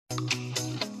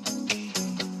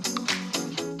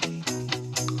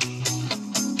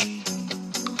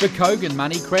The Kogan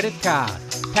Money Credit Card,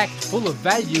 packed full of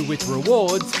value with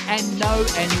rewards and no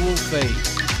annual fee.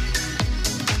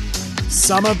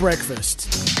 Summer breakfast.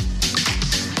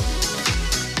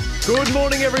 Good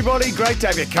morning, everybody. Great to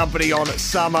have your company on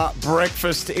Summer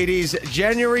Breakfast. It is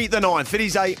January the 9th. It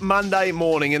is a Monday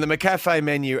morning, and the McCafe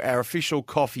menu, our official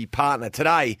coffee partner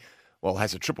today, well,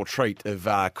 has a triple treat of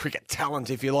cricket talent,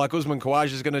 if you like. Usman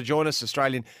Khawaja is going to join us,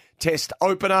 Australian Test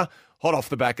opener. Hot off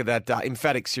the back of that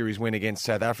emphatic series win against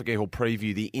South Africa. He'll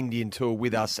preview the Indian tour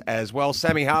with us as well.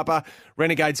 Sammy Harper,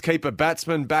 Renegades keeper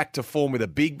batsman, back to form with a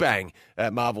big bang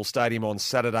at Marvel Stadium on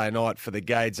Saturday night for the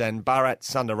Gades. And Bharat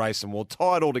Sundaresan will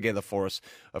tie it all together for us,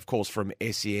 of course, from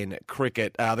SEN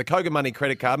Cricket. The Kogan Money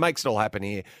Credit Card makes it all happen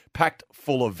here, packed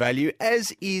full of value,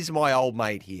 as is my old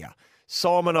mate here,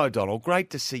 Simon O'Donnell. Great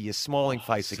to see your smiling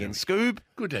face again. Scoob.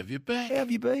 Good to have you back. How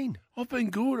have you been? I've been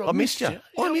good. I missed you. Yeah,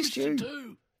 I missed you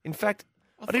too. In fact,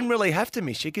 I didn't really have to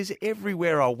miss you because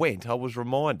everywhere I went, I was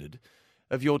reminded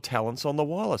of your talents on the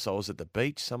wireless. I was at the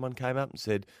beach. Someone came up and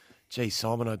said, gee,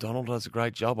 Simon O'Donnell does a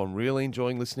great job. I'm really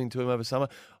enjoying listening to him over summer.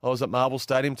 I was at Marvel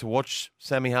Stadium to watch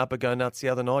Sammy Harper go nuts the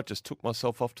other night. Just took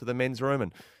myself off to the men's room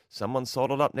and someone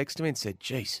sidled up next to me and said,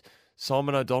 geez,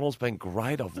 Simon O'Donnell's been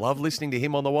great. I've loved listening to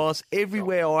him on the wireless.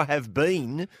 Everywhere I have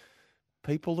been,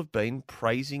 people have been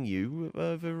praising you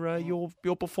over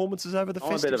your performances over the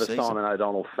festive season. I'm a bit of a Simon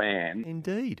O'Donnell fan.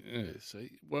 Indeed. Yeah,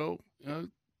 see, well,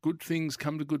 good things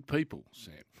come to good people,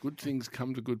 Sam. Good things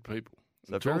come to good people.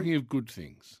 So Talking of good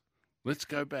things, let's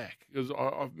go back because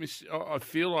I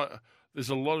feel like there's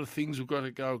a lot of things we've got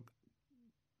to go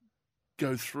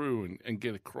through and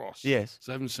get across. Yes.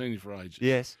 So I haven't seen you for ages.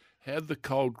 Yes. How'd the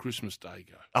cold Christmas day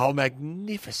go? Oh,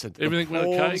 magnificent. Everything the went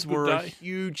okay? prawns Good were a day?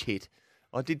 huge hit.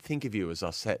 I did think of you as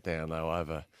I sat down, though,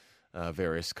 over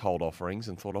various cold offerings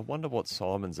and thought, I wonder what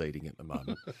Simon's eating at the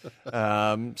moment.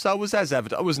 So it was as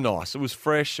advertised. It was nice. It was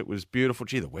fresh. It was beautiful.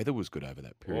 Gee, the weather was good over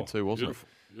that period too, wasn't beautiful,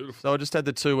 it? Beautiful. So I just had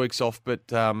the 2 weeks off. But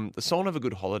the sign of a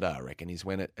good holiday, I reckon, is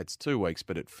when it's 2 weeks,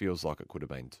 but it feels like it could have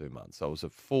been 2 months. So it was a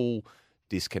full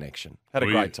disconnection. Had a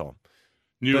great time.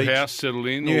 New Beach. house settled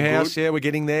in. New all house, good? yeah, we're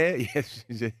getting there. Yes,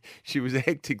 she was a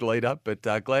hectic lead up, but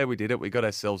glad we did it. We got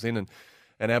ourselves in,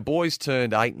 and our boys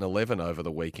turned 8 and 11 over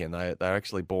the weekend. They're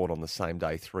actually born on the same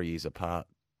day, 3 years apart,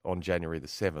 on January the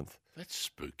 7th. That's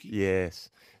spooky. Yes,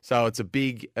 so it's a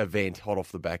big event, hot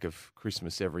off the back of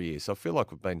Christmas every year. So I feel like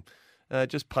we've been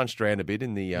just punched around a bit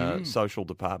in the social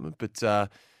department, but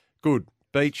good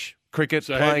beach cricket,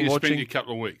 So how playing, do you watching. spend your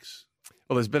couple of weeks?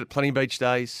 Well, there's been plenty of beach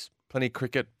days, plenty of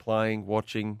cricket, playing,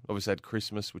 watching. Obviously had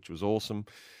Christmas, which was awesome.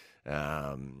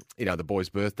 The boys'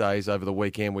 birthdays over the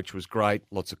weekend, which was great.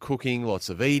 Lots of cooking, lots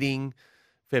of eating,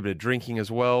 fair bit of drinking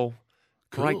as well.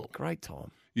 Cool. Great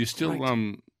time. You're still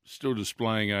Great. still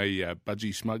displaying a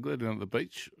budgie smuggler down at the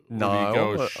beach? Or No, do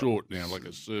you go short now, like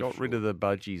a surf Got rid of the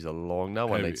budgies no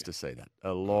one Have needs you? to see that.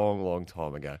 A long, long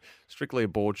time ago. Strictly a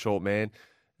board short man.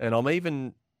 And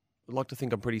I'd like to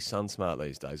think I'm pretty sun smart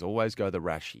these days. Always go the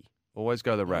rashy. Always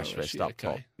go the rash vest rashy, up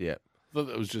top. okay. Yeah. I thought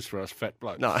that was just for us fat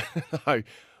blokes. No, no,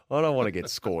 I don't want to get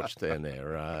scorched down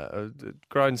there.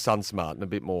 Grown sun smart and a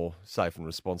bit more safe and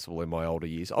responsible in my older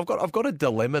years. I've got a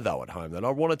dilemma though at home that I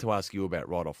wanted to ask you about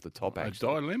right off the top. A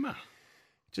Actually, dilemma.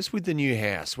 just with the new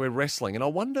house, we're wrestling, and I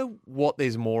wonder what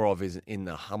there's more of is in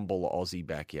the humble Aussie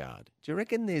backyard. Do you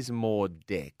reckon there's more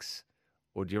decks,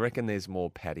 or do you reckon there's more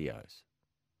patios,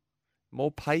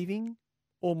 more paving,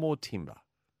 or more timber?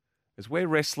 Because we're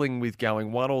wrestling with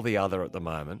going one or the other at the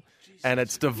moment, and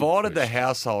it's divided the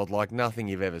household like nothing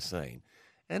you've ever seen.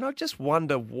 And I just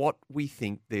wonder what we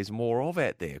think there's more of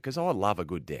out there, because I love a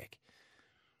good deck.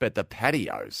 But the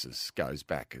patios goes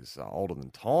back as older than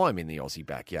time in the Aussie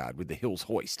backyard with the Hills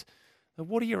hoist. So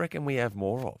what do you reckon we have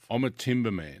more of? I'm a timber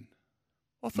man.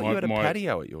 I thought you had a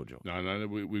patio at your job. No,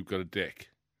 we've got a deck.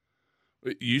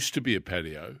 It used to be a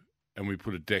patio, and we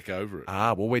put a deck over it.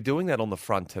 Well, we're doing that on the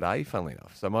front today, funnily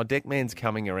enough. So my deck man's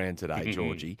coming around today,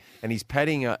 Georgie, and he's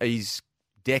he's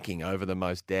decking over the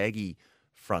most daggy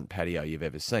front patio you've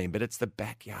ever seen. But it's the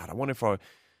backyard. I wonder if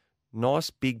nice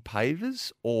big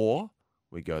pavers, or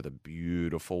we go the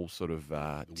beautiful sort of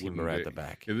timber wooden at the deck.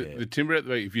 back. Yeah, Yeah. the timber at the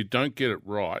back, if you don't get it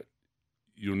right,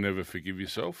 you'll never forgive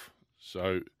yourself.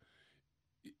 So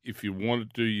if you want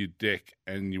to do your deck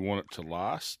and you want it to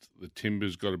last, the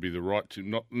timber's got to be the right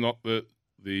timber, not the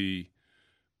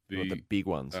Not the big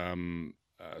ones.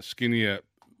 skinnier,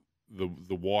 the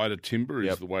wider timber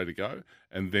is the way to go.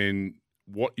 And then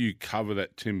what you cover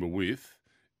that timber with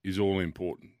is all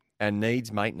important. And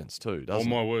needs maintenance too, doesn't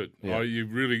my it? word! Yeah.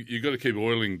 You got to keep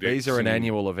oiling decks. These are an and-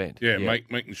 annual event. Yeah,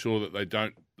 making sure that they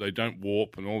don't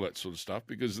warp and all that sort of stuff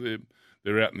because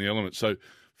they're out in the elements. So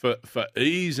For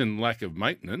ease and lack of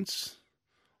maintenance,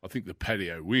 I think the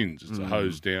patio wins. It's a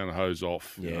hose down, a hose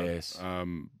off. Yes.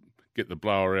 Get the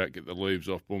blower out, get the leaves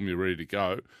off, boom, you're ready to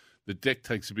go. The deck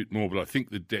takes a bit more, but I think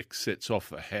the deck sets off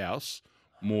the house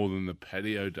more than the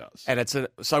patio does. And it's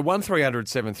so 1300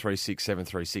 736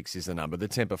 736 is the number. The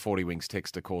Temper 40 Wings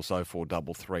text to call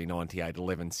 0433 98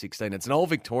 11 16. It's an old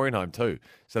Victorian home too,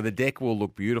 so the deck will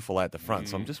look beautiful at the front.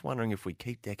 So I'm just wondering if we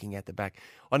keep decking at the back.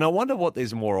 And I wonder what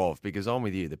there's more of, because I'm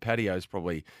with you. The patio's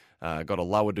probably got a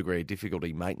lower degree of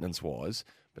difficulty maintenance-wise,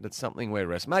 but it's something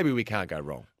where maybe we can't go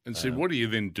wrong. And so what do you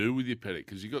then do with your patio?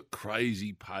 Because you've got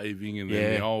crazy paving and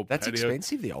then the old that's patio.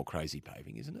 expensive, the old crazy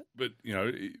paving, isn't it? But,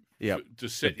 Yep. to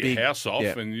set The big- your house off,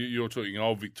 yep. and you're talking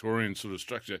old Victorian sort of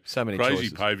structure. So many crazy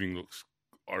choices. paving looks,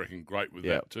 I reckon, great with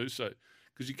Yep. that too. So,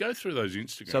 because you go through those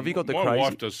Instagrams. So have you got the My crazy-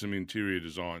 wife does some interior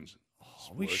designs.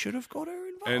 Oh, we should have got her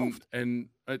And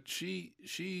involved.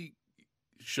 she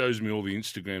shows me all the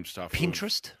Instagram stuff.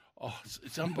 Pinterest? Oh,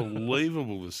 it's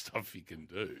unbelievable the stuff you can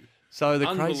do. So the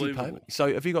crazy Unbelievable. paving.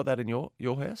 So have you got that in your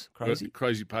house? Crazy?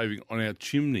 Crazy paving on our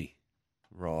chimney.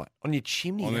 Right. On your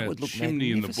chimney, On that our would look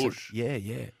chimney in the magnificent. bush. Yeah,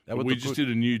 yeah. That would We look just good.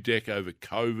 did a new deck over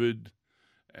COVID,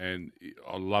 and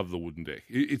I love the wooden deck.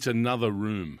 It's another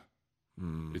room.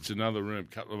 It's another room.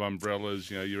 Couple of umbrellas,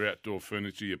 your outdoor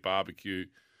furniture, your barbecue.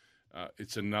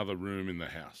 It's another room in the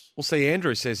house. Well, see,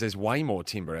 Andrew says there's way more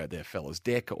timber out there, fellas.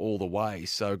 Deck all the way.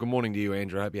 So good morning to you,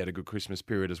 Andrew. I hope you had a good Christmas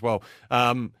period as well.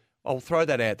 I'll throw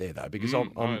that out there, though, because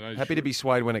I'm happy to be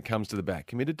swayed when it comes to the back.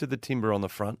 Committed to the timber on the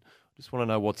front. Just want to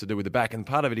know what to do with the back. And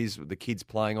part of it is the kids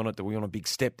playing on it. Do we want a big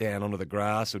step down onto the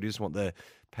grass, or do you just want the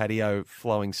patio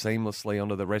flowing seamlessly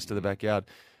onto the rest of the backyard?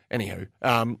 Anywho,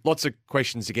 lots of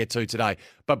questions to get to today.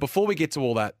 But before we get to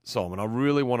all that, Simon, I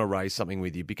really want to raise something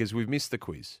with you because we've missed the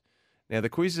quiz. Now, the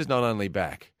quiz is not only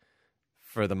back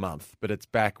for the month, but it's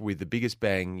back with the biggest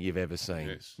bang you've ever seen.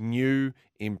 Yes. New,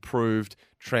 improved,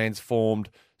 transformed,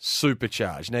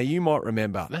 supercharged. Now, you might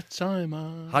remember That's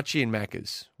Omar. Hutchie and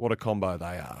Maccas. What a combo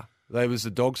they are. They was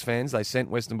the Dogs fans. They sent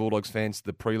Western Bulldogs fans to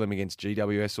the prelim against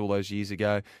GWS all those years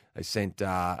ago. They sent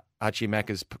Hutchie and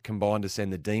Maccas combined to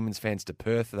send the Demons fans to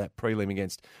Perth for that prelim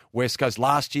against West Coast.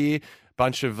 Last year, a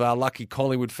bunch of lucky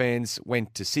Collingwood fans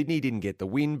went to Sydney, didn't get the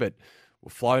win, but were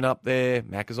flown up there.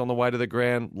 Maccas on the way to the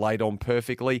ground, laid on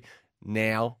perfectly.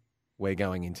 Now we're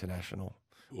going international.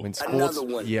 When sports,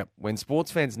 when sports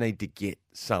fans need to get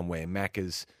somewhere,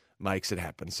 Maccas makes it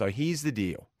happen. So here's the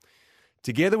deal.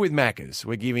 Together with Maccas,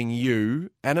 we're giving you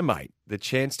and a mate the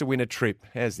chance to win a trip.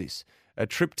 How's this? A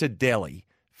trip to Delhi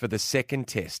for the second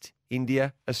test.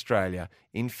 India, Australia,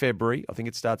 in February. I think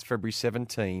it starts February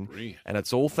 17. And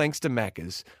it's all thanks to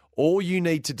Maccas. All you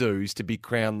need to do is to be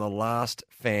crowned the last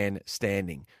fan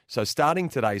standing. So starting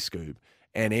today, Scoob,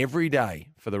 and every day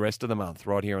for the rest of the month,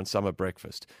 right here on Summer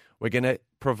Breakfast, we're going to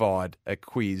provide a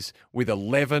quiz with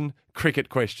 11 cricket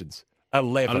questions.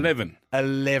 11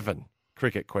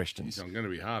 cricket questions. Jeez, I'm going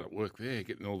to be hard at work there,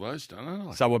 getting all those done, aren't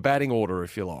I? So we're batting order,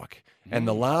 if you like. And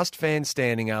the last fan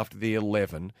standing after the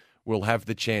 11 will have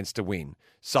the chance to win.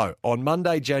 So on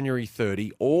Monday, January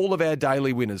 30, all of our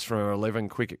daily winners from our 11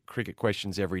 cricket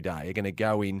questions every day are going to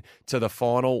go in to the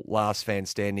final last fan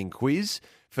standing quiz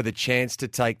for the chance to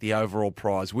take the overall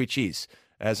prize, which is,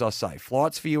 as I say,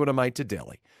 flights for you and a mate to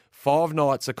Delhi, 5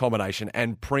 nights accommodation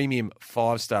and premium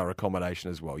 5-star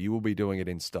accommodation as well. You will be doing it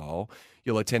in style.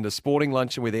 You'll attend a sporting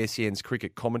luncheon with SEN's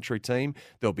cricket commentary team.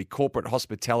 There'll be corporate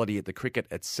hospitality at the cricket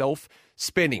itself.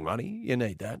 Spending money, you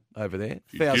need that over there.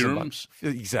 $1,000.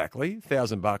 Exactly,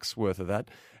 $1,000 worth of that.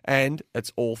 And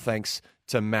it's all thanks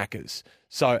to Maccas.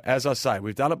 So, as I say,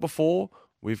 we've done it before.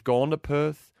 We've gone to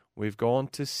Perth. We've gone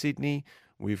to Sydney.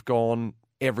 We've gone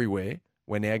everywhere.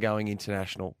 We're now going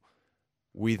international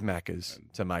with Maccas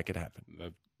to make it happen.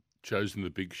 They've chosen the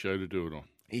big show to do it on.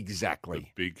 Exactly. The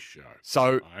big show.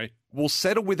 So Eh? we'll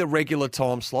settle with a regular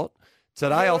time slot.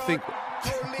 Today, I think.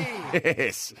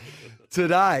 Yes.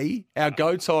 Today, our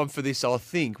go time for this, I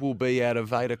think, will be out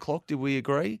of 8 o'clock. Did we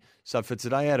agree? So for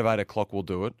today, out of 8 o'clock, we'll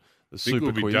do it. The Think super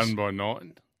we'll be quiz. done by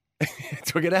 9.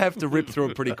 So we're going to have to rip through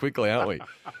it pretty quickly, aren't we?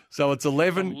 So it's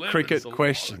 11 11's cricket a lot of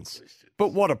questions. questions.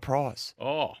 But what a prize.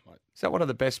 Oh, mate. Is that one of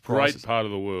the best Great prizes? part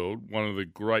of the world. One of the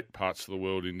great parts of the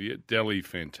world, India. Delhi,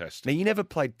 fantastic. Now, you never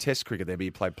played Test cricket there, but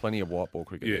you played plenty of white ball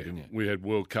cricket Yeah, there, didn't you? we had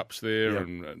World Cups there, Yeah.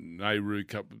 and Nehru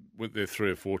Cup. Went there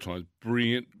 3 or 4 times.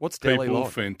 Brilliant. What's Delhi People,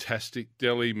 like? fantastic.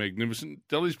 Delhi, magnificent.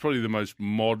 Delhi's probably the most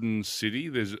modern city.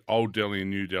 There's Old Delhi and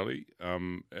New Delhi,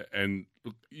 and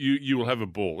look, you will have a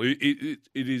ball. It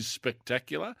is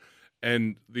spectacular,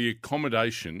 and the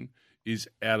accommodation is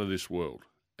out of this world.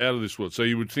 Out of this world. So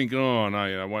you would think, oh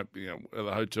no, won't. Are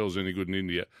the hotels any good in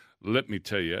India? Let me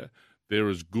tell you, they're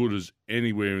as good as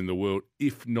anywhere in the world,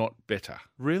 if not better.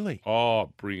 Really? Oh,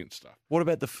 brilliant stuff. What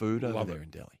about the food over Love there it. in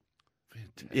Delhi?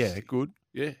 Fantastic. Yeah, good.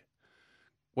 Yeah.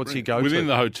 What's your go-to? Within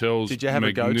the hotels, Did you have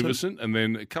a go-to? magnificent, and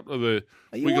then a couple of the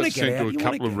You we wanna got get sent out, to you a wanna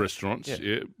couple of get out. restaurants. Yeah.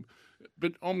 Yeah.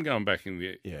 But I'm going back in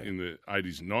the Yeah.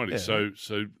 80s and 90s, Yeah.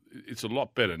 so it's a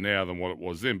lot better now than what it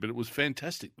was then. But it was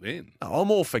fantastic then.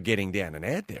 I'm all for getting down and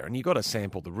out there, and you got to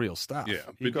sample the real stuff. Yeah,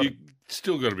 You've but got you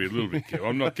still got to be a little bit careful.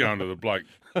 I'm not going to the bloke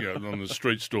on the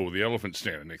street store with the elephant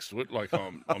standing next to it. Like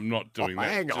I'm not doing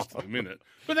that hang just on. in a minute.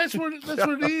 But that's what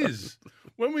it is.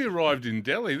 When we arrived in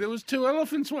Delhi, there was 2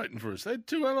 elephants waiting for us. They had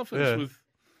 2 elephants Yeah. with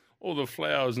all the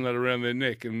flowers and that around their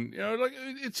neck, and like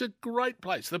it's a great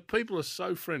place. The people are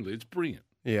so friendly. It's brilliant.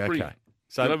 Yeah, okay. Brilliant.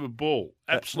 So You'll have a ball.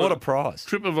 Absolutely. what a prize.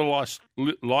 Trip of a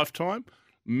lifetime.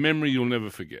 Memory you'll never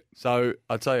forget. So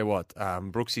I'll tell you what,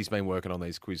 Brooksy's been working on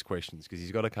these quiz questions because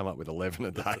he's got to come up with 11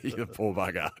 a day, the poor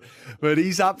bugger. But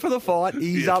he's up for the fight.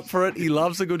 He's up for it. He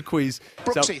loves a good quiz.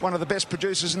 Brooksy, one of the best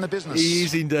producers in the business. He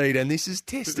is indeed, and this has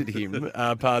tested him,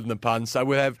 pardon the pun. So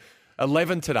we'll have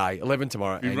 11 today, 11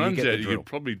 tomorrow, If he and runs you get out, the you drill. could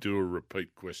probably do a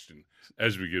repeat question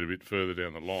as we get a bit further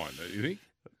down the line, don't you think?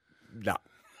 No.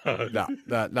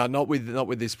 No, not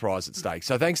with this prize at stake.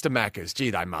 So thanks to Macca's. Gee,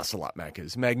 they muscle up,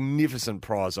 Macca's. Magnificent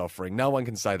prize offering. No one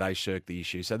can say they shirk the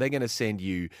issue. So they're going to send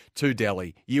you to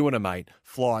Delhi, you and a mate,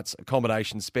 flights,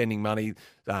 accommodation, spending money,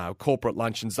 corporate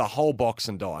luncheons, the whole box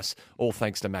and dice, all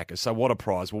thanks to Macca's. So what a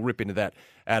prize. We'll rip into that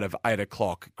out of 8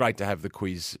 o'clock. Great to have the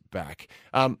quiz back.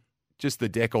 Just the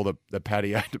deck or the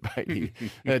patio debate.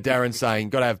 Darren saying,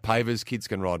 got to have pavers, kids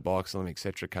can ride bikes on them,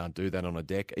 etc. Can't do that on a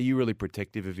deck. Are you really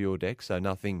protective of your deck? So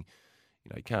nothing,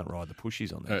 you can't ride the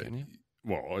pushies on that, can you?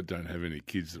 Well, I don't have any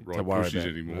kids that ride To worry pushies about,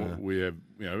 anymore. yeah.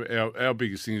 We have, our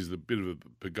biggest thing is the bit of a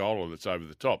pergola that's over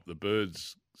the top. The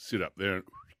birds sit up there and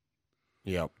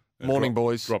Yep. Morning,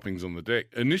 boys. droppings on the deck.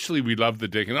 Initially, we loved the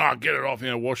deck and, get it off,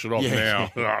 wash it off Yeah.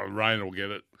 now. Rain will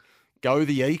get it. Go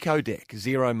the eco deck,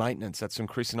 zero maintenance. That's from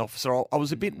Chris and Officer. I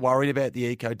was a bit worried about the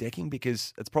eco decking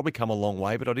because it's probably come a long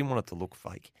way, but I didn't want it to look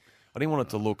fake. I didn't want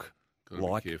it to look Gotta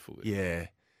like. be careful there. Yeah.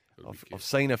 Gotta be careful. I've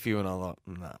seen a few and I'm like,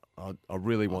 no, I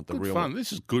really want the Good real fun. one.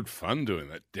 This is good fun doing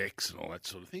that, decks and all that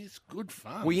sort of thing. It's good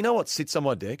fun. Well, you know what sits on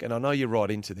my deck, and I know you're right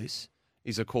into this,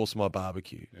 is, of course, my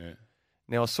barbecue. Yeah.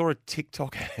 Now, I saw a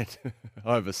TikTok ad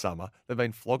over summer. They've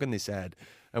been flogging this ad.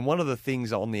 And one of the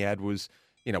things on the ad was,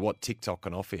 what TikTok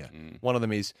can offer you. One of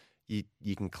them is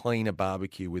you can clean a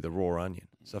barbecue with a raw onion.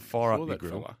 So fire Saw up your that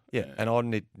grill. fella. Yeah, Yeah. and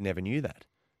I never knew that.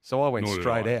 So I went Nor did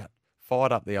straight I. out,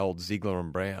 fired up the old Ziegler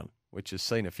and Brown, which has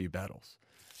seen a few battles.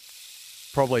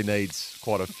 Probably needs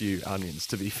quite a few onions,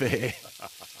 to be fair.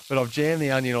 But I've jammed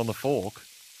the onion on the fork,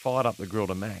 fired up the grill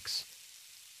to max,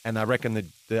 and I reckon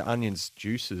the onion's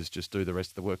juices just do the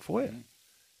rest of the work for you.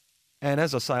 And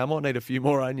as I say, I might need a few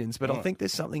more onions, but I Right. think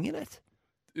there's something in it.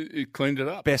 It cleaned it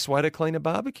up. Best way to clean a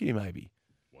barbecue, maybe.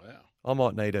 Wow. I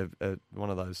might need one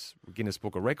of those Guinness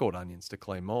Book of Record onions to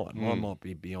clean mine. Mine might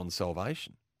be beyond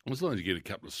salvation. As long as you get a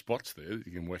couple of spots there,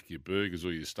 you can whack your burgers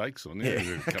or your steaks on. Yeah,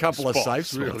 You a couple of safe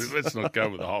spots, really. spots. Let's not go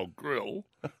with the whole grill.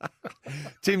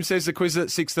 Tim says the quiz is at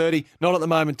 6:30. Not at the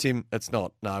moment, Tim. It's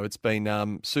not. No, it's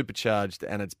been supercharged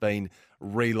and it's been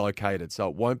relocated. So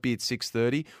it won't be at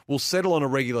 6:30. We'll settle on a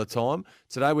regular time.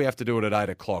 Today we have to do it at 8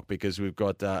 o'clock because we've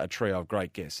got a trio of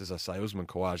great guests, as I say, Usman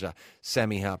Khawaja,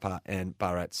 Sammy Harper and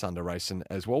Bharat Sundaresan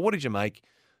as well. What did you make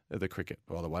of the cricket,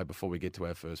 by the way, before we get to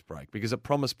our first break? Because it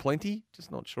promised plenty,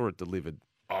 just not sure it delivered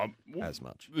Well, as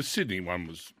much. The Sydney one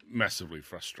was massively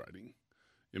frustrating.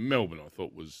 In Melbourne, I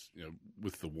thought was,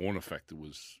 with the Warner factor,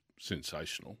 was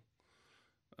sensational.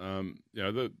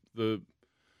 The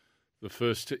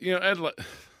first, Adelaide,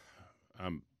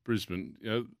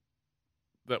 Brisbane,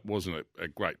 that wasn't a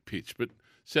great pitch, but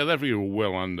South Africa were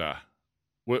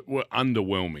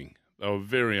underwhelming. They were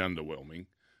very underwhelming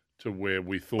to where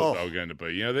we thought they were going to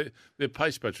be. Their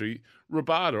pace battery,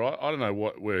 Rabada, I don't know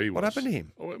where he was. What happened to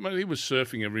him? Oh, mate, he was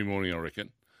surfing every morning, I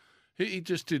reckon. He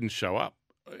just didn't show up.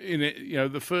 In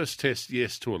it, the first test,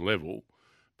 yes, to a level,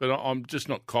 but I'm just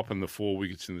not copping the 4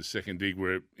 wickets in the second dig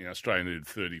where Australia needed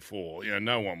 34.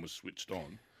 No one was switched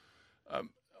on.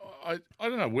 I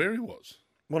don't know where he was.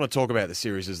 I want to talk about the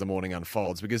series as the morning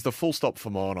unfolds because the full stop for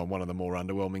mine on one of the more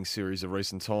underwhelming series of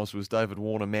recent times was David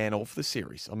Warner, man of the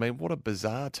series. I mean, what a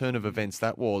bizarre turn of events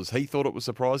that was. He thought it was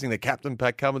surprising. The captain,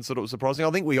 Pat Cummins, thought it was surprising.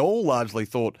 I think we all largely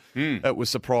thought it was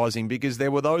surprising because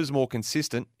there were those more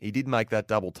consistent. He did make that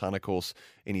double ton, of course,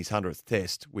 in his 100th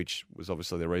test, which was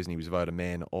obviously the reason he was voted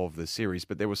man of the series.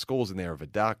 But there were scores in there of a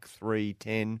duck, 3,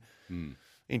 10.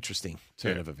 Interesting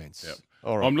turn of events. Yep.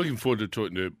 All right. I'm looking forward to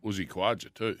talking to Uzi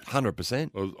Khawaja too.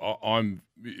 100%.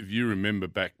 If you remember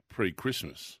back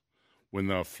pre-Christmas, when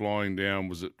they were flying down,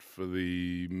 was it for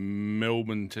the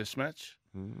Melbourne Test match?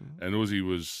 And Aussie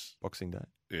was... Boxing Day.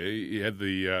 Yeah, he had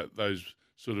the those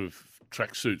sort of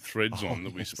tracksuit threads on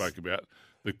that we spoke about,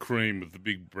 the cream with the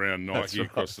big brown Nike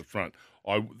across the front.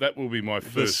 That will be my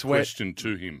first question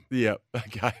to him. Yeah,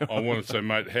 okay. I want to say,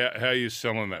 mate, how are you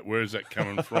selling that? Where is that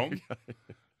coming from?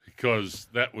 Because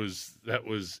that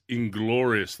was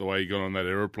inglorious the way he got on that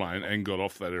aeroplane and got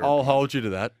off that aeroplane. I'll hold you to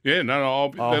that. Yeah, no, I'll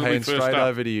that'll hand be first straight up.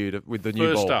 over to you with the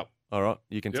new First ball. up. All right,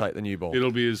 you can take the new ball.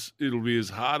 It'll be as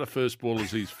hard a first ball as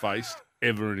he's faced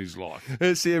ever in his life.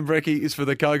 CM Brecky is for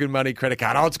the Kogan Money credit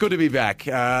card. Oh, it's good to be back.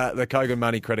 The Kogan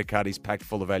Money credit card is packed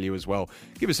full of value as well.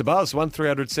 Give us a buzz,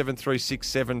 1300 736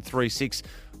 736.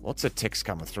 Lots of texts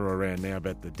coming through around now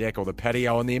about the deck or the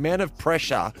patio and the amount of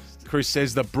pressure Chris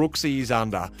says the Brooksy is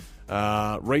under.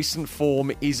 Recent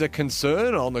form is a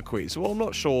concern on the quiz. Well, I'm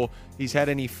not sure he's had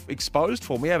any exposed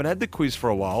form. We haven't had the quiz for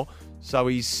a while, so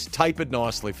he's tapered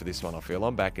nicely for this one, I feel.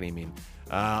 I'm backing him in.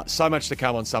 So much to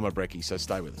come on Summer Brecky, so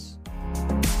stay with us.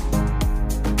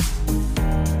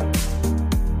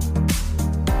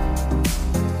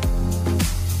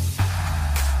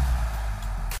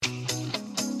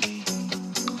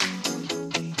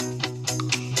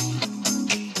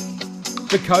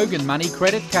 The Kogan Money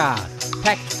Credit Card,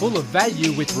 packed full of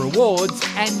value with rewards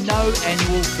and no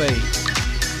annual fee.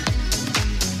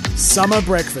 Summer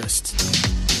Breakfast.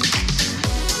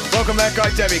 Welcome back.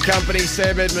 Great to have your company.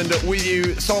 Sam Edmund with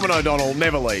you. Simon O'Donnell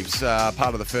never leaves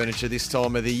part of the furniture this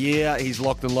time of the year. He's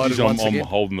locked and loaded once again. I'm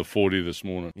holding the 40 this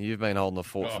morning. You've been holding the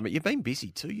fort for me. You've been busy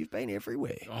too. You've been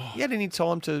everywhere. You had any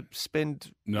time to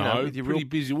spend with your pretty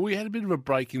busy. We had a bit of a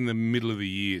break in the middle of the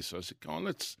year, so I said, come on,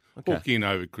 let's hook in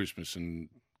over Christmas and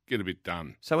get a bit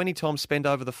done. So any time spent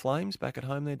over the flames back at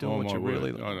home there doing what you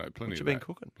really like? I know, plenty what of been that.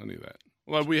 cooking? Plenty of that.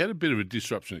 Well, we had a bit of a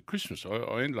disruption at Christmas.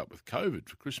 I ended up with COVID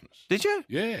for Christmas. Did you?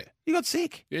 Yeah. You got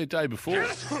sick? Yeah, day before.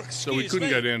 So we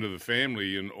couldn't go down to the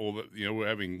family and all that. We're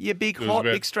having... Your big hot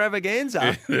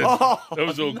extravaganza. That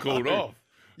was all called off.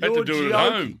 Had to do it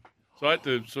at home. So I had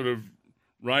to sort of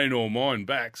rein all mine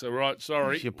back. So,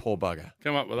 sorry. You poor bugger.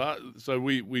 Come up with that. So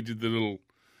we did the little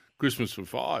Christmas for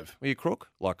 5. Were you crook?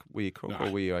 Or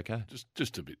were you okay?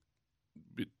 Just a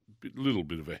little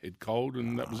bit of a head cold,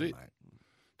 and that was it. Mate.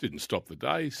 Didn't stop the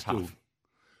day. Still,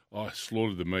 I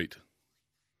slaughtered the meat.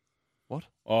 What?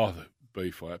 Oh, the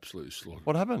beef! I absolutely slaughtered.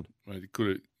 What happened? Mate,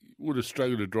 would have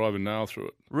struggled to drive a nail through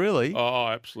it. Really? Oh,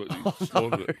 absolutely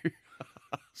slaughtered it.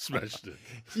 Smashed it.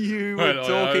 You were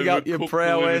talking up your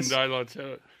prowess.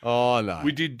 Oh, no.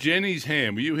 We did Jenny's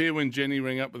ham. Were you here when Jenny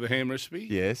rang up with the ham recipe?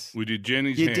 Yes. We did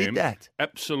Jenny's ham. You did that?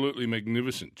 Absolutely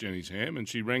magnificent, Jenny's ham. And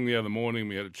she rang the other morning.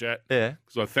 We had a chat. Yeah.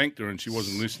 Because I thanked her and she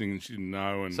wasn't listening and she didn't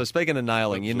know. And so speaking of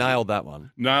nailing, you nailed that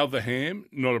one. Nailed the ham,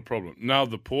 not a problem.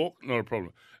 Nailed the pork, not a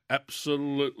problem.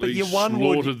 Absolutely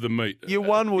slaughtered the meat. You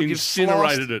won wood.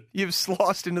 Incinerated it. You've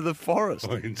sliced into the forest.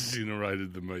 I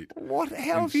incinerated the meat. What?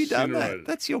 How have you done that?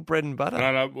 That's your bread and butter.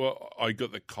 No. Well, I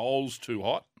got the coals too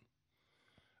hot,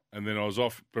 and then I was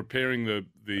off preparing the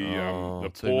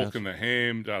pork and the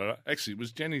ham. Actually, it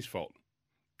was Jenny's fault.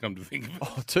 Come to think of it.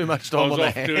 Oh, too much time on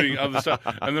the ham. I was off doing other stuff,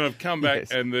 and then I've come back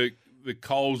and the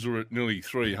coals are at nearly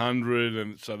 300,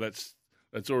 and so that's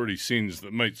already singed.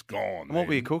 The meat's gone. And what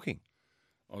were you cooking?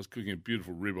 I was cooking a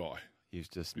beautiful ribeye. You've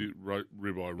just ribeye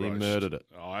roast. You murdered it.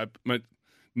 Oh, mate,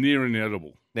 near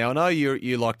inedible. Now I know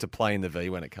you like to play in the V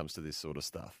when it comes to this sort of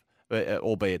stuff,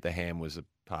 albeit the ham was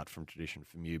apart from tradition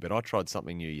from you. But I tried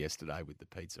something new yesterday with the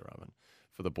pizza oven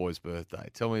for the boy's birthday.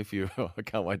 Tell me if you. I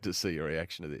can't wait to see your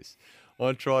reaction to this.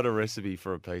 I tried a recipe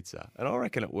for a pizza, and I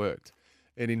reckon it worked.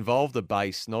 It involved a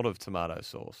base not of tomato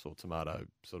sauce or tomato,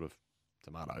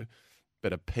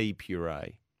 but a pea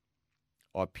puree.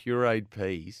 I pureed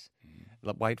peas,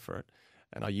 wait for it,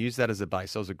 and I used that as a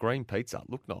base. So it was a green pizza, it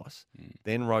looked nice.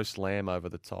 Then roast lamb over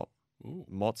the top,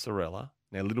 mozzarella,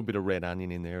 now a little bit of red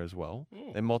onion in there as well.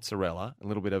 Then mozzarella, a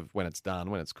little bit of, when it's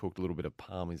cooked, a little bit of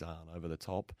parmesan over the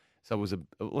top. So it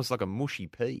was like a mushy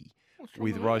pea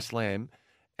with roast lamb.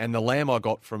 And the lamb I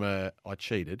got from I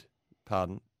cheated,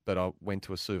 but I went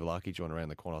to a souvlaki joint around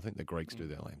the corner. I think the Greeks do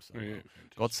their lamb. So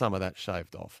got some of that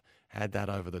shaved off. Had that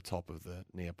over the top of the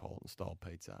Neapolitan-style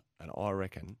pizza, and I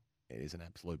reckon it is an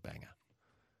absolute banger.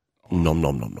 Nom,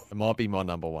 nom, nom, nom. It might be my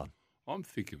number one. I'm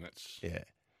thinking that's... Yeah.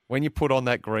 When you put on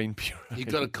that green puree... You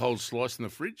got a cold slice in the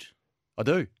fridge? I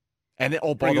do. And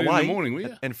by Bring the it way, in the morning, will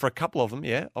you? And for a couple of them,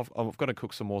 yeah, I've got to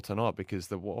cook some more tonight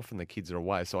because often the kids are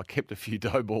away, so I kept a few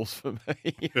dough balls for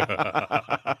me.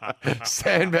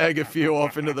 Sandbag a few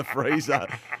off into the freezer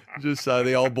just so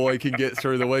the old boy can get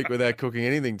through the week without cooking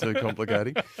anything too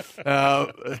complicated.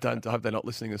 I hope they're not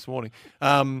listening this morning.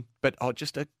 But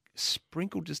just a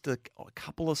sprinkle just a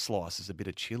couple of slices, a bit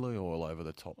of chili oil over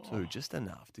the top too, just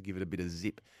enough to give it a bit of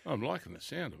zip. I'm liking the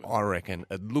sound of it. I reckon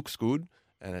it looks good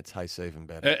and it tastes even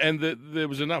better. And there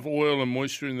was enough oil and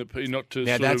moisture in the pea not to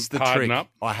Now, sort that's of the harden trick. up.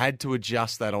 I had to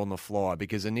adjust that on the fly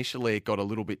because initially it got a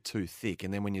little bit too thick.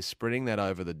 And then when you're spreading that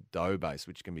over the dough base,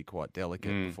 which can be quite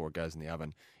delicate before it goes in the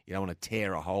oven, you don't want to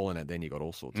tear a hole in it. Then you've got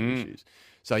all sorts of issues.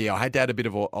 So, yeah, I had to add a bit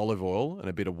of olive oil and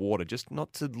a bit of water, just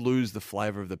not to lose the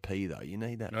flavour of the pea, though. You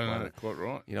need that flavour. No, quite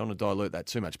right. You don't want to dilute that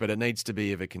too much, but it needs to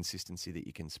be of a consistency that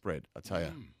you can spread. I tell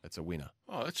you, it's a winner.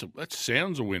 Oh, that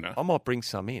sounds a winner. I might bring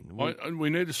some in.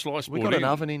 We need a slice board. We got an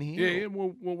oven in here? Yeah,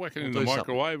 we'll whack it in We'll the do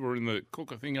microwave or in the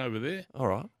cooker thing over there. All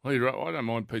right. Well, you're right. I don't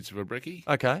mind pizza for brekkie.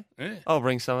 Okay. Yeah. I'll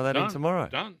bring some of that in Done. tomorrow.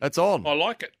 Done. That's on. I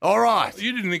like it. All right.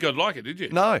 You didn't think I'd like it, did you?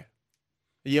 No.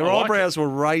 Your I like eyebrows were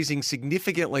raising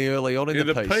significantly early on in Yeah,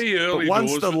 the the piece. pea early but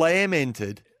once doors- the lamb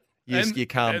entered, you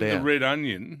calmed and down. the red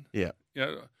onion. Yeah. You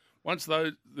know, once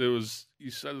though there was,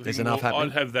 you started There's thinking, enough well,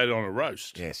 happening. I'd have that on a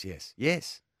roast. Yes.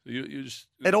 So you just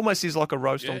It almost is like a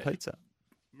roast on Yeah. pizza.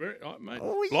 very, mate,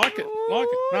 Oh, like it.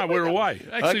 No, we're away.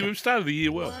 Actually, Okay. we've started the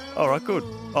year well. All right, good.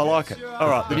 I like it. All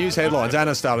right, the news headlines.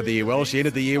 Anna started the year well. She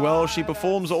ended the year well. She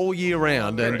performs all year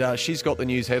round, and she's got the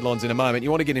news headlines in a moment. You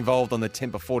want to get involved on the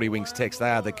Tempur 40 Wings text. They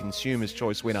are the consumer's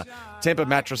choice winner. Tempur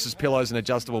mattresses, pillows, and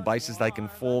adjustable bases. They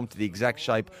conform to the exact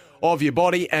shape of your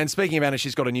body. And speaking of Anna,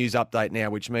 she's got a news update now,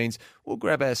 which means we'll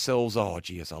grab ourselves, oh,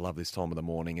 geez, I love this time of the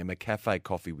morning, a McCafe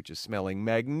coffee, which is smelling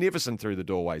magnificent through the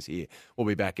doorways here. We'll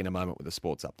be back in a moment with a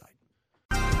sports update.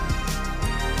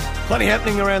 Plenty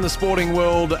happening around the sporting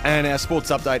world, and our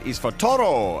sports update is for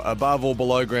Toro. Above or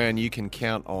below ground, you can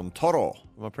count on Toro.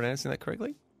 Am I pronouncing that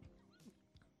correctly?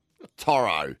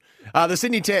 Toro. The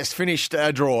Sydney Test finished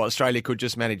a draw. Australia could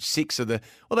just manage 6 of the...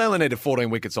 Well, they only needed 14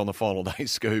 wickets on the final day,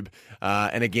 Scoob.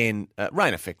 And again,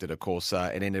 rain affected, of course.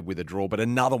 It ended with a draw, but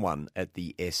another one at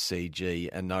the SCG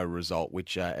and no result,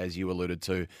 which, as you alluded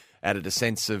to, added a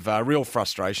sense of real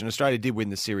frustration. Australia did win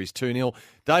the series 2-0.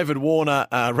 David Warner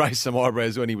raised some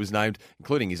eyebrows when he was named,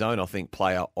 including his own, I think,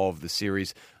 player of the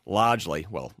series, largely,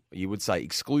 well, you would say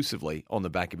exclusively, on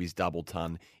the back of his double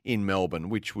ton in Melbourne,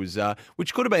 which was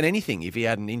which could have been anything if he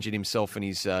hadn't injured himself in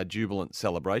his jubilant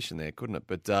celebration there, couldn't it?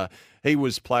 But he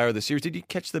was player of the series. Did you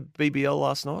catch the BBL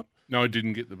last night? No, I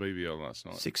didn't get the BBL last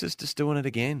night. Sixers just doing it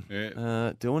again.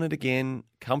 Yeah. Doing it again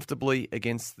comfortably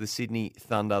against the Sydney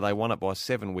Thunder. They won it by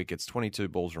 7 wickets, 22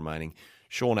 balls remaining.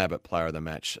 Sean Abbott, player of the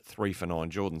match, 3 for 9.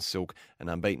 Jordan Silk, an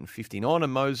unbeaten 59.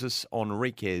 And Moses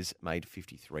Enriquez made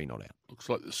 53 not out. Looks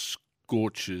like the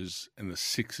Scorchers and the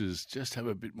Sixers just have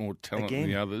a bit more talent than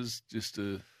the others.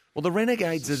 Well, the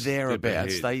Renegades are Step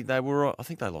thereabouts. ahead. They were, I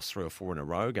think they lost 3 or 4 in a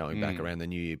row going back around the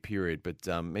New Year period. But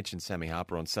mentioned Sammy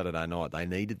Harper on Saturday night. They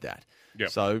needed that. Yep.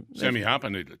 So Sammy Harper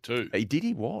needed it too. Did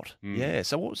he what? Yeah.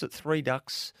 So what was it? 3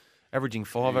 ducks, averaging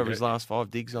 5 over his last 5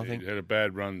 digs, I think. He had a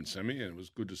bad run, Sammy, and it was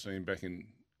good to see him back in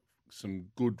some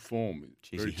good form.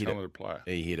 Very talented player.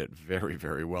 He hit it very,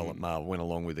 very well at Marvel. Went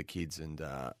along with the kids and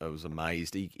I was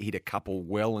amazed. He hit a couple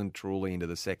well and truly into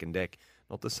the second deck.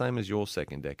 Not the same as your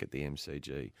second deck at the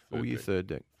MCG. Or were you third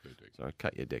deck? So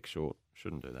cut your deck short.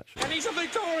 Shouldn't do that. And he's a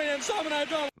Victorian, Simon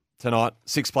O'Donnell. Tonight,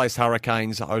 6th-placed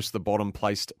Hurricanes host the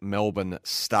bottom-placed Melbourne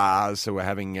Stars, who are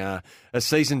having a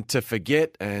season to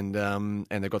forget, and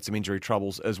they've got some injury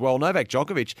troubles as well. Novak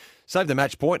Djokovic saved a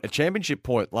match point, a championship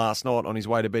point last night on his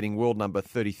way to beating world number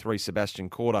 33 Sebastian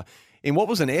Korda in what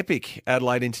was an epic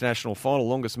Adelaide International final,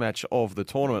 longest match of the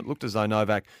tournament. Looked as though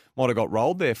Novak might have got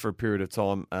rolled there for a period of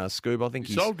time, Scoob. I think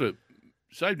he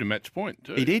saved a match point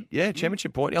too. He did, yeah,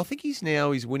 championship point. I think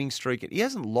his winning streak. He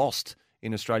hasn't lost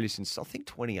in Australia since, I think,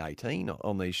 2018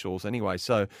 on these shores anyway.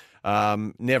 So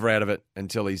never out of it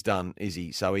until he's done, is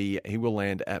he? So he will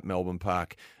land at Melbourne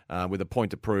Park with a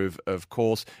point to prove, of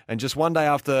course. And just one day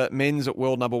after men's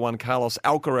world number 1 Carlos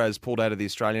Alcaraz pulled out of the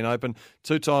Australian Open,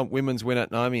 2-time women's winner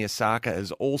Naomi Osaka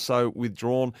has also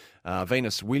withdrawn.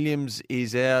 Venus Williams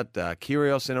is out.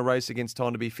 Kyrgios in a race against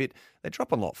Time to Be Fit. They're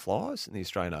dropping like flies in the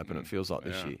Australian Open, it feels like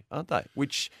this year, aren't they?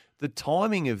 Which the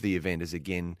timing of the event is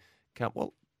again,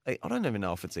 I don't even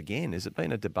know if it's again. Has it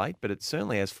been a debate? But it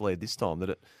certainly has flared this time that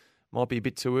it might be a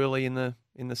bit too early in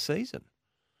the season.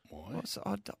 Why?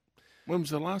 When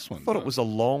was the last one? I thought it was a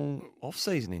long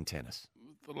off-season in tennis.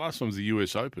 The last one was the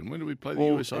US Open. When did we play the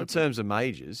US Open? In terms of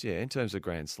majors, in terms of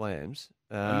Grand Slams.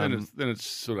 And then it's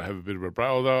sort of have a bit of a break.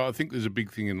 Although I think there's a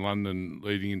big thing in London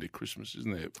leading into Christmas,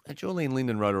 isn't there? Julian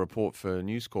Linden wrote a report for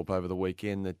News Corp over the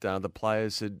weekend that the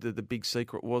players said the big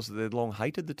secret was that they'd long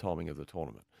hated the timing of the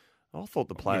tournament. I thought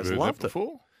the players loved it.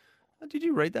 Before? Did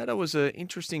you read that? It was an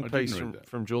interesting piece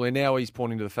from Julian. Now he's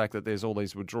pointing to the fact that there's all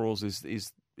these withdrawals.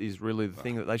 Is is really the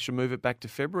thing that they should move it back to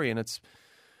February, and it's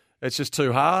just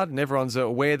too hard, and everyone's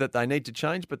aware that they need to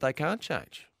change, but they can't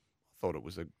change. I thought it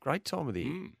was a great time of the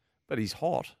year, but he's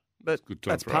hot. But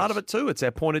that's part of it too. It's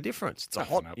our point of difference. It's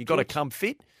hot. You've got to come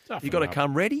fit. You've got to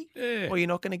come ready, or you're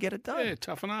not going to get it done. Yeah,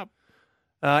 toughen up.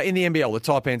 In the NBL, the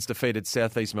Taipans defeated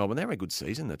South East Melbourne. They had a good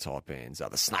season, the Taipans.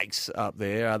 The Snakes up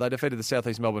there. They defeated the South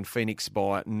East Melbourne Phoenix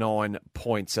by 9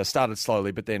 points. Started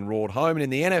slowly, but then roared home. And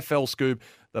in the NFL scoop,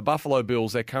 the Buffalo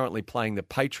Bills, they're currently playing the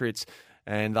Patriots,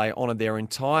 and they honoured their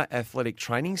entire athletic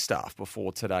training staff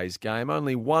before today's game.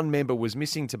 Only one member was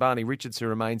missing, Tabani Richards, who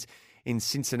remains in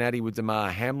Cincinnati with Damar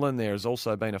Hamlin. There has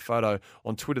also been a photo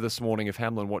on Twitter this morning of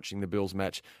Hamlin watching the Bills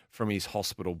match from his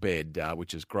hospital bed,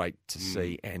 which is great to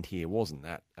see and hear. Wasn't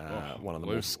that one of the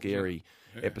more scary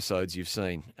episodes you've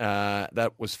seen?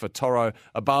 That was for Toro.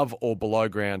 Above or below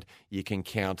ground, you can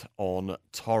count on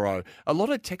Toro. A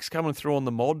lot of text coming through on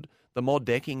the mod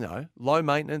decking, though. Low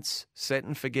maintenance, set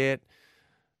and forget.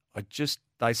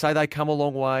 They say they come a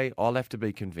long way. I'll have to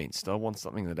be convinced. I want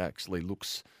something that actually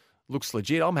looks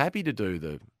legit. I'm happy to do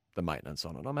the maintenance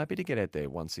on it. I'm happy to get out there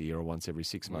once a year or once every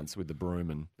 6 months with the broom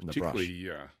and the brush.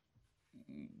 Particularly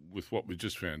with what we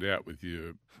just found out with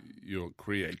your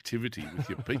creativity with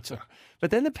your pizza.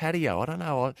 But then the patio, I don't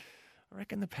know. I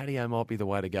reckon the patio might be the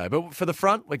way to go. But for the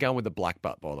front, we're going with the black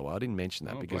butt, by the way. I didn't mention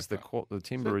that because the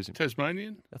timber is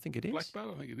Tasmanian? I think it is. Black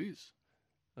butt? I think it is.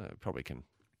 Probably can.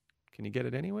 Can you get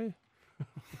it anywhere?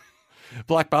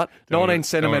 Black butt, 19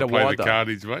 centimetre wide, the though.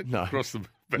 Cardies, mate. No. Across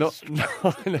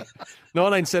the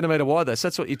 19 centimetre wide, though. So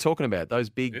that's what you're talking about, those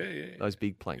big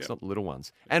planks, Yep. not the little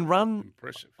ones. And run,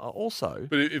 impressive. Also,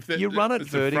 But if you run it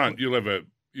vertically. The front,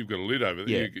 you've got a lid over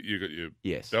there. Yeah. You've got your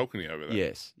Yes. balcony over there.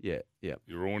 Yes, yeah.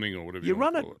 Your awning or whatever You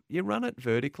want run to call it. You run it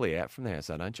vertically out from the house,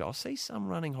 though, don't you? I see some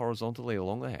running horizontally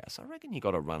along the house. I reckon you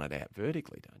got to run it out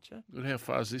vertically, don't you? But how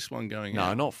far is this one going No,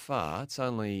 out? not far. It's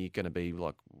only going to be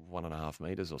like 1.5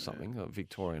 metres or something, a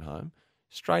Victorian home.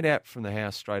 Straight out from the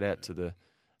house, straight out to the...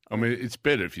 I mean, it's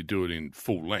better if you do it in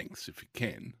full lengths, if you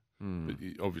can. But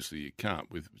obviously you can't.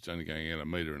 It's only going out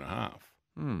 1.5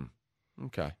 metres.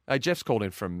 Okay. Jeff's called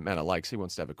in from Manor Lakes. He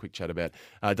wants to have a quick chat about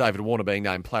David Warner being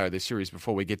named player of this series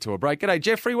before we get to a break. G'day,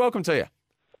 Jeffrey. Welcome to you.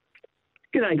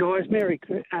 G'day, guys.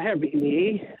 Happy New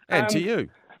Year. And to you.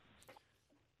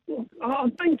 Well,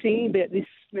 I've been thinking about this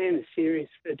man of series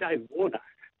for David Warner,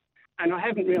 and I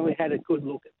haven't really had a good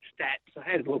look at the stats. I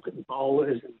had a look at the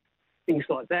bowlers and things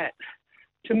like that.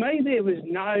 To me, there was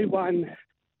no one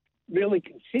really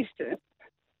consistent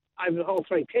over the whole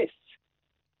 3 tests.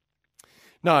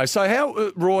 No. So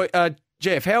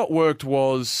Jeff, how it worked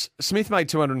was Smith made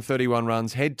 231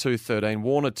 runs, Head 213,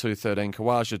 Warner 213,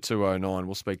 Khawaja 209.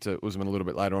 We'll speak to Usman a little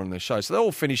bit later on in the show. So they're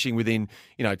all finishing within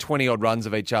 20-odd runs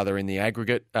of each other in the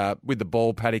aggregate. With the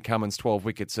ball, Paddy Cummins 12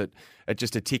 wickets at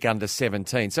just a tick under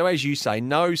 17. So as you say,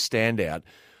 no standout.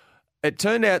 It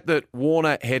turned out that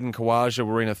Warner, Head and Khawaja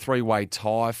were in a 3-way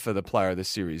tie for the player of the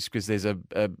series because there's a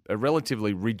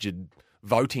relatively rigid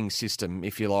voting system,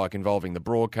 if you like, involving the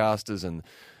broadcasters and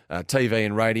TV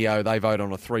and radio. They vote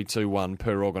on a 3-2-1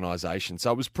 per organisation.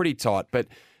 So it was pretty tight. But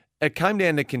it came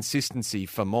down to consistency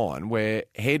for mine, where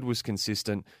Head was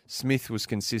consistent, Smith was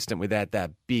consistent without that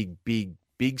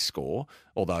big score,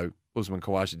 although Usman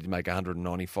Khawaja did make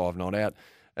 195 not out.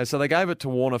 And so they gave it to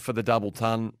Warner for the double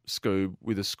ton, Scoob,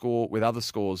 with other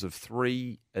scores of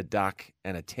 3, a duck,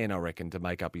 and a 10, I reckon, to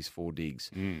make up his 4 digs.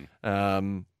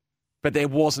 But there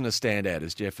wasn't a standout,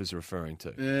 as Jeff is referring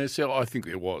to. Yeah, so I think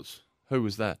there was. Who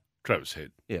was that? Travis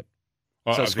Head. Yep.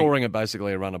 I So think- scoring it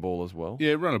basically a runner ball as well.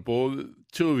 Yeah, run a ball.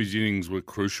 2 of his innings were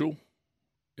crucial.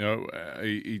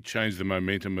 He changed the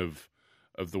momentum of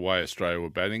the way Australia were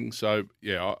batting. So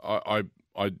yeah,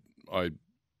 I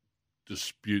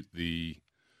dispute they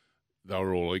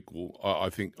were all equal. I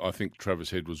think Travis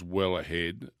Head was well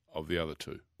ahead of the other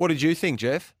 2. What did you think,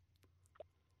 Jeff?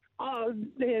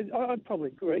 Yeah, I'd probably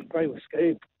agree with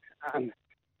Scoop.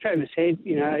 Travis Head,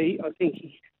 I think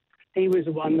he was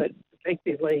the one that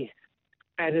effectively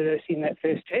batted us in that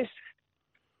first test.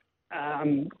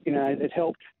 That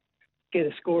helped get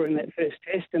a score in that first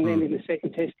test, and then in the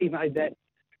second test he made that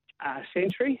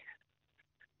century.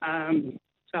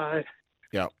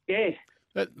 Yeah. Yeah.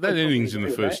 That innings in the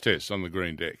first test on the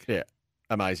green deck. Yeah.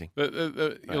 Amazing.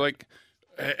 You're like,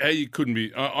 how you couldn't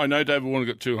be. I know David Warner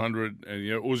got 200, and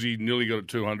Aussie nearly got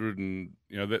 200, and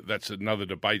that's another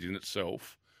debate in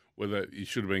itself whether he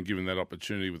should have been given that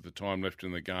opportunity with the time left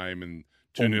in the game and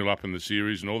 2-0 up in the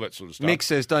series and all that sort of stuff. Mick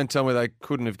says, don't tell me they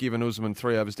couldn't have given Usman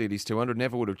 3 overs to hit his 200.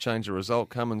 Never would have changed the result.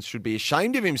 Cummins should be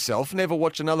ashamed of himself. Never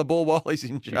watch another ball while he's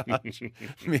in charge.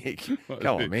 Mick,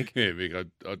 go on, Mick. Yeah, Mick,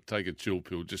 I'd take a chill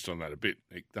pill just on that a bit.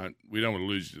 Mick, we don't want to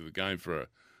lose you to the game for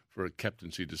a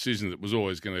captaincy decision that was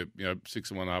always going to, 6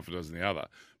 and 1, half a dozen the other.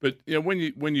 But when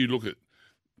you look at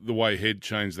the way Head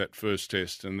changed that first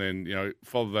test and then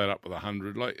follow that up with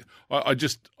 100, I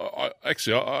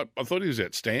thought he was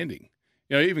outstanding.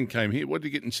 He even came here. What did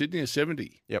he get in Sydney? A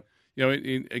 70. Yep.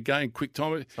 In again, quick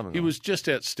time. He was just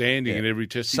outstanding in every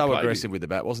test. So he played aggressive with the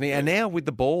bat, wasn't he? And now with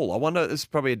the ball, I wonder. There's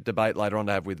probably a debate later on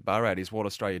to have with Burrard is what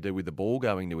Australia do with the ball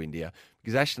going to India,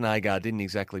 because Ashton Agar didn't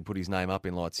exactly put his name up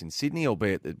in lights in Sydney,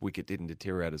 albeit the wicket didn't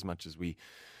deteriorate as much as we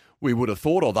would have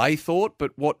thought, or they thought.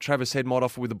 But what Travis Head might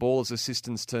offer with the ball as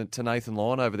assistance to Nathan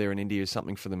Lyon over there in India is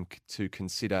something for them to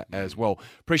consider as well.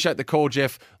 Appreciate the call,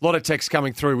 Jeff. A lot of texts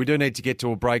coming through. We do need to get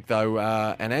to a break, though.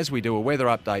 And as we do, a weather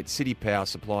update. City Power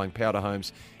supplying power to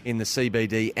homes in the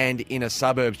CBD and inner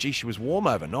suburbs. Gee, she was warm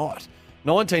overnight.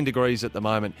 19 degrees at the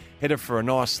moment. Headed for a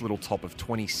nice little top of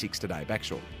 26 today. Back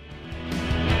short.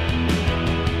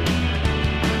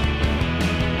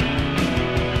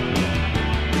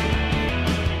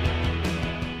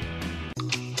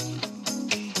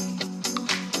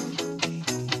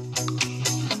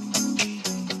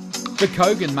 The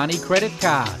Kogan Money Credit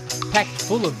Card, packed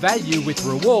full of value with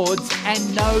rewards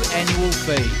and no annual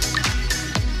fee.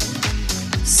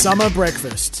 Summer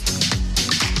breakfast.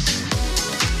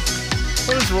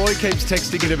 What does Roy keeps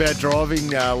texting in about driving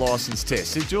licence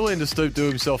tests? Did Julian De Stoop do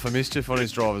himself a mischief on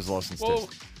his driver's licence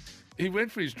test? He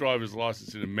went for his driver's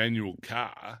licence in a manual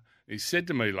car. He said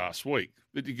to me last week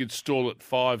that you could stall it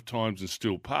 5 times and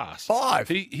still pass. 5?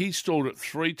 He stalled it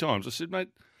 3 times. I said, mate,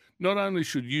 not only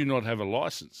should you not have a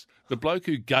licence, the bloke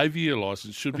who gave you your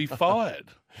licence should be fired.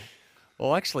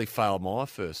 Well, I actually failed my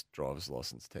first driver's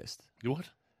licence test. You what?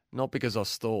 Not because I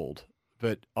stalled,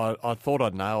 but I thought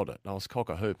I'd nailed it. I was cock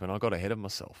a hoop and I got ahead of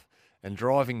myself. And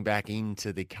driving back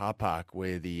into the car park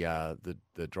where the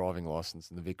driving licence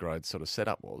and the Vic Road sort of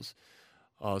setup was,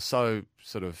 I was so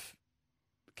sort of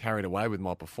carried away with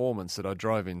my performance that I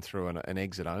drove in through an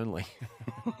exit-only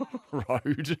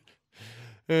road.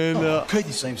 And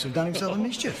Keithy seems to have done himself a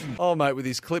mischief. Oh, mate, with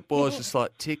his clipboard, just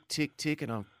like tick, tick, tick,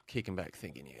 and I'm kicking back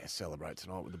thinking, yeah, celebrate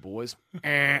tonight with the boys.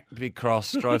 Big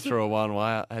cross, drove through a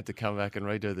one-way. I had to come back and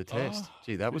redo the test.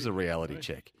 Gee, that was a reality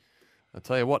check. I'll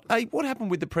tell you what. Hey, what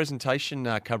happened with the presentation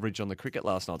coverage on the cricket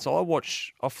last night? So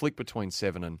I flick between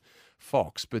 7 and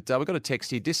Fox, but we got a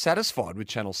text here, dissatisfied with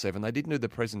Channel 7. They didn't do the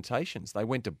presentations. They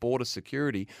went to border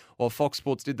security while Fox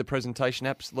Sports did the presentation.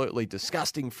 Absolutely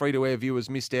disgusting. Free-to-air viewers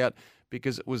missed out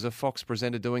because it was a Fox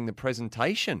presenter doing the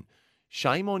presentation.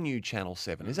 Shame on you, Channel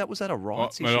 7. Was that a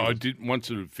rights issue? I did.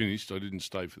 Once it had finished, I didn't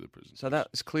stay for the presentation. So that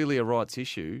was clearly a rights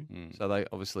issue. So they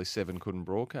obviously 7 couldn't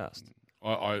broadcast.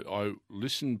 I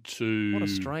listened to... What a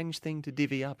strange thing to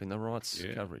divvy up in the rights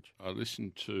coverage. I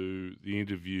listened to the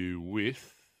interview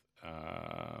with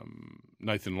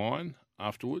Nathan Lyon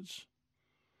afterwards.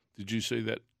 Did you see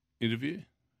that interview?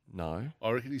 No. I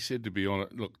reckon he said, to be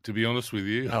honest with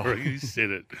you, I reckon he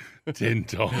said it 10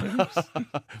 times.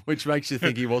 Which makes you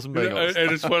think he wasn't being honest.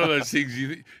 And it's one of those things,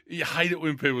 you hate it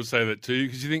when people say that to you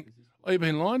because you think, oh, you've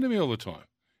been lying to me all the time.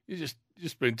 You've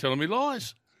just been telling me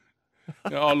lies.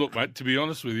 Oh, look, mate, to be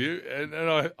honest with you, and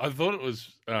I thought it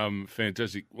was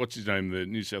fantastic. What's his name? The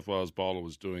New South Wales bowler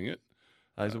was doing it.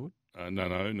 Hazelwood?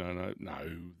 No.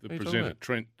 The presenter,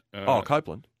 Trent.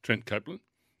 Copeland. Trent Copeland.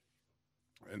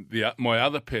 And my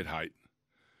other pet hate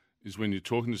is when you're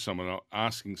talking to someone,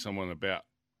 asking someone about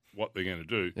what they're going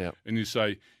to do, and you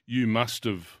say, you must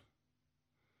have.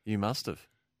 You must have.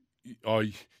 Oh,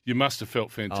 you must have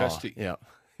felt fantastic. Oh, yeah.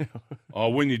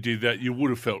 When you did that, you would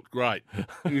have felt great.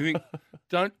 And you think,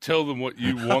 don't tell them what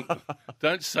you want.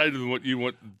 Don't say to them what you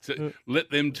want. Let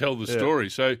them tell the story.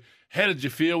 So how did you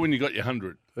feel when you got your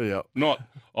 100? Yeah. Not,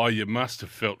 you must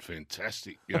have felt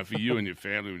fantastic, for you and your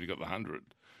family when you got the 100.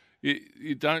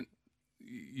 You don't,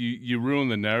 you ruin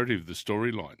the narrative, the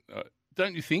storyline.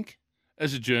 Don't you think,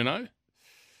 as a journo?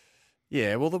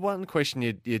 Yeah, well, the one question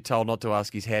you're told not to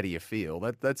ask is, how do you feel?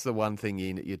 That's the one thing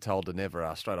you're told to never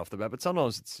ask straight off the bat. But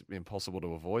sometimes it's impossible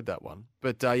to avoid that one.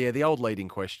 But, the old leading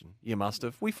question, you must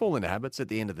have. We fall into habits at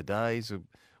the end of the day. Is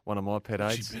one of my pet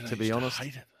hates, to be honest.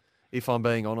 Hate it. If I'm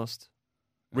being honest.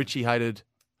 Richie hated...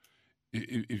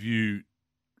 If you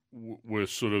were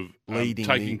sort of leading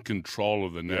taking control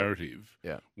of the narrative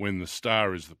Yeah. when the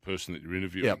star is the person that you're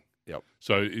interviewing. Yep.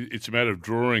 So it's a matter of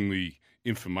drawing the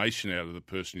information out of the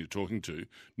person you're talking to,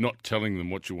 not telling them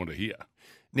what you want to hear.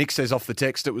 Nick says off the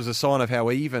text, it was a sign of how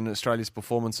even Australia's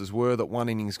performances were that one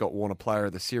innings got Warner Player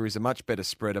of the Series, a much better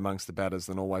spread amongst the batters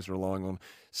than always relying on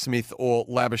Smith or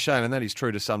Labuschagne. And that is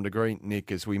true to some degree,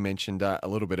 Nick, as we mentioned a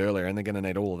little bit earlier, and they're going to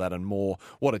need all of that and more.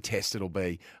 What a test it'll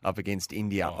be up against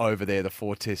India over there, the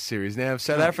 4-test series. Now,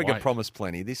 South Africa promised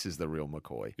plenty. This is the real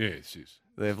McCoy. Yes, yes.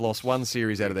 They've lost one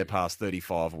series out of their past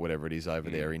 35 or whatever it is over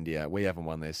there, India. We haven't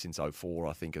won there since 2004,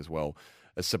 I think, as well.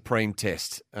 A supreme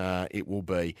test it will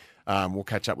be. We'll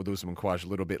catch up with Usman Khawaja a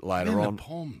little bit later on.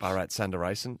 Bharat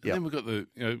Sundaresan. Yeah. Then we've got the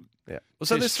Well,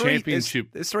 so there's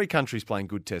championship. There's three countries playing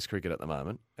good test cricket at the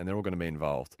moment, and they're all going to be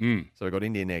involved. So we've got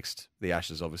India next, the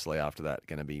Ashes obviously after that.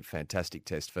 Going to be a fantastic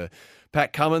test for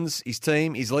Pat Cummins, his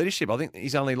team, his leadership. I think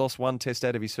he's only lost one test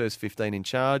out of his first 15 in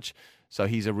charge. So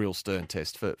he's a real stern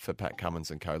test for Pat Cummins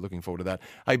and co. Looking forward to that.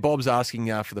 Hey, Bob's asking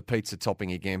for the pizza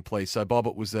topping again, please. So, Bob,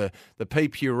 it was the pea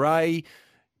puree,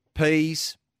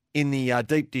 peas in the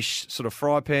deep dish sort of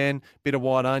fry pan, bit of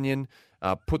white onion,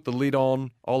 put the lid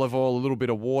on, olive oil, a little bit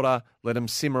of water, let them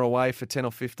simmer away for 10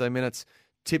 or 15 minutes,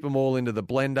 tip them all into the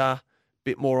blender,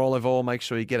 bit more olive oil, make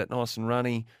sure you get it nice and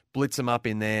runny, blitz them up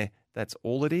in there. That's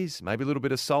all it is. Maybe a little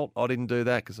bit of salt. I didn't do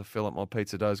that because I feel like my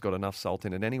pizza dough's got enough salt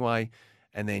in it anyway.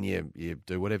 And then you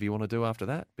do whatever you want to do after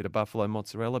that. Bit of buffalo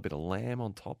mozzarella, bit of lamb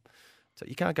on top. So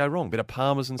you can't go wrong. Bit of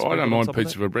parmesan. I don't mind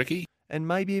pizza for brekkie. And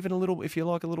maybe even a little, if you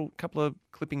like, couple of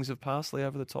clippings of parsley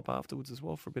over the top afterwards as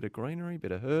well for a bit of greenery,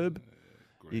 bit of herb.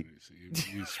 You're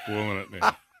spoiling it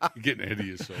now. You're getting ahead of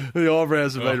yourself. The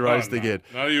eyebrows have been raised again.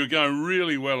 No, you were going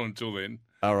really well until then.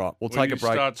 All right, we'll take a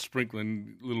break. Start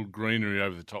sprinkling little greenery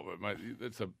over the top of it, mate.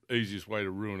 That's the easiest way to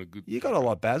ruin a good. You got a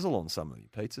lot of basil on some of your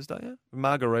pizzas, don't you?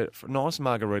 Nice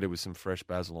margarita with some fresh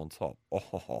basil on top.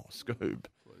 Oh, Scoob.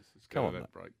 Please, let's go to that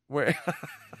break.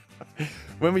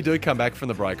 When we do come back from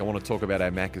the break, I want to talk about our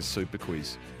Macca's Super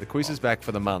Quiz. The quiz is back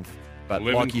for the month, but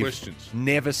 11 like you've questions.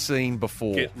 Never seen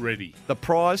before. Get ready. The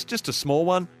prize, just a small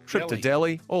one. Trip to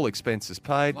Delhi, all expenses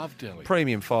paid. Love Delhi.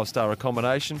 Premium 5-star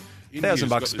accommodation. India's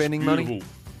 $1,000 spending money. Beautiful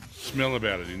smell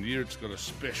about it, India. It's got a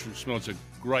special smell. It's a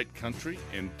great country,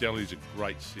 and Delhi's a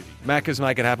great city. Macca's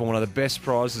Make It Happen, one of the best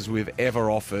prizes we've ever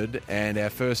offered, and our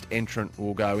first entrant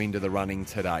will go into the running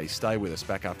today. Stay with us.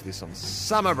 Back after this on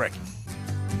Summer Break.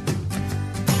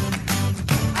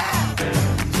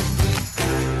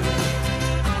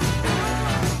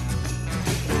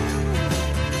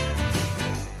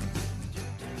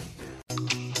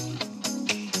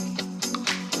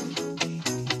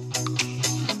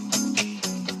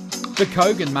 The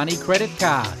Kogan Money Credit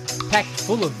Card, packed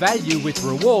full of value with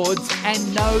rewards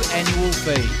and no annual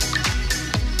fee.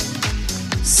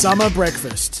 Summer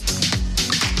Breakfast.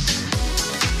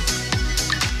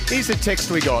 Here's a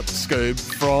text we got, Scoob,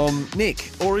 from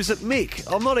Nick. Or is it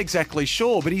Mick? I'm not exactly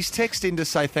sure, but he's texted in to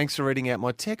say, thanks for reading out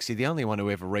my text. You're the only one who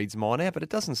ever reads mine out, but it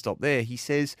doesn't stop there. He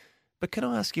says, but can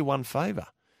I ask you one favour?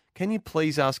 Can you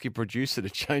please ask your producer to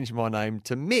change my name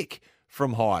to Mick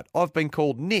from Height? I've been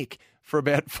called Nick for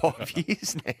about 5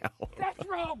 years now. That's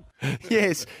wrong.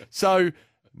 Yes. So,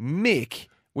 Mick,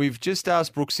 we've just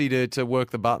asked Brooksy to work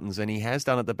the buttons, and he has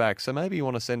done at the back. So maybe you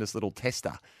want to send us a little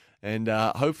tester. And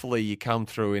hopefully you come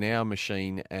through in our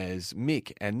machine as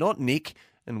Mick and not Nick,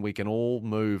 and we can all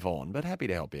move on. But happy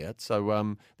to help you out.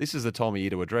 So this is the time of year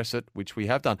to address it, which we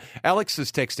have done. Alex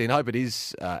has texted in. I hope it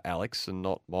is Alex and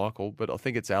not Michael, but I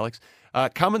think it's Alex.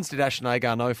 Cummins did Ashton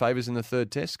Agar no favours in the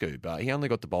third test, Scoob. He only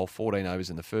got to bowl 14 overs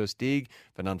in the first dig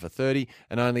for none for 30,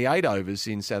 and only 8 overs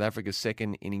in South Africa's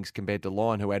second innings compared to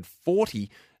Lyon, who had 40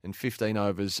 and 15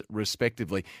 overs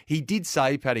respectively. He did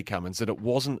say, Paddy Cummins, that it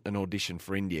wasn't an audition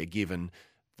for India, given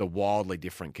the wildly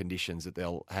different conditions that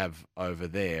they'll have over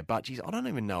there. But, geez, I don't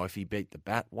even know if he beat the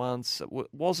bat once. It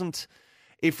wasn't.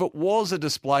 If it was a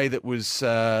display that was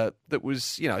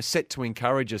set to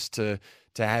encourage us to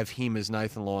have him as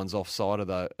Nathan Lyon's offside of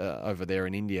over there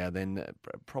in India, then it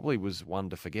probably was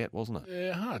one to forget, wasn't it?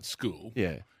 Yeah, hard school.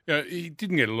 Yeah. He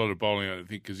didn't get a lot of bowling, I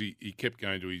think, because he kept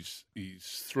going to his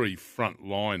 3 front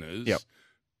liners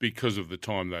because of the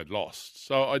time they'd lost.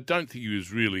 So I don't think he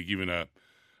was really given a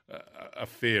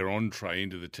fair entree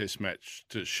into the test match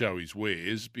to show his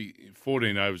wares.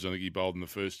 14 overs, I think he bowled in the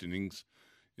first innings,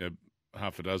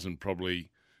 half a dozen probably,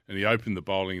 and he opened the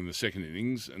bowling in the second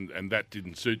innings, and that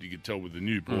didn't suit. You could tell with the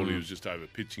new ball, he was just over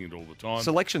pitching it all the time.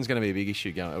 Selection's going to be a big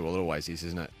issue going. Well, it always is,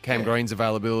 isn't it? Cam Green's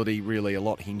availability, really a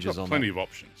lot hinges on plenty that. of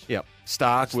options. Yep.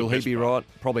 Stark, That's will he be right?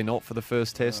 Probably not for the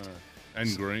first test.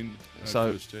 And Green,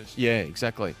 first test. Yeah,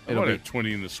 exactly. I might have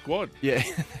 20 in the squad. Yeah,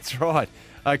 that's right.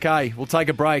 Okay, we'll take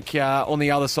a break. On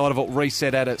the other side of it,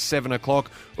 reset at 7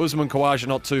 o'clock. Usman Khawaja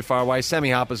not too far away.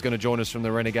 Sammy Harper's going to join us from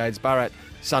the Renegades. Bharat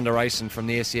Sundaresan from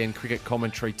the SEN cricket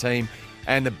commentary team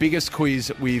and the biggest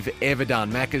quiz we've ever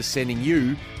done. Macca's sending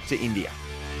you to India.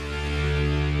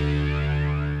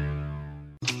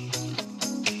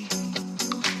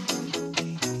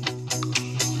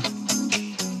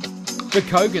 The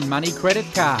Kogan Money Credit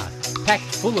Card,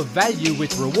 packed full of value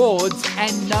with rewards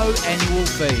and no annual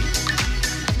fee.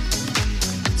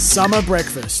 Summer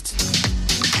breakfast.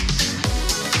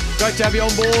 Great to have you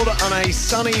on board on a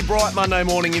sunny, bright Monday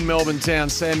morning in Melbourne town.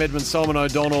 Sam Edmund, Simon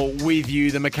O'Donnell with you.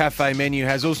 The McCafe menu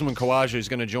has Usman Khawaja, who's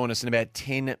going to join us in about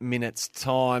 10 minutes'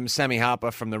 time. Sammy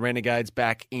Harper from the Renegades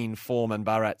back in form, and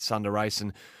Bharat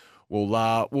Sundaresan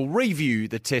will review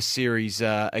the Test series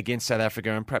against South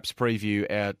Africa and perhaps preview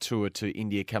our tour to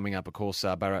India coming up. Of course,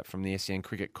 Bharat from the SEN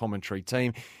Cricket commentary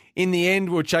team. In the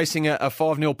end, we're chasing a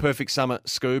 5-0 perfect summer,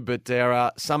 Scoob, but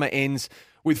our summer ends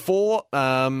with 4.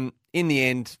 In the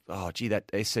end, that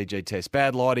SCG test,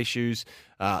 bad light issues.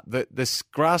 The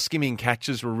grass skimming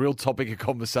catches were a real topic of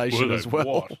conversation as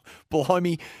well.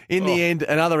 Blimey. In the end,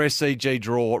 another SCG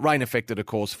draw. Rain affected, of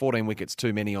course. 14 wickets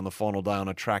too many on the final day on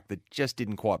a track that just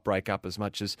didn't quite break up as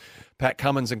much as Pat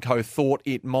Cummins and co thought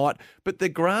it might. But the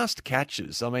grassed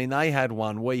catches, I mean, they had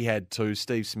one, we had 2,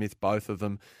 Steve Smith, both of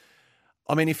them.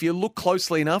 I mean, if you look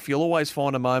closely enough, you'll always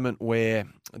find a moment where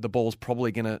the ball's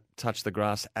probably going to touch the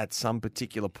grass at some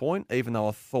particular point, even though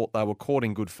I thought they were caught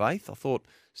in good faith. I thought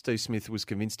Steve Smith was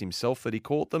convinced himself that he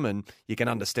caught them, and you can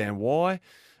understand why.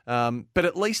 But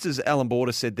at least, as Alan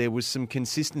Border said, there was some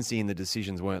consistency in the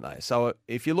decisions, weren't they? So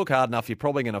if you look hard enough, you're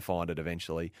probably going to find it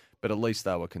eventually, but at least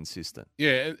they were consistent.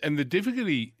 Yeah, and the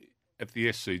difficulty at the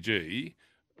SCG,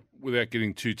 without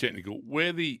getting too technical,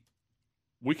 where the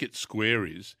wicket square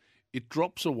is, it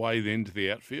drops away then to the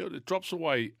outfield. It drops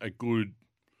away a good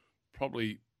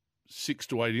probably 6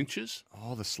 to 8 inches.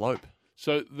 Oh, the slope.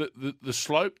 So the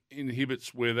slope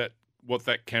inhibits what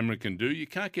that camera can do. You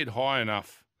can't get high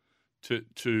enough to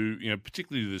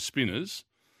particularly the spinners.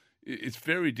 It's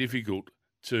very difficult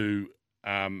to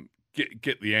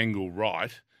get the angle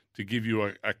right to give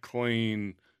you a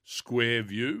clean square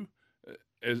view.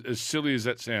 As silly as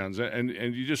that sounds, and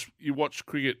you watch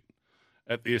cricket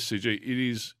at the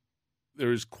SCG,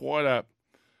 there is quite a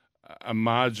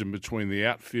margin between the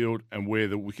outfield and where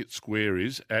the wicket square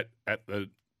is at the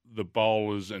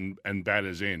bowlers and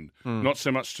batters' end. Not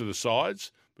so much to the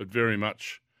sides, but very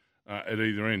much at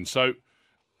either end. So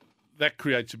that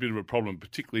creates a bit of a problem,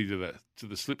 particularly to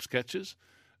the slips catches.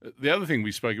 The other thing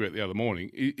we spoke about the other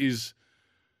morning is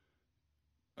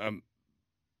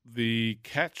the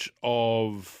catch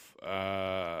of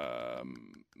Marnus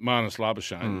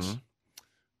Labuschagne's.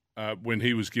 When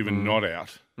he was given not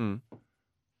out,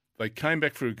 they came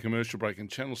back for a commercial break, and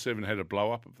Channel 7 had a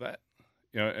blow up of that,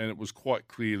 and it was quite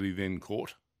clearly then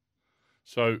caught.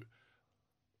 So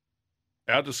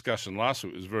our discussion last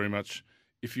week was very much,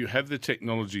 if you have the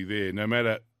technology there, no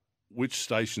matter which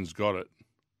station's got it,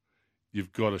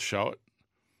 you've got to show it.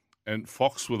 And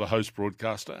Fox were the host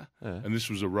broadcaster, and this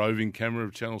was a roving camera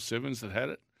of Channel 7's that had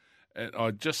it. And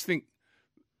I just think,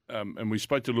 and we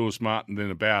spoke to Lewis Martin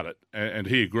then about it, and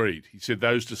he agreed. He said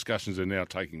those discussions are now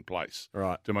taking place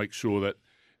to make sure that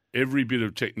every bit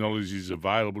of technology is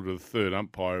available to the third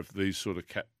umpire if these sort of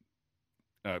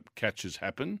catches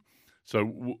happen.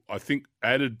 So I think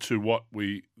added to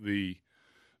the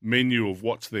menu of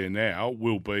what's there now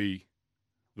will be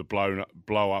the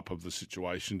blow up of the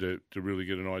situation to really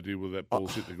get an idea whether that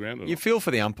ball's hit the ground or not. You feel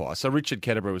for the umpire. So Richard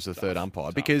Ketterer was the third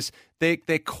umpire because they're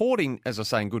caught in, as I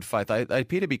say, in good faith. They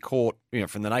appear to be caught,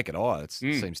 from the naked eye. It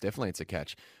seems definitely it's a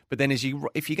catch. But then if you're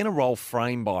going to roll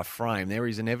frame by frame, there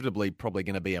is inevitably probably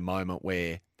going to be a moment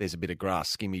where there's a bit of grass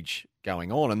skimmage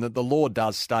going on. And the law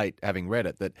does state, having read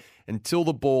it, that until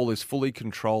the ball is fully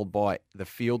controlled by the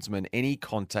fieldsman, any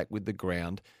contact with the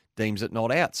ground deems it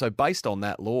not out. So based on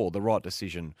that law, the right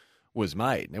decision was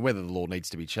made. Now, whether the law needs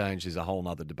to be changed is a whole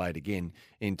other debate again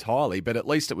entirely, but at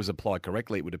least it was applied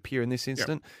correctly, it would appear in this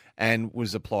incident, and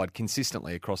was applied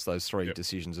consistently across those three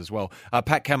decisions as well.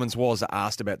 Pat Cummins was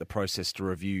asked about the process to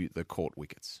review the caught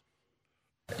wickets.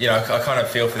 I kind of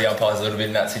feel for the umpires a little bit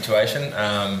in that situation.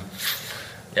 I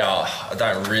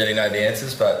don't really know the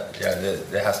answers, but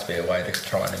there has to be a way to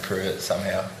try and improve it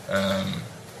somehow.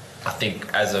 I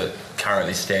think as it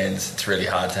currently stands, it's really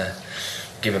hard to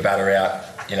give a batter out.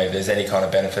 If there's any kind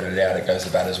of benefit of doubt, it goes the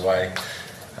batter's way.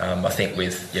 I think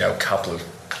with, a couple of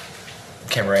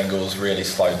camera angles really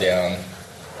slowed down,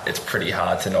 it's pretty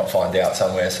hard to not find out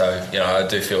somewhere. So, I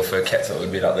do feel for Ketz a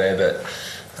little bit up there, but,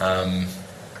 I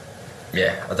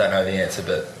don't know the answer,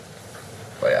 but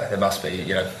there must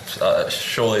be,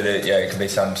 surely there can be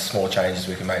some small changes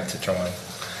we can make to try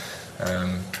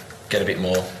and get a bit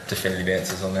more definitive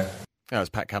answers on there. That was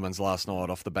Pat Cummins last night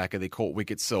off the back of the caught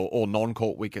wickets or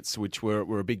non-caught wickets, which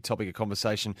were a big topic of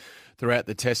conversation throughout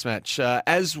the Test match,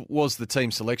 as was the team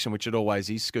selection, which it always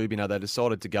is, Scoob. You know, they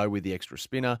decided to go with the extra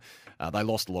spinner. They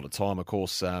lost a lot of time, of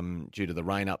course, due to the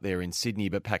rain up there in Sydney,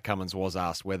 but Pat Cummins was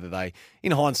asked whether they,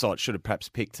 in hindsight, should have perhaps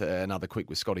picked another quick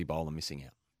with Scotty Boland missing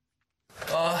out.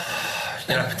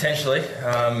 Potentially.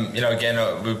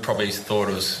 Again, we probably thought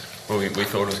it was, we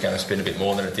thought it was going to spin a bit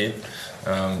more than it did.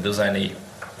 There was only,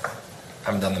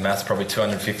 haven't done the maths, probably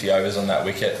 250 overs on that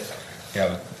wicket,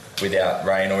 without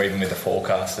rain or even with the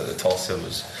forecast at the toss. It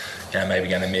was, maybe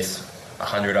going to miss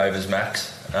 100 overs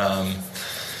max.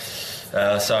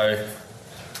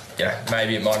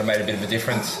 Maybe it might have made a bit of a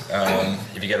difference.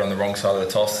 If you get on the wrong side of the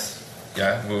toss,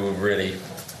 we were really,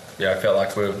 felt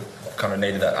like we kind of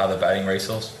needed that other batting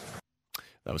resource.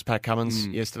 That was Pat Cummins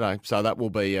yesterday. So that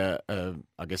will be, I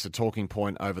guess, a talking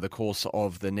point over the course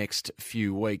of the next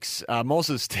few weeks. Moz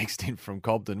has texted in from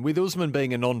Cobden. With Usman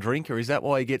being a non-drinker, is that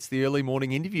why he gets the early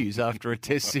morning interviews after a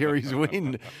Test series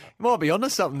win? You might be onto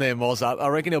something there, Moz. I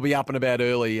reckon he'll be up and about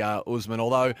early, Usman,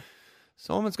 although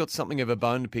Simon's got something of a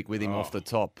bone to pick with him off the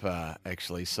top,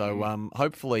 actually. So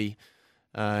hopefully...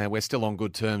 we're still on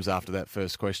good terms after that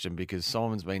first question because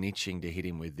Simon's been itching to hit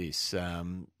him with this.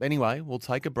 Anyway, we'll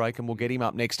take a break and we'll get him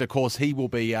up next. Of course, he will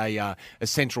be a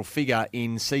central figure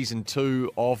in Season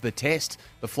 2 of The Test,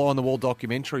 the Fly on the Wall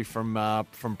documentary from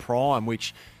Prime,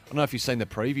 which, I don't know if you've seen the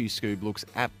preview, Scoob, looks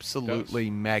absolutely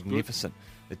magnificent.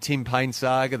 The Tim Payne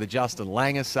saga, the Justin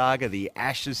Langer saga, the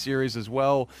Ashes series as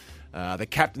well. The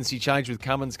captaincy change with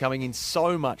Cummins coming in,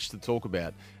 so much to talk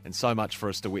about and so much for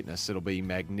us to witness. It'll be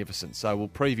magnificent. So we'll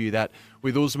preview that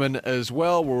with Usman as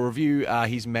well. We'll review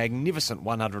his magnificent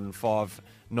 105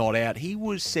 not out. He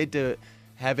was said to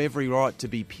have every right to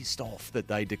be pissed off that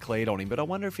they declared on him, but I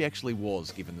wonder if he actually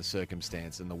was, given the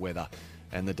circumstance and the weather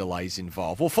and the delays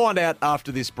involved. We'll find out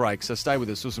after this break, so stay with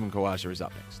us. Usman Khawaja is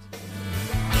up next.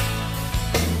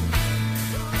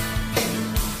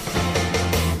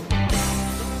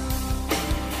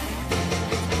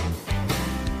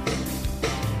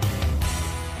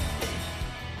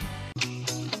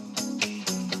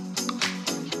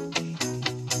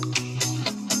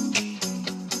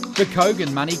 The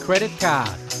Kogan Money Credit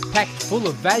Card, packed full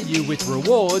of value with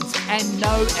rewards and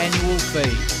no annual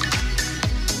fee.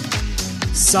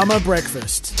 Summer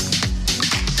Breakfast.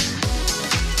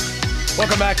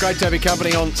 Welcome back. Great to have your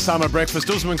company on Summer Breakfast.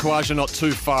 Usman Khawaja not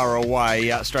too far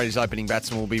away. Australia's opening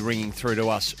batsman will be ringing through to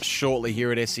us shortly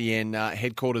here at SEN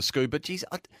headquarters, Scoob. But, geez,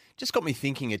 just got me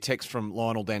thinking, a text from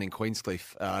Lionel down in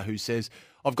Queenscliff who says,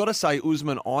 I've got to say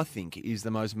Usman, I think, is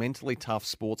the most mentally tough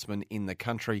sportsman in the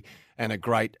country and a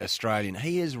great Australian.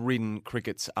 He has ridden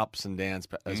cricket's ups and downs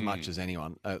as much as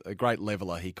anyone. A great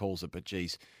leveller, he calls it. But,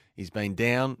 geez, he's been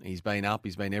down, he's been up,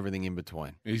 he's been everything in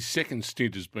between. His second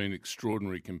stint has been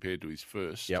extraordinary compared to his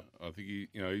first. Yep. I think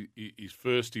his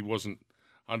first, he wasn't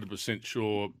 100%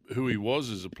 sure who he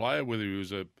was as a player, whether he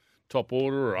was a top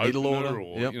order or Middle opener, order,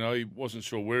 or yep. He wasn't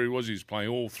sure where he was. He was playing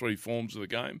all three forms of the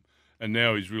game, and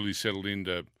now he's really settled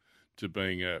into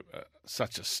being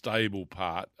such a stable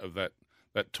part of that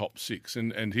top six,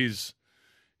 and his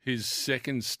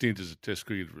second stint as a Test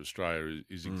cricketer for Australia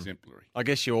is exemplary. I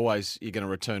guess you're going to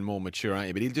return more mature, aren't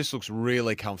you? But he just looks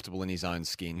really comfortable in his own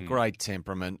skin. Great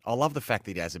temperament. I love the fact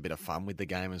that he has a bit of fun with the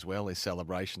game as well, his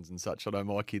celebrations and such. I know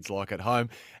my kids like at home.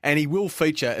 And he will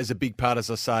feature as a big part, as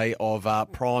I say, of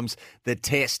Prime's The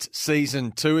Test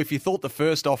Season 2. If you thought the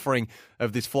first offering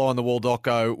of this Fly on the Wall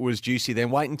doco was juicy, then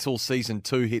wait until Season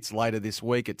 2 hits later this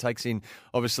week. It takes in,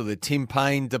 obviously, the Tim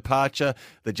Payne departure,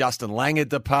 the Justin Langer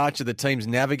departure. The team's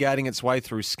navigating its way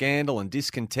through scandal and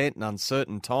discontent and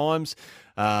uncertain times.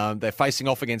 They're facing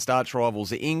off against arch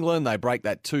rivals England. They break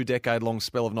that 2-decade-long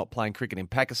spell of not playing cricket in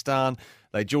Pakistan.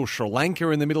 They duel Sri Lanka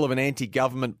in the middle of an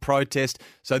anti-government protest.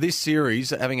 So this series,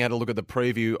 having had a look at the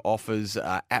preview, offers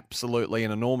absolutely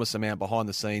an enormous amount behind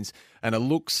the scenes and a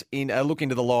look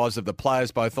into the lives of the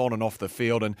players both on and off the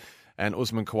field. And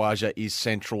Usman Khawaja is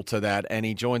central to that. And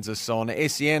he joins us on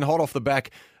SEN, hot off the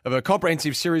back of a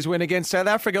comprehensive series win against South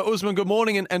Africa. Usman, good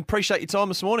morning and appreciate your time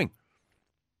this morning.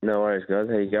 No worries, guys.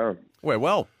 How you going? We're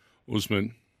well.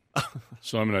 Usman,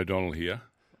 Simon O'Donnell here.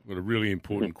 I've got a really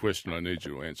important question I need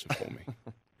you to answer for me.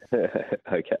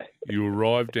 Okay. You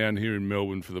arrived down here in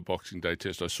Melbourne for the Boxing Day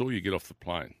Test. I saw you get off the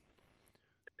plane.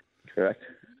 Correct.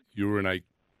 You were in a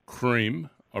cream,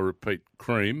 I repeat,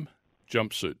 cream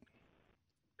jumpsuit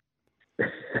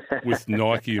with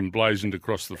Nike emblazoned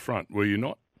across the front. Were you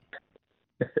not?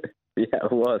 Yeah,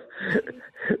 it was.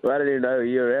 Well, I didn't even know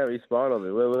you were out. You spied on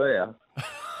me. Where were you?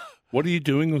 What are you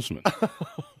doing, Usman?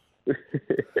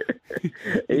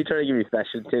 Are you trying to give me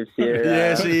fashion tips here?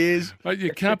 Yes, he is. Mate,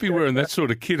 you can't be wearing that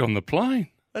sort of kit on the plane.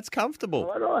 That's comfortable.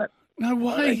 Why not? No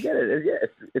I way. get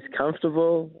it. It's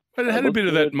comfortable. But it had a bit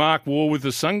of that Mark Waugh with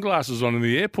the sunglasses on in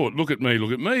the airport. Look at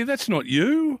me. That's not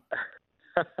you.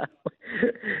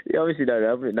 You obviously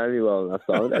don't know me well enough,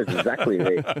 so that's exactly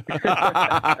me.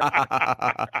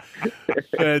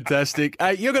 Fantastic.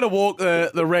 Hey, you're going to walk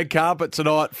the red carpet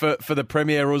tonight for the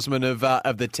premier Usman of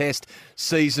the Test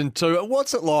Season 2.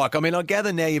 What's it like? I mean, I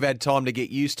gather now you've had time to get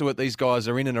used to it. These guys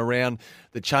are in and around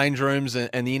the change rooms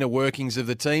and the inner workings of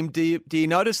the team. Do you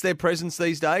notice their presence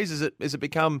these days? Has it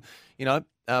become,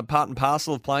 part and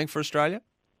parcel of playing for Australia?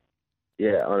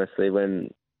 Yeah, honestly,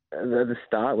 at the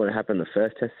start, when it happened the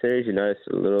first Test series, you notice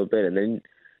a little bit, and then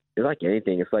it's like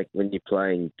anything. It's like when you're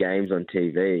playing games on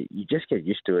TV, you just get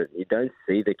used to it. You don't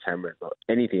see the cameras or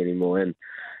anything anymore. And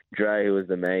Dre, who was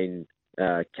the main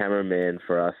cameraman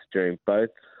for us during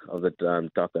both of the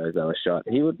docos that were shot,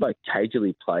 he would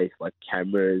cagily place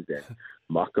cameras and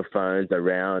microphones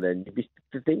around, and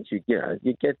the things you get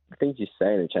the things you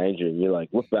say in the change room, you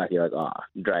look back, you're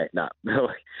Dre, nah.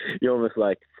 You're almost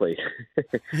please,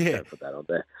 yeah, don't put that on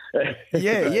there.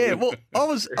 yeah. Well, I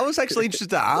was actually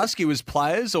interested to ask you, as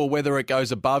players, or whether it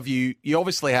goes above you. You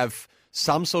obviously have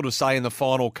some sort of say in the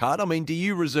final cut. I mean, do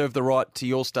you reserve the right to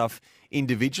your stuff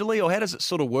individually, or how does it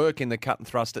sort of work in the cut and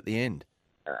thrust at the end?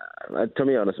 To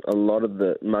be honest, most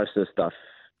of the stuff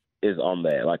is on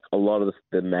there. A lot of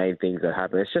the main things that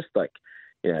happen, it's just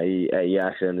you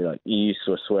accidentally you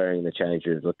swearing in the change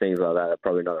rooms or things like that are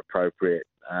probably not appropriate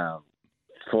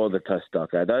for the Test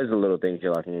doco. Those are little things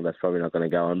you're that's probably not going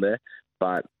to go on there.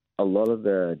 But a lot of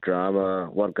the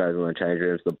drama, what goes on in the change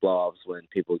rooms, the blow-ups when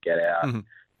people get out,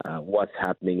 what's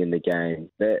happening in the game,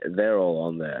 they're all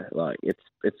on there.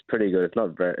 It's pretty good.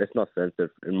 It's not sensitive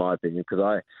in my opinion,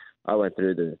 because I went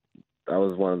through I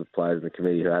was one of the players in the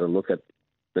committee who had a look at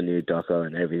the new doco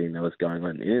and everything that was going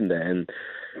on in there, and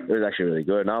it was actually really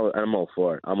good. And I'm all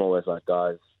for it. I'm always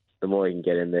guys, the more you can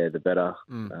get in there, the better.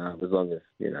 As long as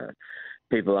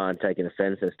people aren't taking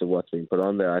offence as to what's been put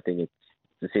on there. I think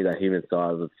to see that human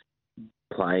side of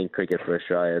playing cricket for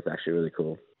Australia is actually really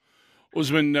cool.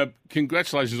 Usman,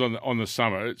 congratulations on the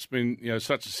summer. It's been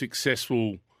such a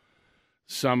successful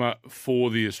summer for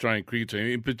the Australian cricket team.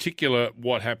 In particular,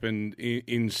 what happened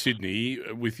in Sydney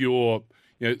with your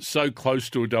so close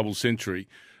to a double century.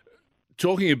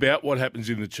 Talking about what happens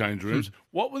in the change rooms,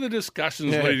 what were the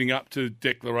discussions leading up to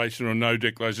declaration or no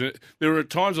declaration? There were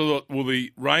times I thought, well,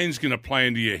 the rain's going to play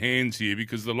into your hands here,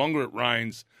 because the longer it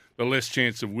rains, the less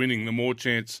chance of winning, the more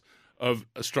chance of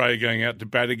Australia going out to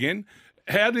bat again.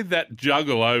 How did that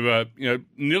juggle over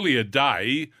nearly a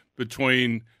day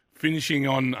between finishing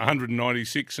on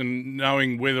 196 and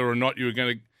knowing whether or not you were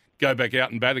going to go back out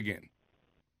and bat again?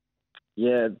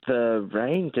 Yeah, the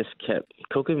rain just kept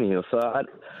cooking me. So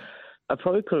I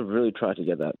probably could have really tried to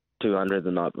get that 200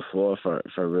 the night before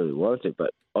if I really wanted to,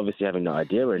 but obviously having no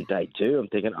idea, we're in day 2. I'm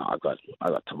thinking, I got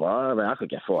tomorrow. I mean, I could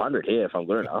get 400 here if I'm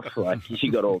good enough.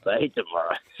 You got all day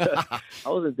tomorrow. So I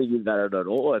wasn't thinking that at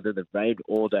all. And then it rained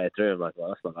all day through. I'm well,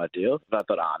 that's not ideal. But I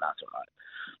thought, that's all right.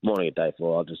 Morning of day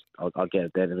 4, I'll get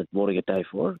it then. And then morning of day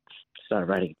 4, it started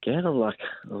raining again. I'm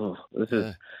this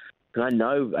is. Because I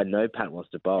know Pat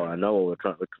wants to bowl. I know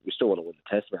we still want to win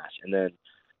the Test match. And then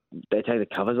they take the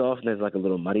covers off, and there's a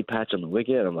little muddy patch on the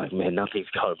wicket. I'm man, nothing's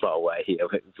going my way here.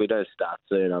 If we don't start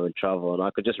soon, I'm in trouble. And I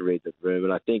could just read the room.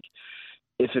 And I think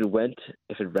if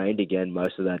it rained again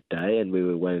most of that day, and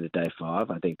we went into day 5,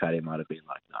 I think Paddy might have been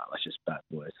no, let's just bat,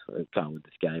 boys. We can't win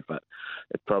this game. But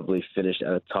it probably finished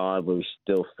at a time where we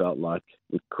still felt like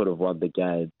we could have won the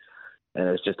game. And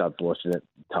it was just unfortunate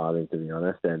timing, to be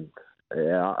honest. And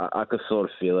yeah, I could sort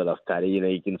of feel it off Paddy.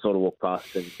 You can sort of walk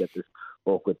past and get this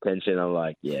awkward tension. I'm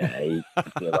I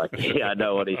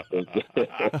know what he's thinking.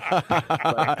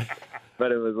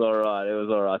 but it was all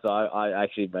right. So I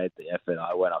actually made the effort.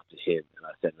 I went up to him and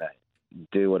I said, mate,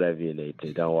 do whatever you need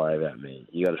to. Don't worry about me.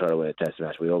 You got to try to win a Test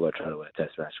match. We all got to try to win a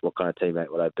Test match. What kind of teammate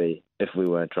would I be if we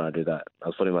weren't trying to do that? I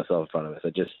was putting myself in front of it. So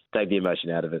just take the emotion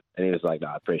out of it. And he was like, no,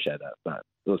 I appreciate that. But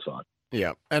it was fine.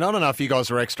 Yeah, and I don't know if you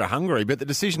guys were extra hungry, but the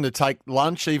decision to take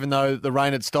lunch, even though the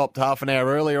rain had stopped half an hour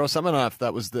earlier or something, I don't know if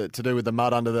that was to do with the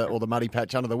mud or the muddy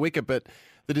patch under the wicket, but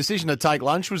the decision to take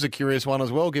lunch was a curious one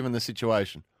as well, given the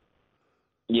situation.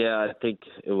 Yeah, I think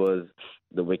it was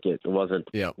the wicket. It wasn't.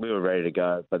 Yeah. We were ready to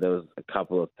go, but there was a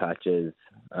couple of patches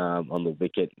on the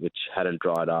wicket which hadn't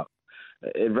dried up.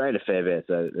 It rained a fair bit,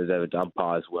 so the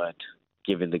umpires weren't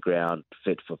giving the ground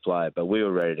fit for play, but we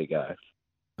were ready to go.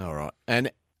 All right,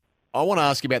 and I want to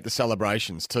ask you about the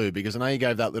celebrations too, because I know you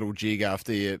gave that little jig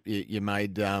after you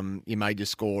made your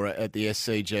score at the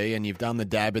SCG, and you've done the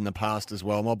dab in the past as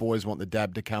well. My boys want the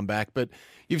dab to come back, but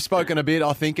you've spoken a bit,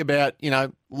 I think, about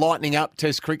lightening up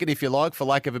Test cricket, if you like, for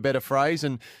lack of a better phrase,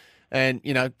 and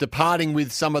departing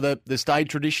with some of the state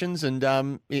traditions and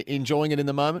enjoying it in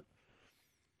the moment.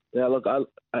 Yeah, look,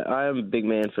 I am a big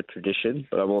man for tradition,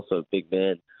 but I'm also a big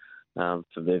man for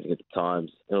moving at the times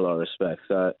in a lot of respects.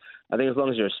 So I think as long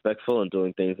as you're respectful and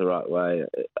doing things the right way,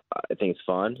 I think it's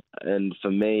fine. And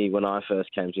for me, when I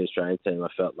first came to the Australian team, I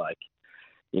felt like,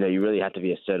 you really had to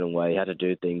be a certain way. You had to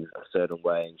do things a certain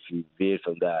way. And if you veered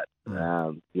from that,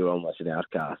 you're almost an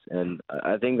outcast. And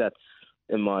I think that's,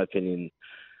 in my opinion,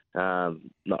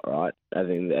 not right. I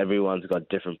think everyone's got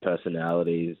different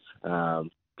personalities,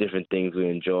 different things we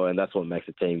enjoy, and that's what makes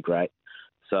a team great.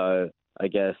 So I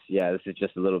guess, this is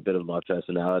just a little bit of my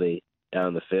personality out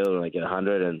on the field when I get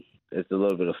 100, and it's a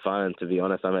little bit of fun. And to be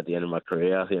honest, I'm at the end of my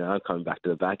career. I'm coming back to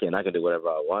the back end. I can do whatever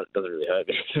I want. It doesn't really hurt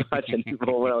me too much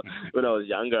anymore. When I was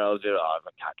younger, I was just, I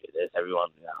can't do this. Everyone,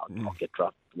 I'll get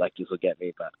dropped. Like, you will get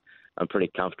me, but I'm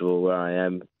pretty comfortable where I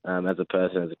am as a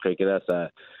person, as a cricketer. So,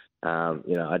 I'm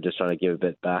just trying to give a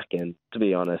bit back. And to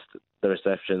be honest, the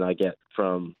reception I get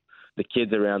from the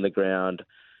kids around the ground,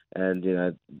 and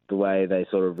the way they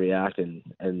sort of react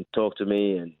and talk to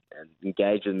me and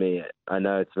engage with me, I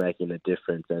know it's making a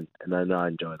difference, and I know I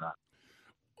enjoy that.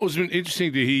 It's been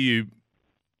interesting to hear you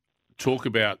talk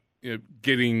about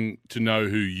getting to know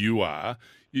who you are.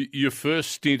 Your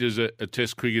first stint as a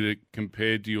Test cricketer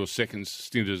compared to your second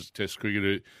stint as a Test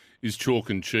cricketer is chalk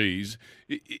and cheese.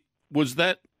 Was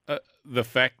that the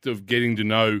fact of getting to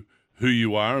know who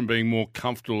you are and being more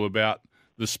comfortable about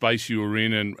the space you were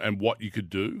in and what you could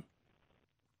do?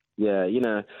 Yeah,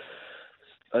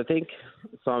 I think,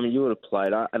 Simon, you would have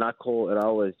played, and I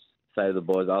always say to the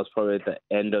boys, I was probably at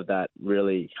the end of that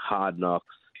really hard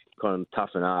knocks, kind of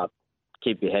toughen up,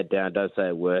 keep your head down, don't say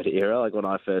a word era. Like when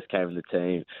I first came in the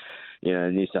team,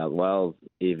 New South Wales,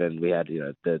 even we had,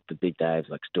 the big names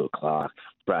like Stuart Clark,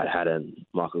 Brad Haddon,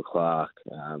 Michael Clark,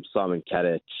 Simon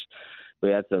Kadich. We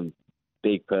had some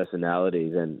big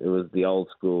personalities, and it was the old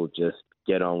school, just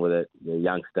get on with it, you're a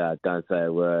youngster, don't say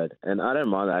a word. And I don't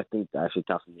mind that. I think they actually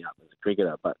toughened me up as a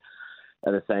cricketer. But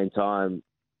at the same time,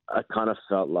 I kind of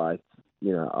felt like,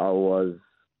 I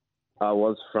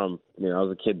was from, I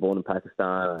was a kid born in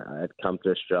Pakistan. I had come to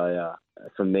Australia.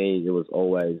 For me, it was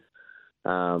always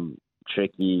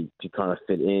tricky to kind of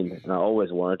fit in. And I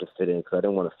always wanted to fit in because I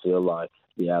didn't want to feel like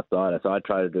the outsider. So I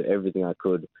tried to do everything I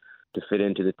could to fit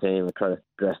into the team. I tried to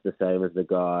dress the same as the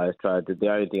guys. The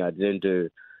only thing I didn't do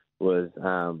was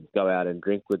go out and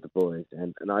drink with the boys.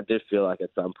 And I did feel like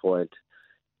at some point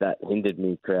that hindered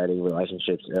me creating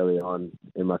relationships early on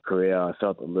in my career. I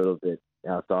felt a little bit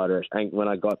outsiderish. And when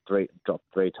I dropped 3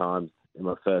 times in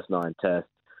my first 9 tests,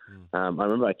 I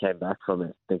remember I came back from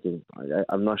it thinking,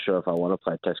 I'm not sure if I want to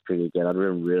play Test cricket again. I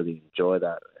didn't really enjoy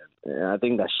that. And I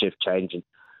think that shift change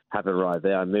happened right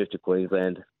there. I moved to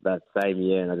Queensland that same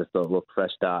year, and I just thought, look,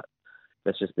 fresh start.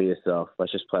 Let's just be yourself.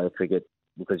 Let's just play the cricket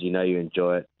because you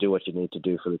enjoy it. Do what you need to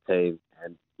do for the team,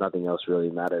 and nothing else really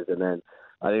matters. And then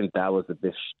I think that was the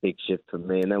big shift for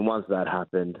me. And then once that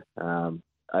happened,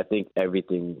 I think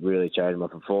everything really changed. My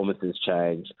performances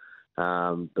changed.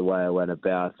 The way I went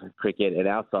about cricket and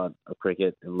outside of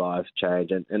cricket and life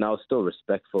changed. And I was still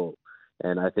respectful.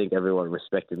 And I think everyone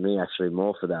respected me actually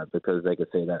more for that because they could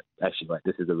see that actually, like,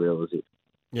 this is the real Aussie.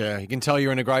 Yeah, you can tell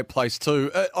you're in a great place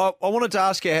too. I wanted to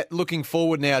ask you, looking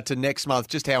forward now to next month,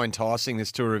 just how enticing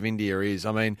this Tour of India is.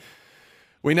 I mean,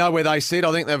 we know where they sit.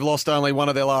 I think they've lost only one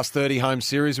of their last 30 home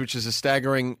series, which is a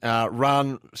staggering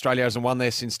run. Australia hasn't won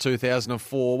there since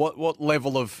 2004. What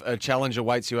level of challenge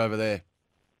awaits you over there?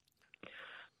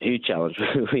 Huge challenge.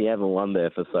 We haven't won there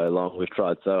for so long. We've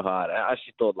tried so hard. I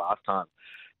actually thought last time,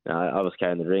 I was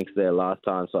carrying the rinks there last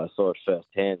time, so I saw it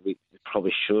firsthand. We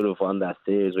probably should have won that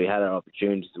series. We had our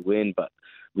opportunities to win, but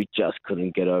we just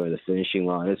couldn't get over the finishing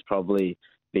line. It's probably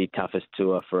the toughest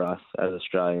tour for us as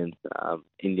Australians.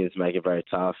 Indians make it very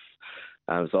tough.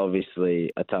 It's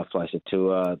obviously a tough place to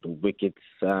tour. The wickets,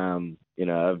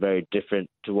 are very different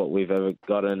to what we've ever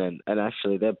gotten, and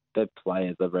actually their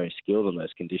players are very skilled in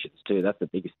those conditions too. That's the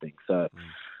biggest thing. So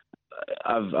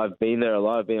I've been there a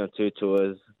lot. I've been on 2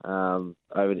 tours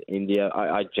over to India.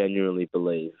 I genuinely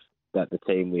believe that the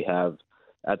team we have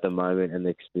at the moment and the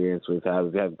experience we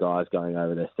have guys going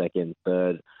over their second,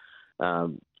 third,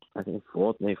 I think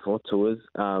 4 tours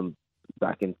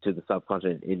back into the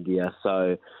subcontinent India.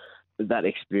 So that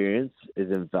experience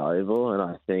is invaluable, and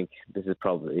I think this is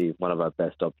probably one of our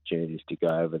best opportunities to go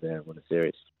over there and win a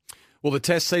series. Well, the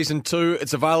Test Season 2,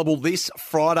 it's available this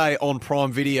Friday on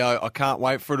Prime Video. I can't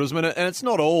wait for it, Usman. And it's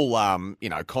not all,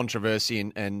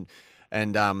 controversy and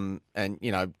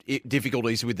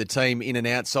difficulties with the team in and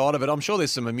outside of it. I'm sure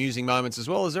there's some amusing moments as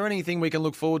well. Is there anything we can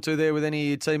look forward to there with any of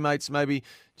your teammates maybe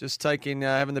just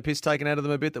having the piss taken out of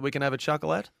them a bit that we can have a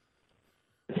chuckle at?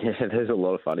 Yeah, there's a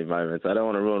lot of funny moments. I don't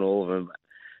want to ruin all of them, but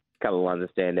a couple of ones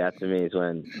that stand out to me is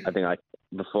when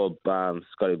before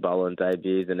Scotty Boland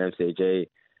debuts in MCG,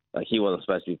 he wasn't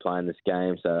supposed to be playing this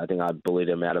game, so I think I bullied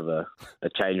him out of a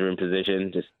change room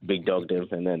position, just big dogged him,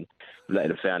 and then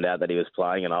later found out that he was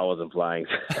playing and I wasn't playing.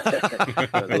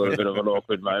 It was a little bit of an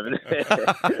awkward moment.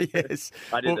 Yes.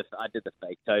 I did the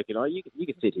fake token. Oh, you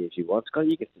can sit here if you want, Scott.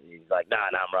 You can sit here. He's like, nah,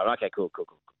 I'm right. Okay, cool.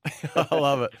 I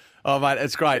love it. Oh, mate,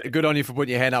 it's great. Good on you for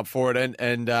putting your hand up for it,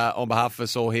 and on behalf of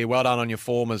us all here, well done on your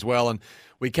form as well, and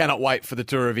we cannot wait for the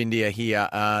tour of India here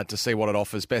to see what it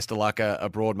offers. Best of luck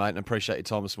abroad, mate, and appreciate your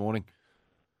time this morning.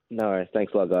 No worries.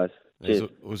 Thanks a lot, guys.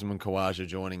 Cheers. Usman Khawaja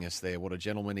joining us there. What a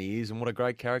gentleman he is, and what a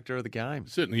great character of the game.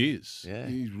 Certainly is. Yeah.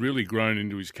 He's really grown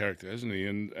into his character, hasn't he?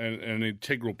 And an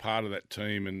integral part of that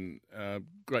team, and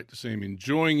great to see him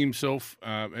enjoying himself,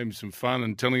 having some fun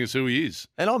and telling us who he is.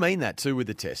 And I mean that too with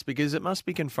the Test, because it must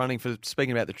be confronting, for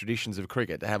speaking about the traditions of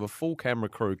cricket, to have a full camera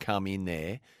crew come in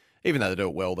there, even though they do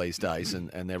it well these days,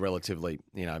 and they're relatively,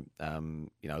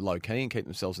 low key and keep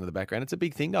themselves in the background. It's a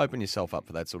big thing to open yourself up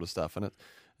for that sort of stuff, and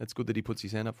it's good that he puts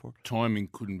his hand up for it. Timing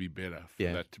couldn't be better for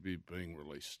that to be being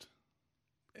released.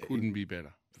 Couldn't be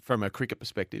better from a cricket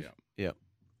perspective. Yeah.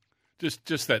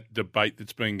 Just that debate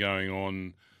that's been going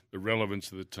on, the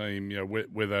relevance of the team.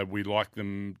 Whether we like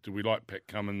them. Do we like Pat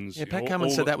Cummins? Yeah, Pat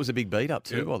Cummins said that was a big beat up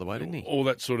too, by the way, didn't he? All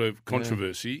that sort of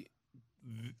controversy.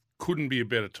 Couldn't be a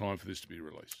better time for this to be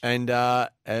released. And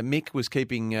Mick was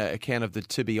keeping account of the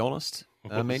 "to be honest"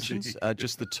 mentions,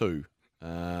 just the two.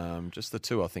 Just the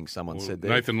two, I think someone said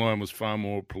there. Nathan Lyon was far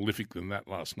more prolific than that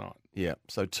last night. Yeah,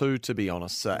 so two, to be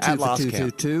honest. So at last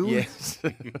count. Two. Yes,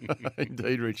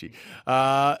 indeed, Richie.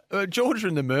 Georgia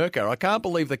and Namurka. I can't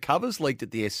believe the covers leaked at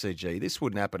the SCG. This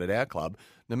wouldn't happen at our club.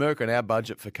 Namurka and our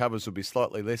budget for covers would be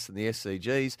slightly less than the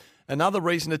SCG's. Another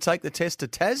reason to take the Test to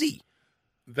Tassie.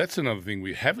 That's another thing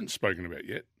we haven't spoken about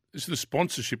yet, is the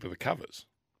sponsorship of the covers.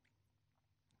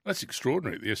 That's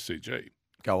extraordinary at the SCG.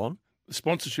 Go on. The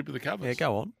sponsorship of the covers. Yeah,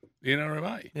 go on. The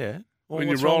NRMA. Yeah. Well, when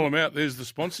you roll them out, there's the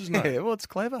sponsors' name. Yeah, well, it's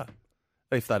clever.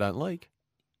 If they don't leak.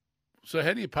 So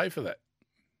how do you pay for that?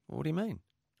 What do you mean?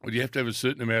 Well, you have to have a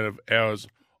certain amount of hours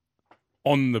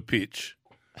on the pitch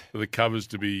for the covers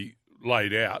to be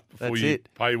laid out before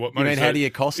pay what money. You mean, how do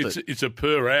you cost it? It's a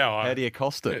per hour. How do you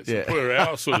cost it? It's a per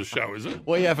hour sort of show, is it?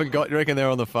 We haven't got, you reckon they're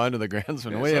on the phone to the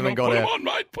groundsman? We haven't got Put them on,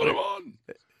 mate. Put them on.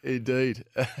 Indeed.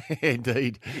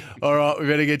 Indeed. All right, we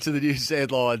better get to the news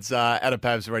headlines. Adam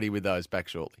Pav's ready with those. Back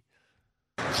shortly.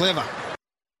 Clever.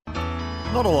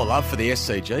 Not a lot of love for the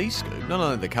SCG, Scoop. Not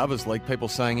only the covers leak, people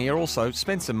saying here also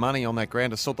spend some money on that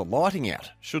ground to sort the lighting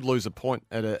out. Should lose a point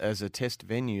as a test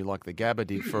venue like the Gabba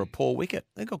did for a poor wicket.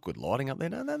 They've got good lighting up there,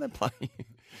 don't they? They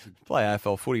play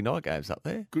AFL footy night games up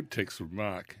there. Good text from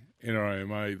Mark.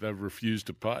 NRMA, they've refused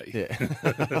to pay. Yeah,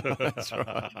 that's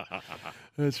right.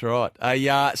 That's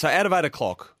right. So out of 8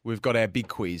 o'clock, we've got our big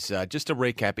quiz. Just to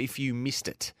recap, if you missed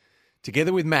it,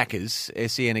 together with Macca's,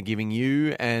 SEN are giving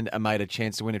you and a mate a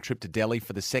chance to win a trip to Delhi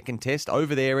for the second test.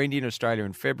 Over there, India and Australia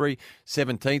in February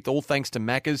 17th, all thanks to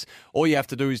Macca's. All you have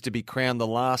to do is to be crowned the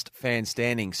last fan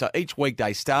standing. So each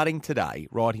weekday, starting today,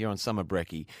 right here on Summer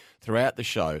Brekkie, throughout the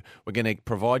show, we're going to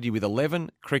provide you with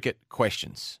 11 cricket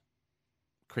questions.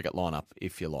 Cricket lineup,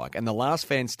 if you like. And the last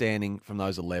fan standing from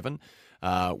those 11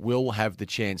 will have the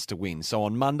chance to win. So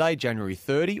on Monday, January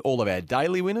 30, all of our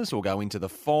daily winners will go into the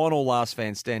final last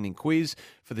fan standing quiz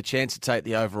for the chance to take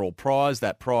the overall prize.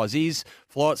 That prize is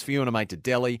flights for you and a mate to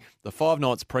Delhi, the 5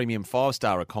 nights premium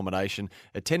 5-star accommodation,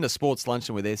 attend a sports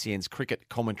luncheon with SEN's cricket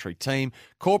commentary team,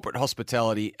 corporate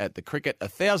hospitality at the cricket,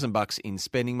 $1,000 in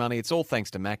spending money. It's all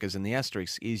thanks to Macca's, and the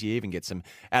asterisk is you even get some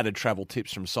added travel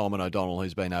tips from Simon O'Donnell,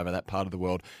 who's been over that part of the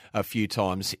world a few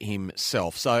times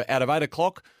himself. So out of 8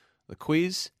 o'clock, the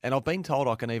quiz, and I've been told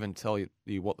I can even tell you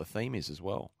what the theme is as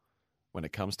well when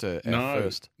it comes to our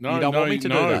first. No, you don't want me to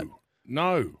do that?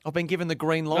 No. I've been given the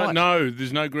green light. No,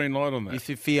 there's no green light on that. If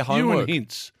you fear homework. You and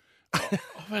hints.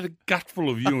 I've had a gutful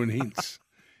of you and hints.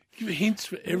 Give hints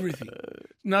for everything.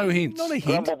 No hints. Not a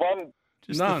hint.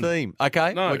 Just None. the theme.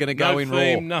 Okay, no, we're going to go in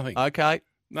theme, raw. Nothing. Okay,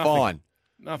 nothing. Fine.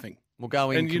 Nothing. We'll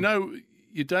go in. And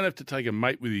you don't have to take a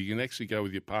mate with you. You can actually go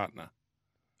with your partner.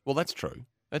 Well, that's true.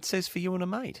 It says for you and a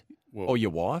mate. Well, or your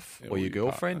wife, or your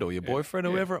girlfriend, partner. or your boyfriend,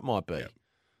 whoever it might be. Yeah.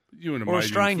 You and a or mate a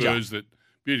stranger. infers that,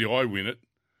 beauty, I win it.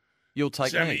 You'll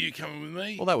take Sammy, me. you coming with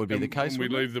me? Well, that would be the case, When we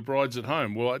wouldn't it? leave the brides at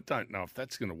home. Well, I don't know if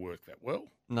that's going to work that well.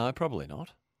 No, probably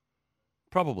not.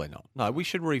 Probably not. No, we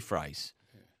should rephrase.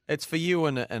 It's for you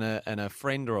and a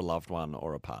friend or a loved one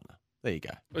or a partner. There you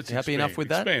go. Let's You happy enough with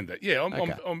that? Expand that. Yeah, I'm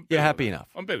Okay. I'm You're better happy with that. enough?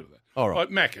 I'm better with that. All right.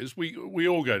 Like Macca's, we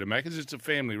all go to Macca's. It's a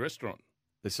family restaurant.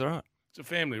 That's all right. It's a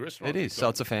family restaurant. It is. So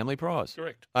it's a family prize.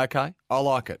 Correct. Okay. I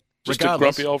like it. Just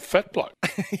Regardless- a grumpy old fat bloke.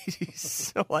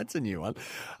 Oh, that's a new one.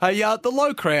 Hey, the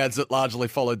low crowds that largely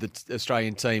followed the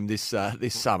Australian team this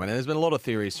summer, and there's been a lot of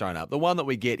theories thrown up. The one that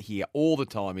we get here all the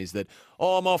time is that,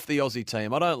 I'm off the Aussie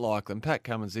team. I don't like them. Pat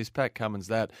Cummins this, Pat Cummins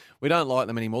that. We don't like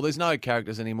them anymore. There's no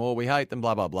characters anymore. We hate them,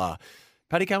 blah, blah, blah.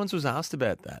 Paddy Cummins was asked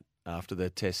about that after the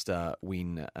Test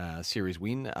series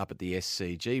win up at the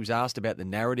SCG. He was asked about the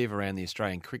narrative around the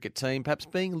Australian cricket team, perhaps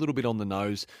being a little bit on the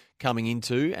nose coming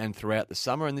into and throughout the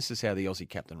summer, and this is how the Aussie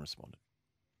captain responded.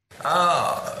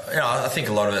 I think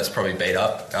a lot of it's probably beat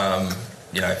up. At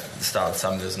the start of the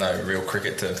summer, there's no real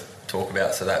cricket to talk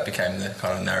about, so that became the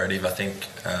kind of narrative, I think.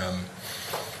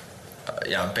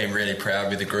 I've been really proud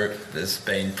with the group. There's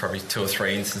been probably 2 or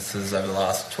 3 instances over the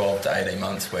last 12 to 18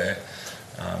 months where,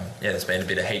 there's been a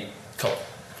bit of heat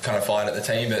kind of fight at the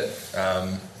team, but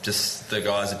just the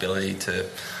guys' ability to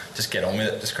just get on with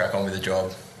it, just crack on with the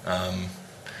job.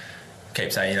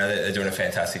 Keep saying, they're doing a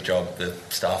fantastic job, the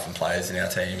staff and players in our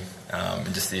team,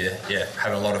 and just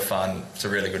having a lot of fun. It's a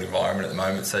really good environment at the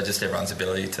moment, so just everyone's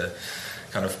ability to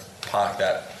kind of park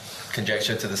that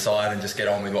conjecture to the side and just get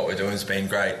on with what we're doing has been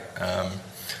great.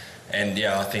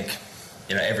 I think,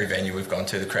 every venue we've gone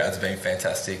to, the crowds have been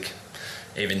fantastic.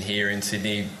 Even here in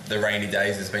Sydney, the rainy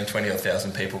days, there's been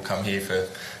 20,000 people come here for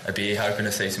a beer hoping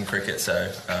to see some cricket.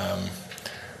 So,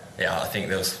 I think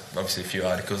there was obviously a few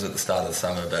articles at the start of the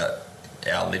summer, but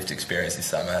our lived experience this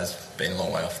summer has been a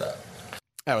long way off that.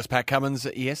 That was Pat Cummins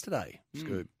yesterday,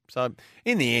 Scoop. So,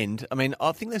 in the end,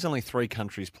 I think there's only 3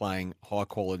 countries playing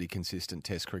high-quality, consistent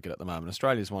Test cricket at the moment.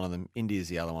 Australia's one of them, India's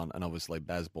the other one, and obviously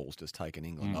Bazball's just taken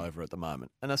England over at the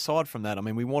moment. And aside from that,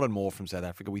 we wanted more from South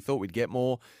Africa. We thought we'd get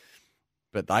more,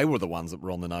 but they were the ones that were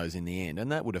on the nose in the end,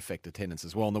 and that would affect attendance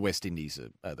as well. And the West Indies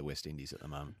are the West Indies at the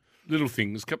moment. A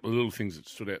couple of little things that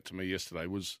stood out to me yesterday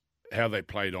was how they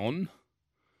played on.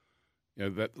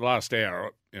 That last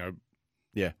hour,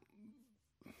 Yeah.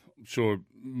 I'm sure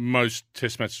most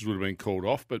Test matches would have been called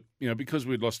off, but because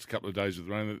we'd lost a couple of days with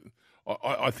rain,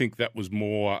 I think that was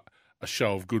more a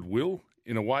show of goodwill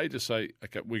in a way to say,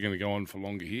 okay, we're going to go on for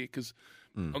longer here, because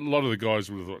a lot of the guys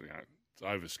would have thought, it's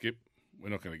over, Skip. We're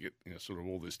not going to get sort of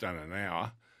all this done in an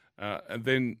hour, and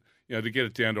then to get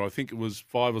it down to, I think it was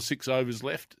 5 or 6 overs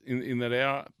left in that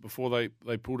hour before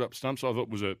they pulled up stumps. I thought it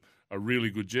was a really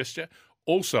good gesture.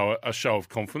 Also, a show of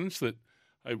confidence that.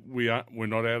 Hey, we're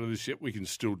not out of this yet. We can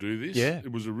still do this. Yeah.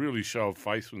 It was a really show of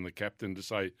faith from the captain to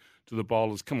say to the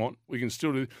bowlers, come on, we can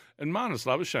still do this. And Marnus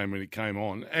Labuschagne, when he came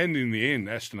on, and in the end,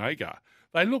 Ashton Agar,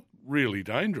 they looked really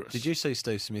dangerous. Did you see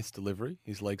Steve Smith's delivery,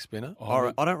 his leg spinner?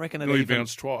 Oh, I don't reckon it nearly even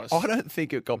bounced twice. I don't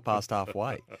think it got past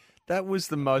halfway. That was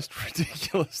the most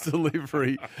ridiculous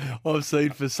delivery I've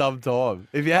seen for some time.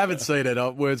 If you haven't seen it,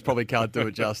 words probably can't do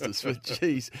it justice. But,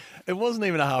 geez, it wasn't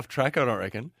even a half track, I don't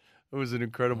reckon. It was an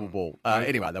incredible ball.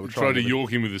 Anyway, they were trying to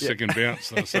York him with the second bounce,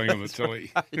 they were saying on the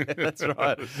telly. Yeah, that's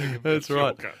right. That's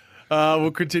right. Shortcut.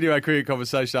 We'll continue our cricket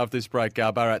conversation after this break.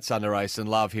 Bharat Sundaresan,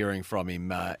 love hearing from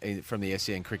him, from the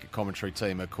SEN cricket commentary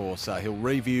team, of course. He'll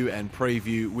review and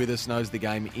preview with us, knows the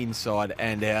game inside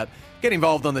and out. Get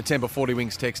involved on the Temper 40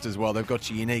 Wings text as well. They've got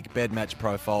your unique bed match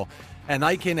profile, and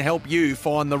they can help you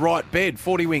find the right bed.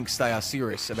 40 Winks, they are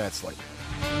serious about sleep.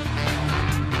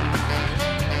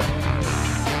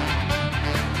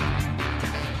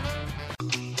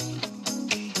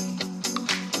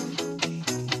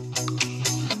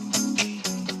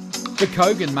 The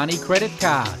Kogan Money Credit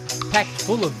Card, packed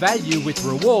full of value with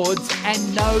rewards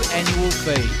and no annual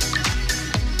fee.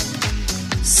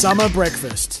 Summer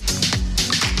breakfast.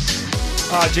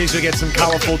 Oh, geez, we get some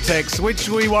colourful texts, which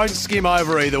we won't skim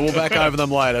over either. We'll back over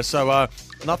them later. So,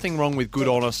 nothing wrong with good,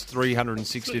 honest,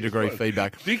 360-degree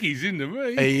feedback. Dicky's into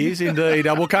me. He is indeed.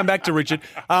 We'll come back to Richard.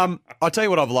 I'll tell you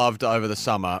what I've loved over the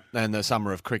summer and the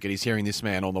summer of cricket is hearing this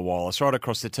man on the wireless, right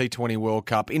across the T20 World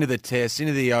Cup, into the Tests,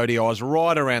 into the ODIs,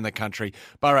 right around the country.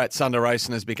 Bharat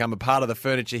Sundaresan has become a part of the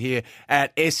furniture here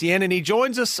at SEN, and he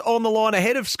joins us on the line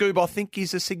ahead of Scoob. I think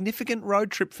is a significant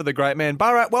road trip for the great man.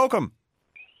 Bharat, welcome.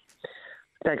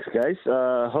 Thanks, guys.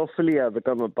 Hopefully, I've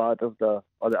become a part of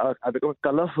I've become a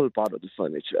colourful part of the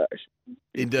furniture.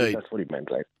 Indeed. That's what he meant,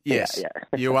 right? Yes, Yeah.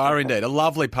 you are indeed. A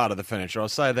lovely part of the furniture. I'll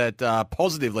say that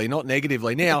positively, not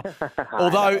negatively. Now,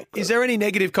 although, is there any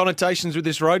negative connotations with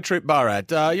this road trip,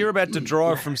 Bharat? You're about to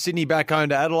drive from Sydney back home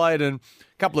to Adelaide and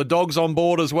a couple of dogs on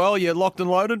board as well. You're locked and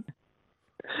loaded?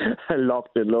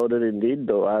 Locked and loaded indeed,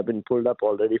 though. I've been pulled up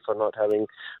already for not having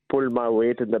pulled my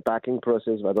weight in the packing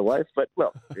process by the wife. But,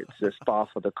 well, it's just par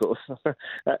for the course.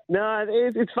 No,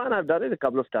 it's fun. I've done it a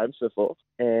couple of times before.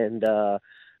 And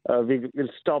we'll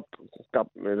stop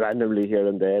randomly here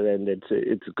and there. And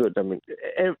it's good. I mean,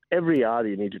 every hour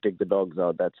you need to take the dogs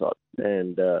out, that's all.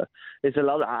 And it's a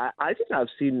lot. I think I've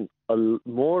seen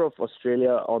more of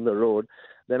Australia on the road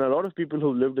than a lot of people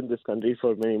who've lived in this country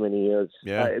for many, many years.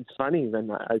 Yeah. It's funny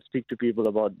when I speak to people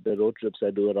about the road trips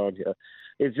I do around here.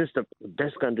 It's just the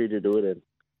best country to do it in.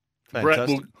 Brett,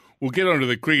 we'll get onto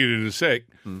the cricket in a sec.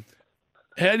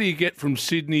 How do you get from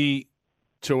Sydney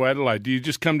to Adelaide? Do you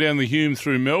just come down the Hume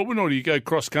through Melbourne, or do you go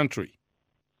cross-country?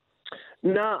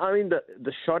 No, I mean,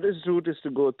 the shortest route is to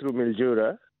go through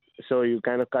Mildura. So you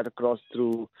kind of cut across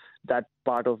through that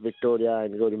part of Victoria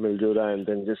and go to Mildura and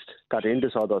then just cut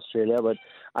into South Australia. But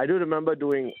I do remember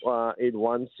doing it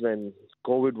once when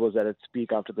COVID was at its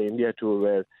peak after the India tour,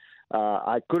 where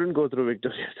I couldn't go through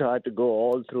Victoria, so I had to go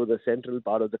all through the central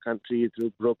part of the country,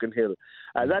 through Broken Hill.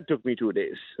 That took me 2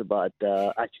 days, but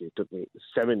actually it took me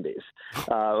 7 days.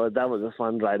 That was a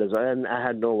fun ride as well. And I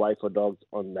had no wife or dogs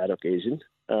on that occasion,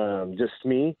 just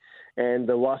me and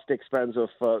the vast expanse of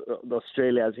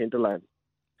Australia's hinterland.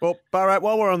 Well, Bharat,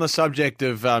 while we're on the subject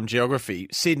of geography,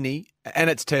 Sydney and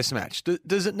its test match,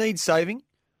 does it need saving?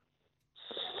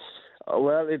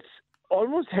 Well, it's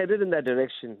almost headed in that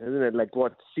direction, isn't it? Like,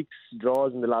 6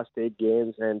 draws in the last 8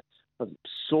 games and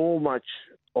so much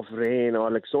of rain, or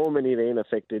like so many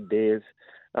rain-affected days.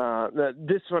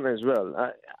 This one as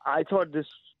well. I thought this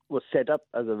was set up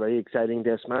as a very exciting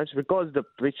test match because the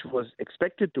pitch was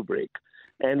expected to break.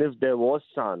 And if there was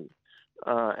sun,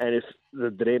 and if the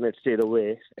rain had stayed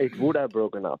away, it would have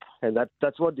broken up. And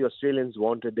that's what the Australians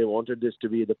wanted. They wanted this to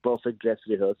be the perfect dress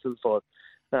rehearsal for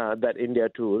that India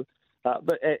tour.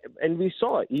 And we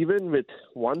saw, even with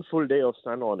one full day of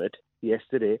sun on it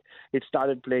yesterday, it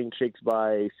started playing tricks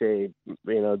by, say,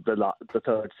 the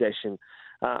third session.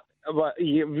 But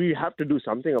we have to do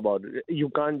something about it. You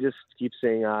can't just keep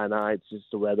saying, no, it's just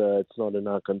the weather, it's not in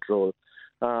our control.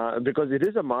 Because it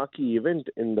is a marquee event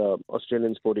in the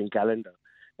Australian sporting calendar.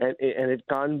 And it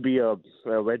can't be a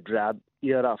wet drab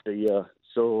year after year.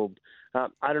 So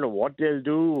I don't know what they'll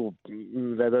do,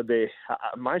 whether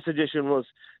my suggestion was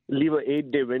leave an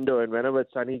 8-day window, and whenever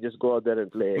it's sunny, just go out there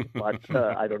and play. But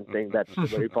I don't think that's a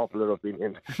very popular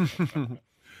opinion.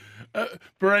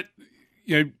 Brett,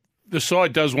 the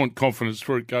side does want confidence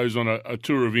before it goes on a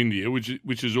tour of India,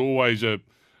 which is always an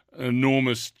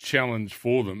enormous challenge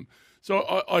for them.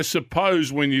 So I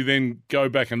suppose when you then go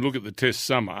back and look at the test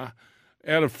summer,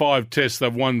 out of 5 tests,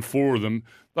 they've won 4 of them.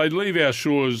 They leave our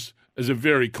shores as a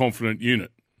very confident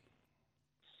unit.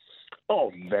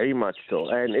 Oh, very much so.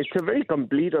 And it's a very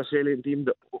complete Australian team.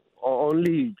 The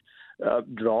only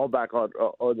drawback or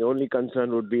the only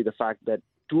concern would be the fact that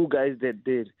 2 guys that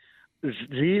they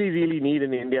really, really need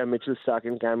in India, Mitchell Starc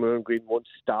and Cameron Green, won't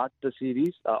start the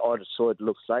series, or so it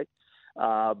looks like.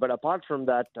 But apart from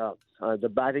that, the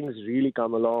batting's really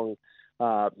come along.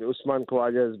 Usman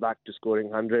Khawaja is back to scoring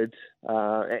hundreds,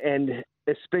 and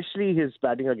especially his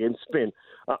batting against spin.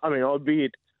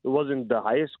 Albeit it wasn't the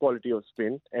highest quality of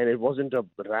spin, and it wasn't a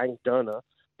ranked turner,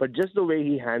 but just the way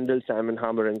he handled Simon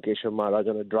Harmer and Keshav Maharaj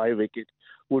on a dry wicket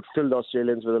would fill the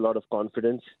Australians with a lot of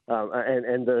confidence.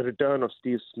 And the return of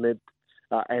Steve Smith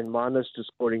and Manas to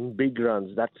scoring big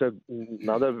runs, that's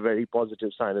another very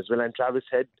positive sign as well. And Travis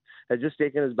Head has just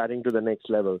taken his batting to the next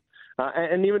level.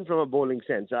 And even from a bowling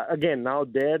sense, again, now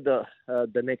the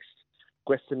next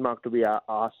question mark to be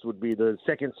asked would be the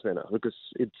second spinner, because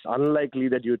it's unlikely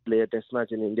that you'd play a test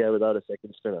match in India without a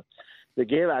second spinner. They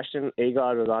gave Ashton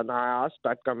Agar a run. I asked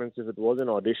Pat Cummins if it was an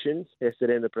audition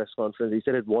yesterday in the press conference. He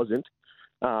said it wasn't.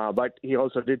 But he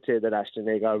also did say that Ashton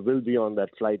Agar will be on that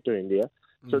flight to India.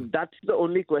 So that's the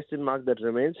only question mark that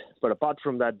remains. But apart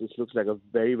from that, this looks like a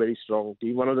very, very strong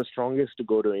team, one of the strongest to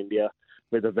go to India,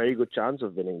 with a very good chance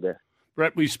of winning there.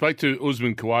 Brett, we spoke to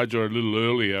Usman Khawaja a little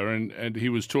earlier, and he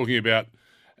was talking about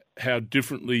how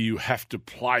differently you have to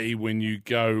play when you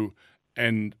go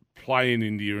and play in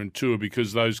India and tour,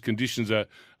 because those conditions are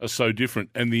so different.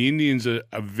 And the Indians are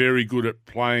very good at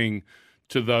playing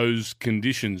to those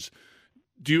conditions.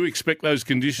 Do you expect those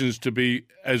conditions to be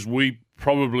as we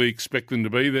probably expect them to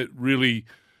be, that really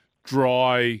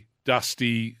dry,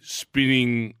 dusty,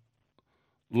 spinning,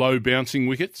 low bouncing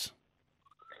wickets?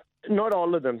 Not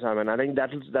all of them, Simon. I think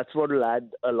that's what will add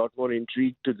a lot more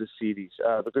intrigue to the series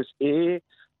because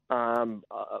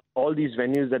all these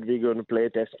venues that we're going to play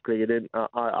Test cricket in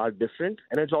are different,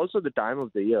 and it's also the time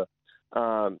of the year.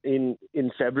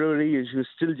 In February, you're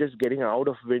still just getting out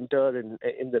of winter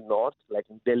in the north, like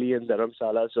in Delhi and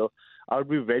Dharamsala. So I would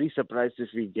be very surprised if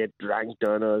we get rank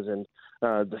turners and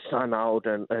the sun out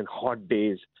and hot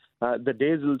days. The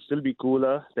days will still be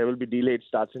cooler. There will be delayed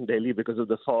starts in Delhi because of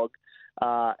the fog.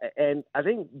 And I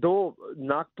think, though,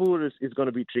 Nagpur is going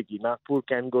to be tricky. Nagpur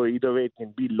can go either way. It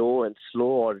can be low and slow,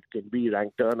 or it can be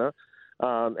rank turner.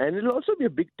 And it'll also be a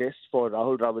big test for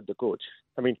Rahul Dravid, the coach.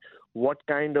 I mean, what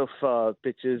kind of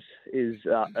pitches is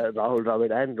Rahul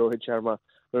Dravid and Rohit Sharma?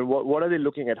 I mean, what are they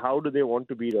looking at? How do they want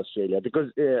to beat Australia?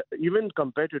 Because even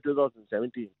compared to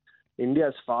 2017,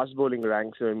 India's fast bowling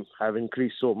ranks have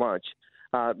increased so much,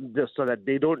 just so that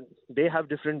they have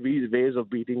different ways of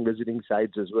beating visiting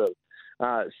sides as well.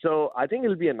 So I think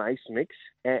it'll be a nice mix.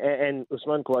 And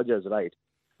Usman Khawaja is right.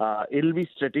 It'll be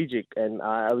strategic. And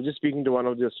I was just speaking to one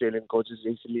of the Australian coaches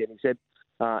recently, and he said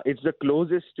it's the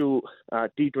closest to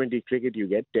T20 cricket you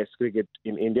get, Test cricket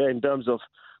in India, in terms of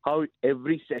how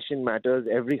every session matters,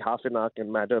 every half an hour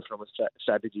can matter from a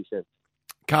strategy sense.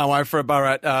 Can't wait for it,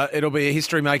 Bharat. It'll be a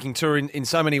history-making tour in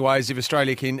so many ways if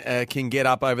Australia can get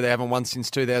up over there. Haven't won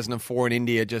since 2004 in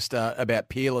India, just about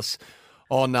peerless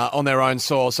on their own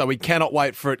soil. So we cannot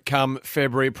wait for it come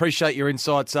February. Appreciate your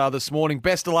insights this morning.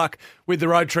 Best of luck with the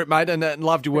road trip, mate, and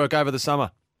loved your work over the summer.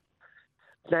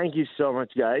 Thank you so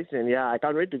much, guys. And yeah, I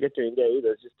can't wait to get to India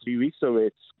either. It's just 3 weeks away.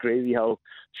 It's crazy how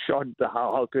short,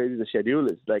 how crazy the schedule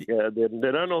is. Like there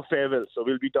are no farewells, so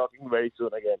we'll be talking very soon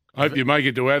again. I hope you make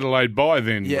it to Adelaide by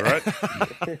then,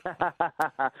 Bharat.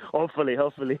 Hopefully.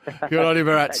 Good on you,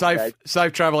 Bharat.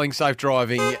 Safe travelling, safe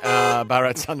driving.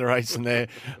 Bharat Sundaresan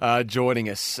there joining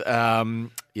us.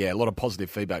 A lot of positive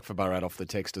feedback for Bharat off the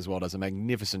text as well. Does a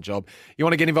magnificent job. You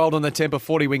want to get involved on the Temper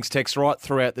 40 Wings text right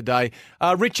throughout the day.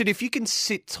 Richard, if you can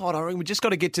sit tight, I think we've just got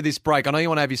to get to this break. I know you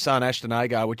want to have your son Ashton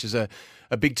Agar, which is a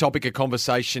big topic of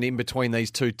conversation in between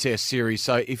these two test series.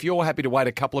 So if you're happy to wait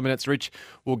a couple of minutes, Rich,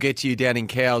 we'll get to you down in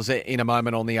Cowes in a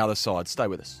moment on the other side. Stay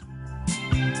with us.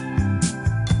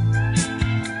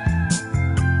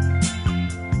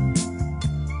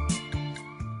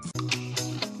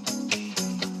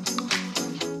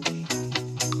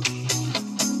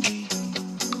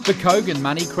 The Kogan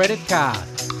Money Credit Card,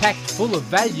 packed full of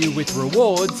value with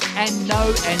rewards and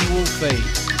no annual fee.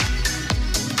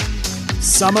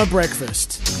 Summer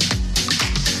breakfast.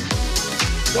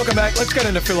 Welcome back. Let's get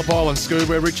into Phillip Island, Scoob,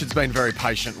 where Richard's been very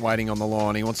patient waiting on the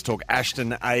line. He wants to talk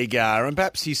Ashton Agar and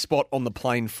perhaps his spot on the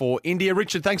plane for India.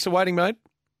 Richard, thanks for waiting, mate.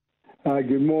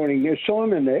 Good morning. Is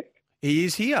Simon there? He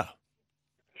is here.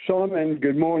 Simon,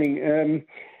 good morning.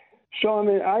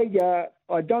 Simon Agar,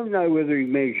 I don't know whether he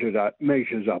measures up.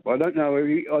 I don't know.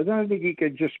 I don't think he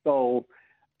could just bowl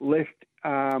left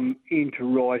arm into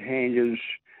right-handers,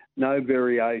 no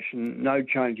variation, no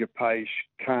change of pace,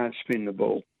 can't spin the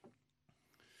ball.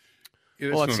 Yeah,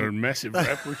 that's not a massive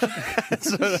rap, Richard.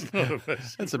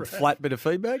 That's a flat bit of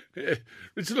feedback. Yeah.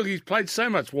 Richard, look, he's played so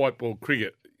much white ball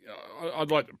cricket.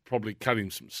 I'd like to probably cut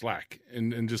him some slack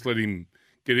and just let him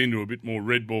get into a bit more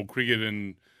red ball cricket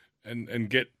and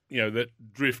get that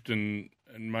drift and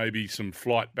maybe some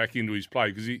flight back into his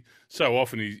play, because so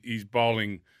often he's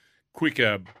bowling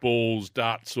quicker balls,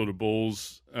 dart sort of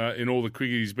balls in all the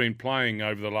cricket he's been playing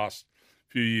over the last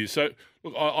few years. So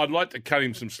look, I'd like to cut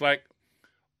him some slack.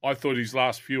 I thought his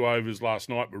last few overs last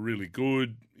night were really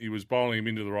good. He was bowling him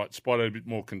into the right spot, had a bit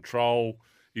more control.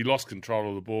 He lost control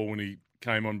of the ball when he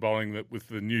came on bowling with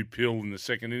the new pill in the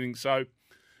second innings. So,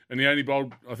 and he only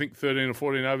bowled, I think, 13 or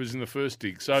 14 overs in the first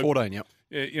dig. So 14, yep.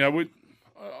 Yeah,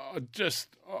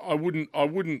 I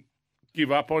wouldn't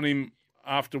give up on him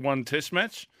after one Test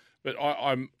match, but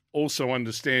I'm also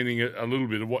understanding a little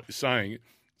bit of what you're saying.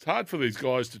 It's hard for these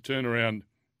guys to turn around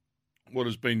what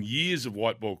has been years of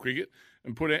white ball cricket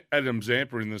and put Adam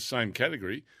Zampa in the same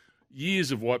category.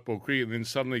 Years of white ball cricket, and then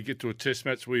suddenly get to a Test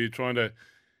match where you're trying to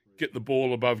get the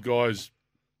ball above guys'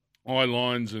 eye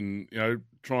lines and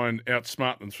try and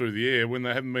outsmart them through the air when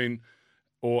they haven't been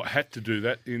or had to do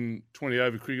that in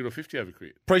 20-over cricket or 50-over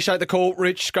cricket. Appreciate the call,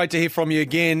 Rich. Great to hear from you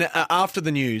again. After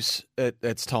the news,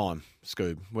 it's time.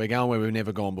 Scoob. We're going where we've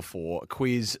never gone before. A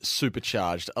quiz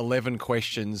supercharged, 11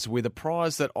 questions with a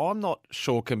prize that I'm not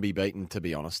sure can be beaten, to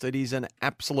be honest. It is an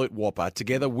absolute whopper.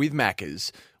 Together with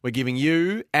Maccas, we're giving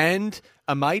you and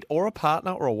a mate or a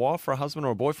partner or a wife or a husband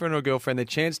or a boyfriend or a girlfriend the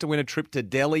chance to win a trip to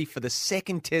Delhi for the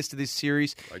second test of this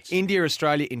series. India,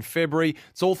 Australia in February.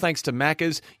 It's all thanks to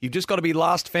Maccas. You've just got to be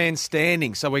last fan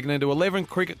standing. So we're going to do 11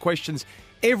 cricket questions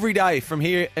every day from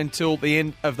here until the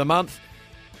end of the month.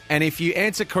 And if you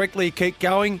answer correctly, keep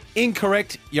going.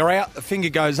 Incorrect, you're out. The finger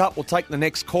goes up. We'll take the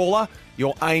next caller.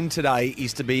 Your aim today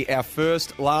is to be our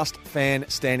first last fan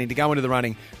standing to go into the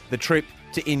running, the trip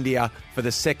to India for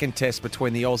the second test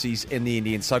between the Aussies and the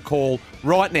Indians. So call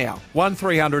right now,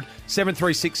 1300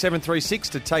 736 736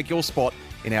 to take your spot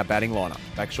in our batting lineup.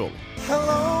 Back shortly.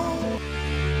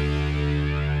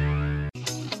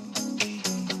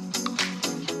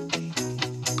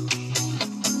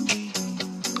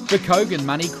 The Kogan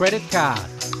Money Credit Card,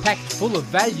 packed full of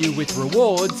value with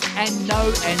rewards and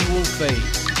no annual fee.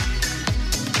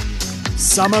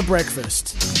 Summer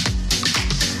breakfast.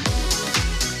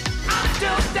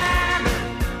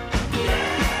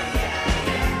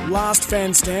 Last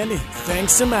fan standing,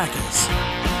 thanks to Maccas.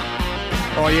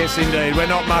 Oh, yes, indeed. We're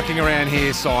not mucking around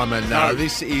here, Simon. No,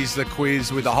 this is the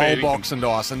quiz with the whole box and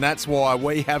dice, and that's why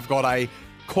we have got a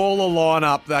caller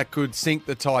lineup that could sink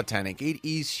the Titanic. It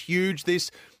is huge,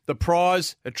 this. The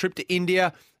prize, a trip to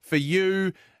India for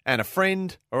you and a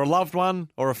friend or a loved one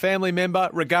or a family member.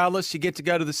 Regardless, you get to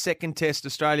go to the second test,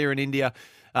 Australia and India,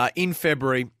 in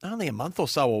February, only a month or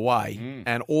so away,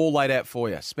 and all laid out for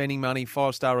you. Spending money,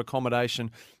 5-star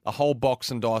accommodation, a whole box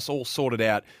and dice, all sorted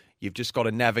out. You've just got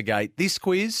to navigate this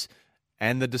quiz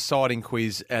and the deciding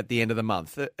quiz at the end of the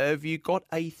month. Have you got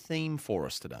a theme for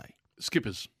us today?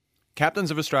 Skippers. Captains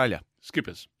of Australia.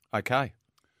 Skippers. Okay.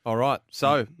 All right.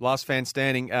 So, last fan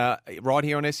standing right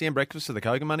here on SEN Breakfast for the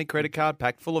Kogan Money Credit Card,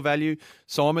 packed full of value.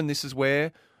 Simon, this is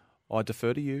where I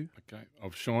defer to you. Okay.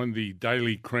 I've shined the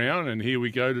Daily Crown, and here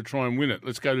we go to try and win it.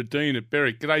 Let's go to Dean at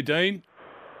Berwick. G'day, Dean.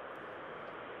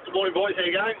 Good morning, boys. How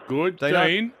you going? Good.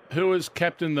 Dean, who has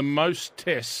captained the most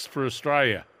tests for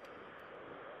Australia?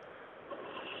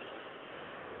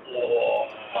 Oh,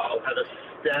 I'll have a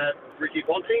stab. Ricky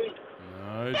Ponting.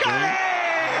 No, Dean.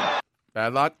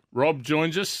 Bad luck. Rob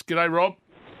joins us. G'day, Rob.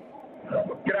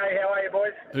 G'day, how are you,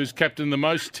 boys? Who's captained the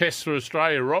most tests for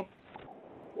Australia, Rob?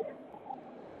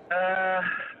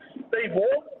 Steve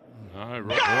Ward. No,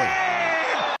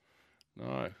 Rob.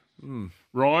 No.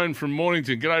 Ryan from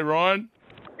Mornington. G'day, Ryan.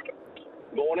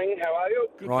 Morning, how are you?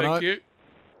 Good, thank you.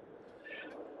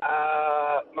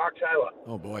 Mark Taylor.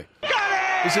 Oh, boy.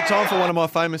 Is it time for one of my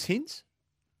famous hints?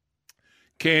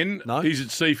 Ken, he's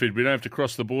at Seaford. We don't have to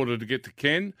cross the border to get to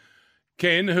Ken.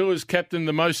 Ken, who has captained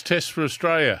the most tests for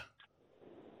Australia?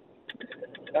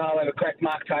 I'll have a crack,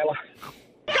 Mark Taylor.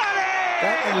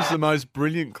 That was the most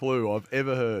brilliant clue I've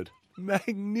ever heard.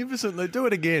 Magnificently. Do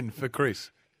it again for Chris.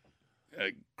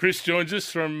 Chris joins us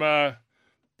from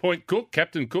Point Cook,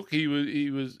 Captain Cook.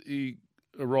 He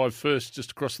arrived first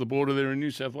just across the border there in New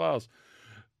South Wales.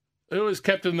 Who has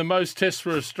captained the most tests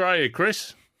for Australia,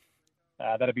 Chris?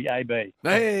 That'd be AB.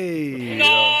 Hey!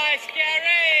 Nice,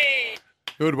 Gary!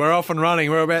 Good, we're off and running.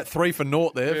 We're about 3 for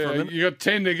naught there. For a minute. You got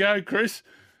 10 to go, Chris.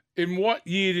 In what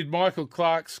year did Michael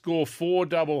Clarke score 4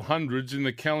 double hundreds in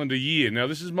the calendar year? Now,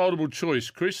 this is multiple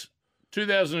choice, Chris.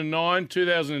 2009,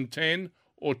 2010,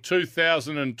 or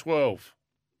 2012?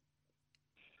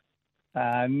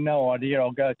 No idea.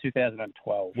 I'll go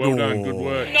 2012. Well done. Good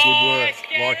work. Nice, good work.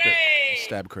 Gary! Liked it.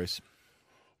 Stab, Chris.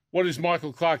 What is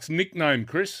Michael Clarke's nickname,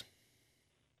 Chris?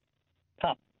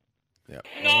 Pup. Yep.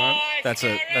 Nice,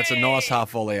 that's a nice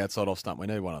half volley outside off stump. We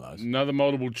need one of those. Another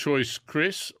multiple choice,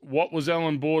 Chris. What was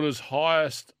Alan Border's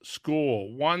highest score?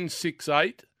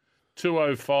 168,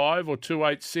 205, or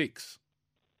 286?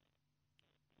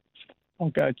 I'll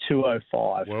go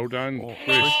 205. Well done,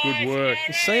 Chris. Good work.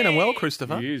 You're seeing them well,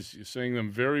 Christopher. He is. You're seeing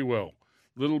them very well.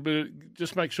 Little bit.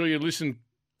 Just make sure you listen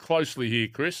closely here,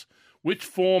 Chris. Which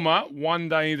former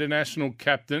one-day international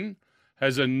captain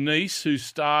has a niece who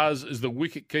stars as the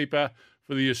wicketkeeper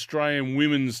for the Australian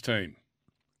women's team?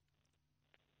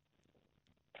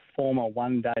 Former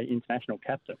one-day international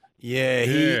captain. Yeah,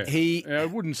 he I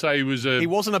wouldn't say he was he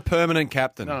wasn't a permanent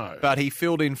captain, No. but he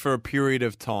filled in for a period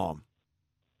of time.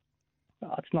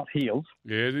 It's not Heels.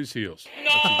 Yeah, it is Heels.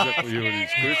 That's exactly who it is,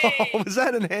 Chris. Oh, was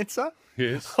that an answer?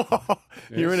 Yes.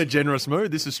 You're in a generous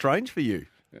mood. This is strange for you.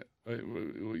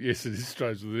 Yes, it is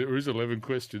strange. There is 11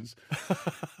 questions.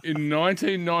 In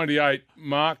 1998,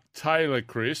 Mark Taylor,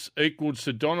 Chris, equalled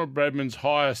Sir Donald Bradman's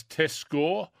highest test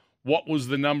score. What was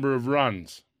the number of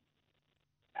runs?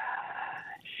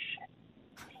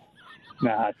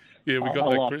 Nah, Yeah, we got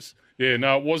that, Chris. Yeah,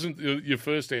 no, it wasn't your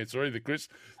first answer either, Chris.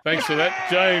 Thanks for that.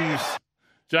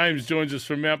 James joins us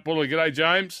from Mount Buller. G'day,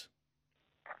 James.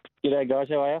 G'day, guys.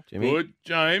 How are you? Jimmy. Good.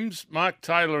 James, Mark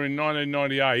Taylor in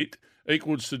 1998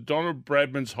 equalled Sir Donald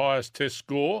Bradman's highest test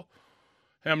score.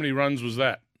 How many runs was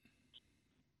that?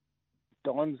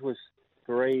 Don's was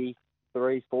 3-4,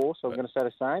 so I'm going to say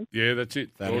the same. Yeah, that's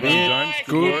it. That Well is done, it. James.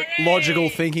 Good work. logical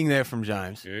thinking there from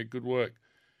James. Yeah, good work.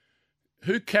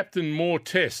 Who captained more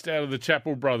tests out of the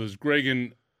Chappell brothers, Greg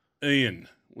and Ian?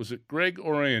 Was it Greg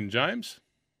or Ian, James?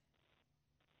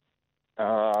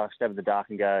 Stab in the dark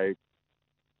and go,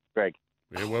 Greg.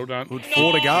 Yeah, well done. Good.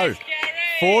 4 to go.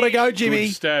 4 to go, Jimmy.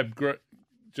 Good stab,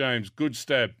 James. Good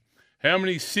stab. How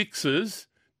many sixes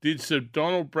did Sir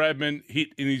Donald Bradman hit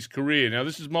in his career? Now,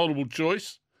 this is multiple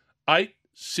choice. 8,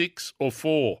 6 or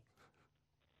 4?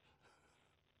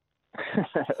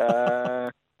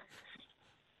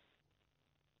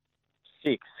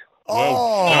 6.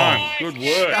 Well done. Good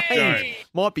work, James.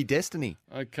 Might be destiny.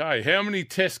 Okay. How many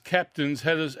test captains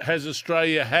has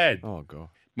Australia had? Oh, God.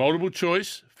 Multiple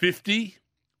choice. 50,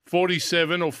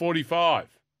 47 or 45?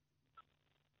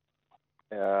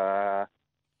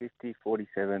 50,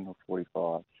 47 or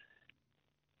 45?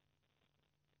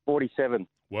 47.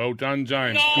 Well done,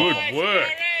 James. Good work.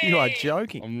 You are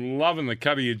joking. I'm loving the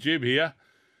cut of your jib here.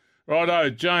 Righto,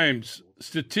 James.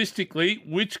 Statistically,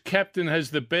 which captain has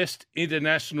the best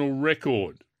international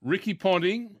record? Ricky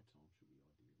Ponting.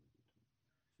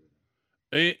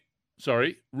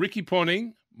 Ricky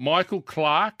Ponting, Michael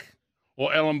Clark,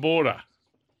 or Alan Border?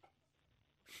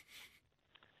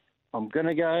 I'm going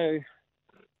to go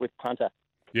with punter.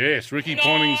 Yes, Ricky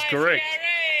Ponting's correct.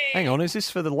 Hang on, is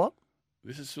this for the lot?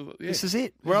 This is This is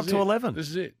it. We're up to 11. This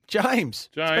is it. James,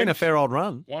 it's been a fair old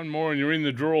run. One more and you're in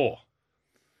the draw.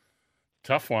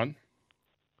 Tough one.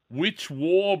 Which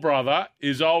war brother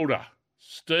is older,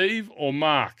 Steve or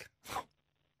Mark?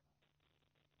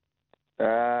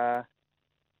 Mark.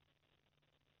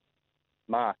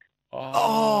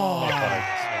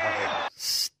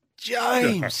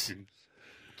 James.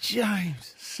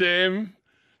 James. Sam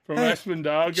from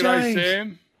Aspendale. G'day, James.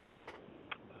 Sam.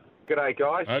 G'day,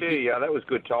 guys. Hope Gee, that was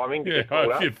good timing. Yeah, I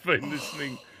hope you've been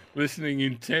listening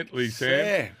intently,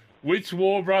 Sam. Which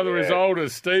war brother is older,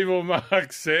 Steve or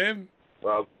Mark, Sam?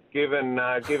 Well, given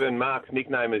Mark's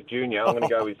nickname as Junior, I'm going to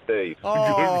go with Steve.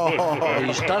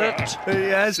 He's done it. He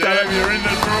has done Sam, it. you're in the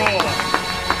draw.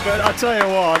 But I tell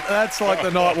you what, that's like the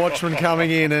night watchman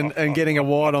coming in and getting a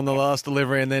wide on the last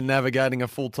delivery and then navigating a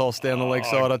full toss down the leg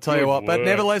side. I tell you what. But work.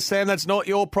 nevertheless, Sam, that's not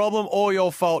your problem or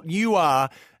your fault. You are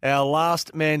our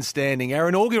last man standing, our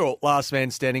inaugural last man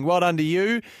standing. Well done to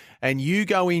you. And you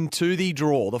go into the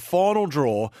draw, the final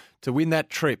draw, to win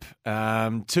that trip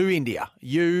to India.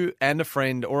 You and a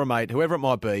friend or a mate, whoever it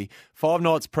might be, 5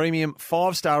 nights premium,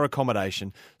 5-star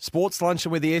accommodation, sports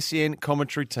luncheon with the SEN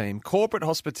commentary team, corporate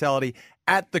hospitality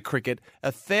at the cricket,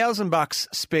 $1,000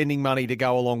 spending money to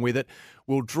go along with it.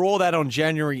 We'll draw that on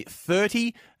January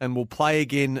 30 and we'll play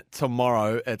again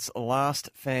tomorrow. It's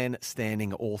last fan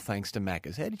standing, all thanks to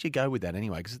Macca's. How did you go with that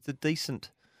anyway? Because it's a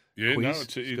decent... Yeah, quiz.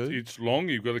 it's long.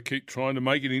 You've got to keep trying to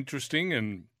make it interesting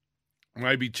and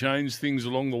maybe change things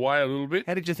along the way a little bit.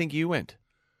 How did you think you went?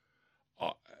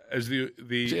 As the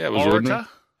it orator? ordinary.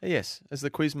 Yes, as the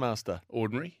quiz master.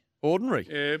 Ordinary. Ordinary.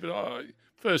 Yeah, but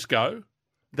first go.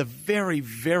 The very,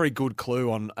 very good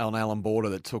clue on Alan Border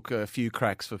that took a few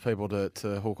cracks for people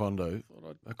to hook onto.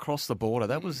 Across the border,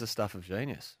 that was the stuff of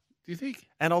genius. Do you think?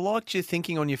 And I liked you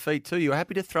thinking on your feet too. You were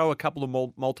happy to throw a couple of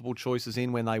multiple choices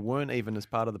in when they weren't even as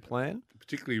part of the plan.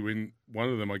 Particularly when one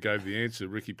of them I gave the answer,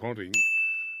 Ricky Ponting,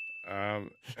 and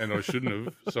I shouldn't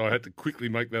have. So I had to quickly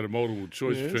make that a multiple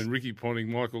choice between Ricky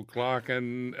Ponting, Michael Clark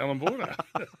and Alan Border.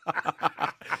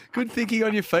 Good thinking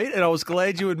on your feet, and I was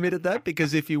glad you admitted that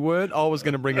because if you weren't, I was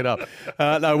going to bring it up.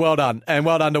 No, well done. And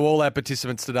well done to all our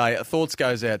participants today. Thoughts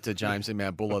goes out to James in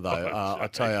Mount Buller, though. I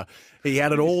tell you, he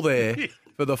had it all there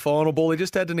for the final ball. He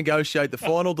just had to negotiate the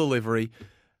final delivery.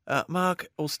 Mark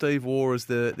or Steve Waugh is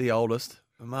the oldest.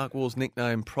 Mark Waugh's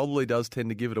nickname probably does tend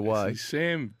to give it away.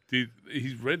 Sam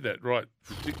he's read that right.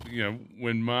 Particularly,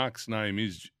 when Mark's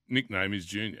nickname is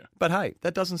Junior. But hey,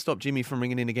 that doesn't stop Jimmy from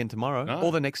ringing in again tomorrow, No.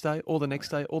 or the next day, or the next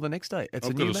day, or the next day. It's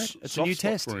I've a new got match. It's a soft new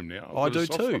spot test. for him now. I I've got do a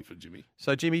soft too. spot for Jimmy.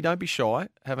 So Jimmy, don't be shy.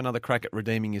 Have another crack at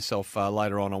redeeming yourself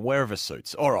later on wherever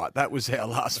suits. All right, that was our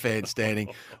last fan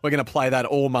standing. We're going to play that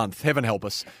all month. Heaven help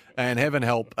us, and heaven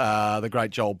help the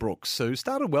great Joel Brooks, who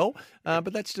started well,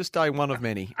 but that's just day one of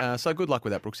many. So good luck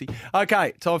with that, Brooksy.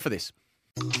 Okay, time for this.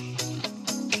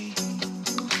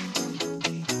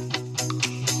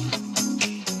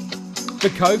 The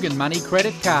Kogan Money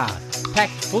Credit Card.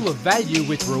 packed full of value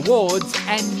with rewards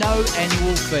and no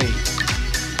annual fee.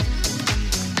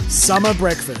 Summer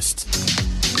breakfast.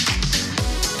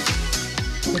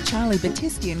 The Charlie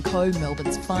Battisti & Co.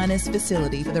 Melbourne's finest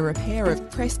facility for the repair of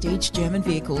prestige German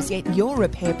vehicles. Get your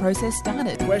repair process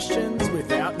started. Questions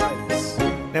without notice.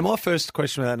 Now, my first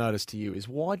question without notice to you is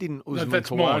why didn't Usman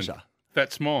that's mine. Khawaja?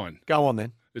 That's mine. Go on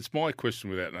then. It's my question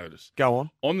without notice. Go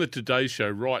on. On the Today Show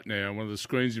right now, one of the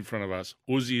screens in front of us,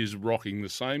 Uzi is rocking the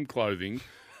same clothing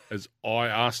as I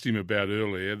asked him about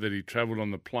earlier, that he travelled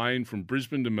on the plane from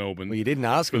Brisbane to Melbourne. Well, you didn't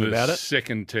ask him about it.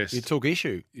 Second test. You took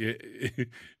issue. Yeah,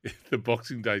 the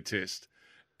Boxing Day test.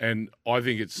 And I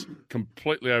think it's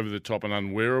completely over the top and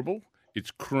unwearable. It's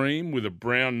cream with a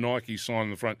brown Nike sign on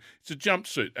the front. It's a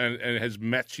jumpsuit and it has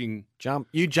matching...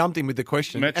 You jumped in with the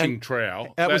question. Matching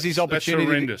trowel. That was his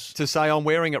opportunity that's to say, I'm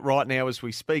wearing it right now as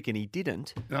we speak, and he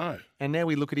didn't. No. And now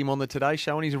we look at him on the Today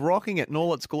Show and he's rocking it in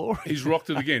all its glory. He's rocked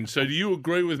it again. So do you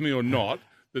agree with me or not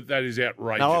that is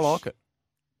outrageous? No, I like it.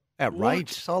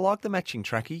 Outrageous. I like the matching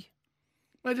trackie.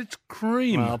 Mate, it's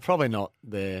cream. Well, probably not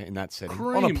there in that setting.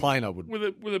 Cream. On a plane, I would.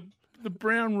 With the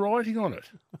brown writing on it.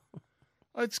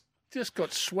 It's just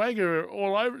got swagger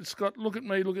all over it. It's got, look at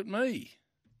me, look at me.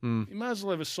 Mm. You might as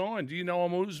well have a sign. Do you know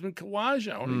I'm Usman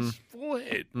Khawaja on his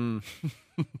forehead?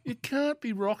 You can't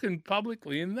be rocking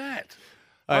publicly in that.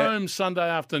 Home Sunday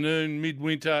afternoon,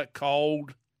 midwinter,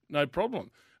 cold, no problem.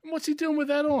 And what's he doing with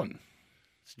that on?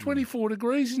 It's 24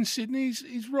 degrees in Sydney.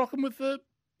 He's rocking with the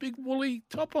big woolly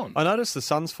top on. I noticed the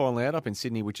sun's finally out up in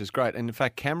Sydney, which is great. And in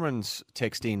fact, Cameron's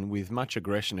texted in with much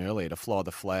aggression earlier to fly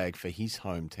the flag for his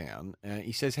hometown.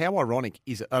 He says, how ironic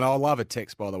is it? And I love a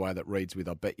text, by the way, that reads with,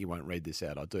 I bet you won't read this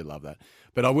out. I do love that.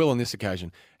 But I will on this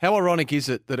occasion. How ironic is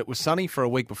it that it was sunny for a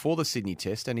week before the Sydney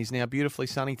test and is now beautifully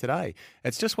sunny today?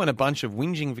 It's just when a bunch of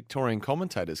whinging Victorian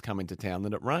commentators come into town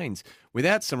that it rains.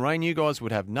 Without some rain, you guys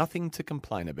would have nothing to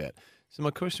complain about. So my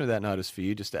question without notice for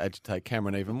you, just to agitate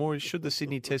Cameron even more, is should the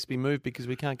Sydney test be moved because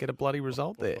we can't get a bloody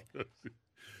result there?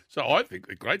 So I think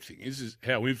the great thing is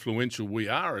how influential we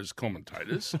are as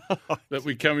commentators that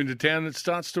we come into town and it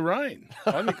starts to rain.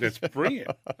 I think that's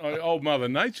brilliant. Old Mother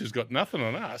Nature's got nothing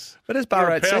on us. But as We're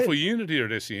Barat a powerful said, unit here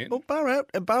at SEN. Well,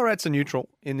 Barat's a neutral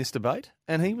in this debate,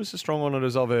 and he was as strong on it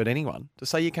as I've heard anyone, to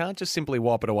say you can't just simply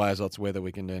wipe it away as it's weather,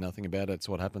 we can do nothing about it, it's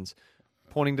what happens,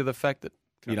 pointing to the fact that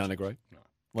you don't agree. No.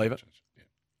 Leave it.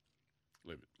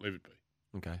 Leave it be.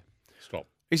 Okay. Stop.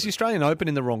 Is the Australian Open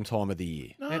in the wrong time of the year?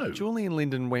 No. Now, Julian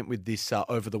Linden went with this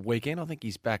over the weekend. I think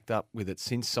he's backed up with it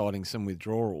since, citing some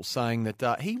withdrawals, saying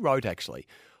that he wrote, actually,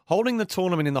 holding the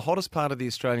tournament in the hottest part of the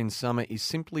Australian summer is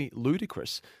simply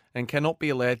ludicrous and cannot be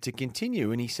allowed to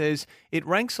continue. And he says it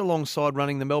ranks alongside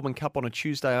running the Melbourne Cup on a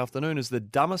Tuesday afternoon as the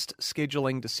dumbest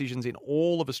scheduling decisions in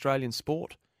all of Australian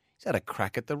sport. He's had a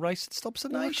crack at the race that stops the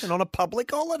nation on a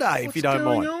public holiday, if you don't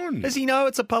mind. What's going on? Does he know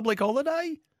it's a public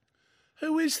holiday?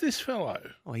 Who is this fellow?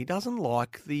 Well, he doesn't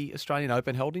like the Australian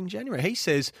Open held in January. He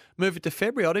says, move it to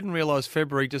February. I didn't realise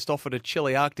February just offered a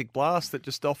chilly Arctic blast that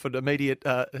just offered immediate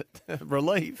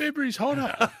relief. February's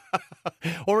hotter.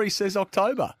 Or he says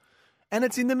October. And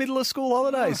it's in the middle of school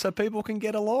holidays, so people can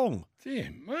get along.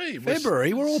 Dear me.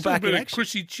 February, we're all back in action. action.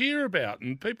 Chrissy cheer about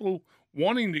and people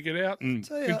wanting to get out and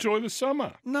enjoy the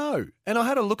summer. No. And I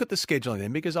had a look at the scheduling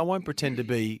then because I won't pretend to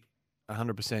be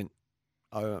 100%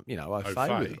 au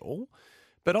fait with it all.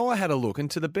 But I had a look, and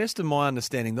to the best of my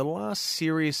understanding, the last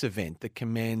serious event that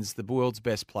commands the world's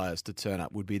best players to turn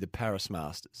up would be the Paris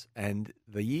Masters. And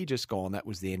the year just gone, that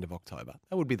was the end of October.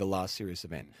 That would be the last serious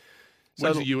event.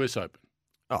 When's the US Open?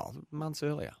 Oh, months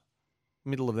earlier.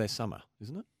 Middle of their summer,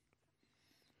 isn't it?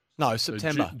 No,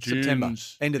 September. September.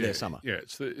 End of their summer. Yeah,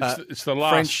 it's the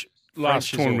last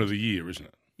French tournament of the year, isn't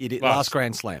it? Last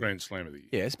Grand Slam. Grand Slam of the year.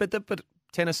 Yes, but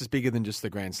tennis is bigger than just the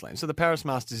Grand Slam. So the Paris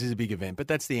Masters is a big event, but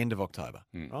that's the end of October,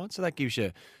 right? So that gives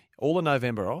you all of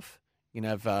November off. You can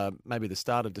have maybe the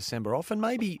start of December off, and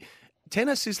maybe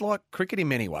tennis is like cricket in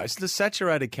many ways. It's a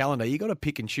saturated calendar. You've got to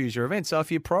pick and choose your event. So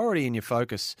if your priority and your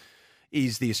focus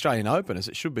is the Australian Open, as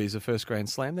it should be as the first Grand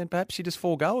Slam, then perhaps you just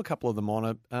forego a couple of the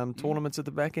minor tournaments at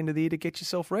the back end of the year to get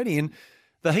yourself ready. And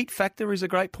the heat factor is a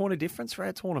great point of difference for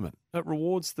our tournament. It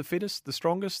rewards the fittest, the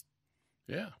strongest.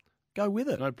 Yeah. Go with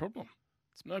it. No problem.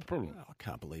 No problem. Oh, I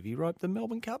can't believe he roped the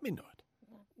Melbourne Cup into it.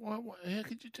 Why, how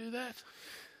could you do that?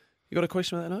 You got a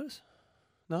question with that notice?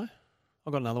 No?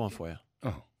 I've got another one for you.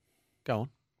 Oh. Go on.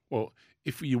 Well,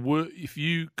 if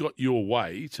you got your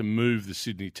way to move the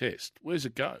Sydney test, where's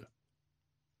it go?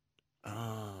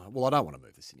 Well, I don't want to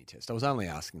move the Sydney test. I was only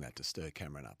asking that to stir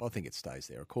Cameron up. I think it stays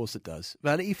there. Of course it does.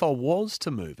 But if I was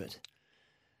to move it,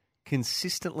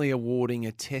 consistently awarding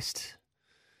a test,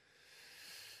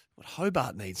 But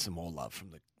Hobart needs some more love from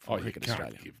Cricket you can't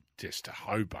Australia. give Test to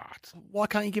Hobart. Why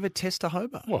can't you give a test to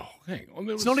Hobart? Well, hang on.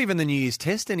 It's not even the New Year's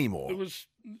Test anymore. There was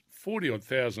 40-odd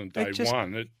thousand day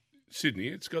one at Sydney.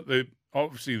 It's got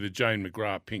obviously the Jane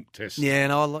McGrath pink test. Yeah,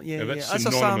 no, that's As I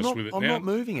say, synonymous with it I'm now. not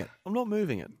moving it. I'm not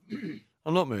moving it.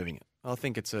 I'm not moving it. I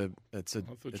think it's a. I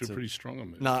thought you were pretty strong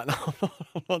on moving. No,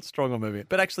 I'm not strong on moving it.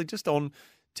 But actually, just on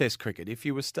Test cricket, if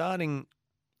you were starting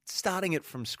it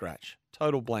from scratch,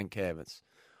 total blank canvas,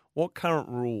 what current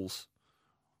rules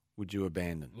would you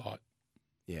abandon? Light.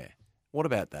 Yeah. What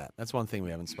about that? That's one thing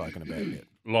we haven't spoken about yet.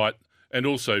 Light, and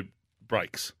also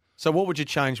breaks. So what would you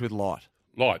change with light?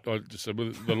 Light. I just said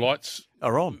the lights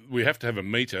are on. We have to have a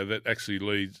meter that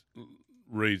actually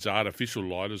reads artificial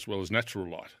light as well as natural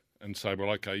light, and say, well,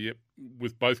 okay, yep,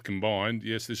 with both combined,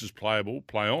 yes, this is playable.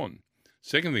 Play on.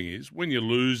 Second thing is when you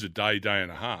lose a day and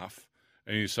a half,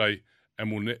 and you say,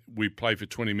 and we play for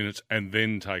 20 minutes and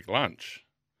then take lunch.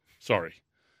 Sorry.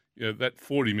 That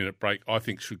 40-minute break, I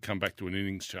think, should come back to an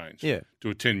innings change, to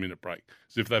a 10-minute break.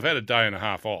 So if they've had a day and a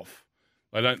half off,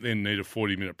 they don't then need a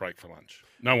 40-minute break for lunch.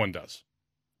 No one does.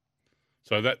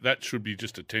 So that should be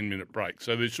just a 10-minute break.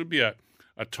 So there should be a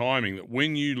timing that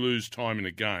when you lose time in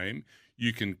a game,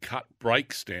 you can cut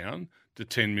breaks down to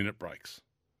 10-minute breaks.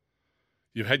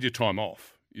 You've had your time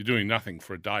off. You're doing nothing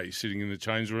for a day, sitting in the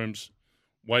change rooms,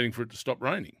 waiting for it to stop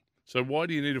raining. So why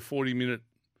do you need a 40-minute,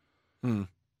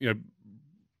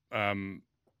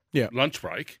 lunch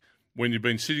break when you've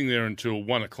been sitting there until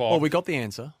 1 o'clock? Well, we got the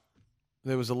answer.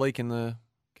 There was a leak in the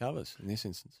covers in this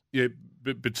instance. Yeah,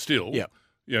 but still,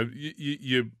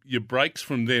 your breaks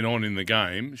from then on in the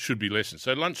game should be lessened.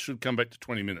 So lunch should come back to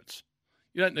 20 minutes.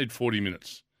 You don't need 40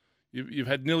 minutes. You've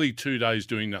had nearly 2 days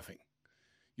doing nothing.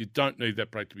 You don't need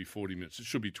that break to be 40 minutes. It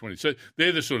should be 20. So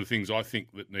they're the sort of things I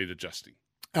think that need adjusting.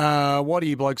 Why do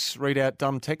you blokes read out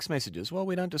dumb text messages? Well,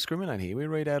 we don't discriminate here. We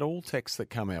read out all texts that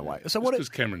come our way. So what? Because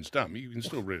Cameron's dumb, you can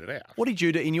still read it out. What did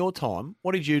you do in your time?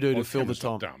 What did you do to fill the Cameron's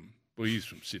time? not dumb. Well, he's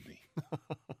from Sydney.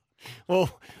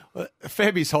 Well,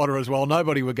 Fabi's hotter as well.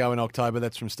 Nobody would go in October.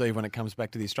 That's from Steve when it comes back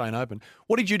to the Australian Open.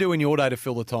 What did you do in your day to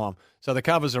fill the time? So the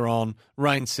covers are on,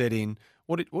 rain set in.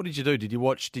 What did you do? Did you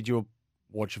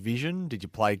watch Vision? Did you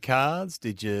play cards?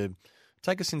 Did you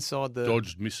take us inside the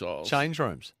Dodged missiles change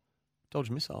rooms?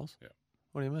 Dodged missiles? Yeah.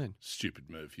 What do you mean? Stupid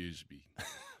move. He used to be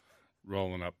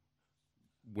rolling up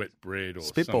wet bread or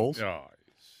spitballs. Something. Oh, it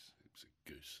was a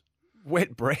goose.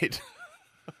 Wet bread.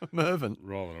 Mervyn.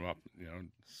 Rolling them up,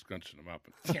 scrunching them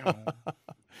up.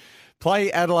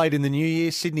 Play Adelaide in the new year,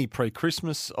 Sydney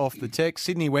pre-Christmas off the text.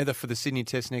 Sydney weather for the Sydney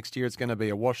Test next year. It's going to be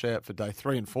a washout for day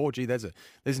 3 and 4. Gee, there's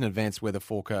an advanced weather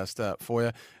forecast for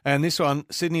you. And this one,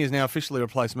 Sydney has now officially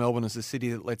replaced Melbourne as the city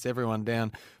that lets everyone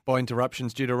down by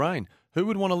interruptions due to rain. Who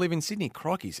would want to live in Sydney?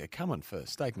 Crikeys, they're coming for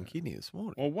steak and kidney this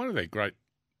morning. Well, one of their great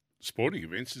sporting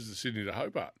events is the Sydney to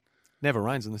Hobart. Never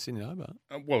rains in the Sydney to Hobart.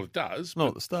 Well, it does. Not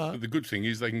at the start. But the good thing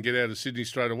is they can get out of Sydney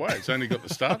straight away. It's only got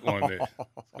the start line there.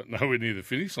 It's got nowhere near the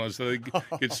finish line, so they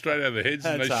get straight out of their heads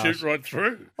and they shoot right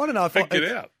through. I don't know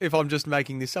if I'm just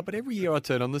making this up, but every year I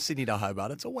turn on the Sydney to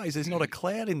Hobart, there's not a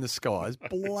cloud in the skies,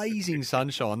 blazing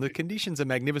sunshine. The conditions are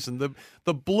magnificent.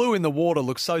 The blue in the water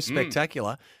looks so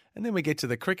spectacular. And then we get to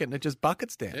the cricket and it just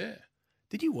buckets down. Yeah.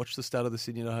 Did you watch the start of the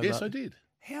Sydney to Hobart? Yes, I did.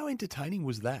 How entertaining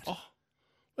was that? Oh.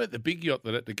 The big yacht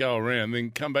that had to go around,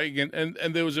 then come back again, and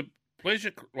there was a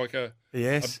pleasure, like a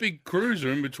big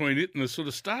cruiser in between it and the sort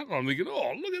of start line. I'm thinking,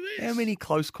 oh, look at this. How many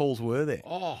close calls were there?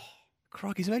 Oh.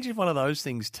 Crikey, imagine if one of those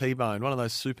things T-bone, one of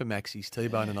those super maxis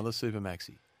T-bone another super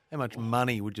maxi. How much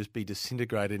money would just be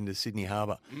disintegrated into Sydney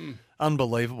Harbour?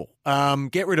 Unbelievable.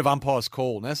 Get rid of umpire's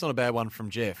call. Now, that's not a bad one from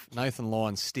Jeff. Nathan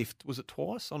Lyons stiffed, was it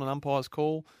twice on an umpire's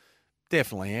call?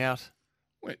 Definitely out.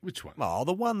 Wait, which one? Oh,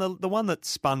 the one that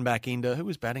spun back into, who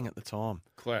was batting at the time?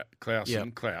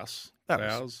 Klaus.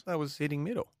 That was hitting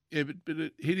middle. Yeah, but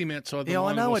it hit him outside the I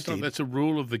line. know it did. That's a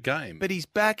rule of the game. But he's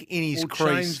back in his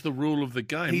crease. Change the rule of the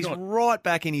game. He's right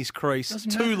back in his crease.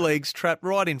 Two legs trapped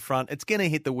right in front. It's going to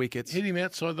hit the wickets. Hit him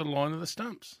outside the line of the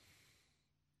stumps.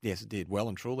 Yes, it did. Well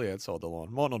and truly outside the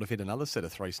line. Might not have hit another set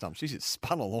of 3 stumps. Jeez, it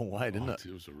spun a long way, didn't it?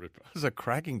 It was a ripper. It was a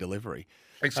cracking delivery.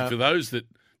 Actually, for those that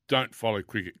don't follow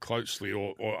cricket closely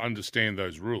or understand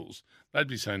those rules, they'd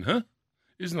be saying, huh?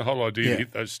 Isn't the whole idea to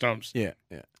hit those stumps? Yeah.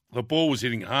 The ball was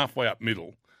hitting halfway up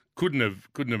middle. Couldn't have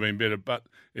been better, but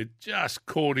it just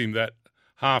caught him that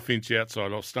half-inch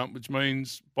outside off stump, which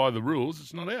means by the rules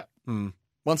it's not out.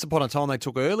 Once upon a time, they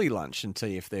took early lunch and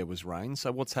tea if there was rain.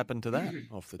 So what's happened to that?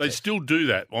 They still do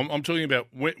that. I'm talking about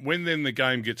when then the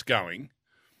game gets going.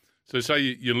 So say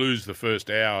you lose the first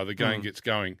hour, the game gets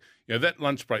going. That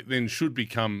lunch break then should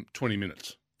become 20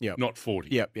 minutes, not 40.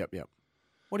 Yep.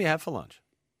 What do you have for lunch?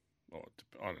 Oh,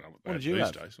 I don't know what What they did you these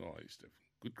have? days. Oh, I used to have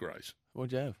good grays.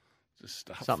 What'd you have? Just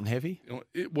stuff. Something heavy?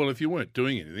 Well, if you weren't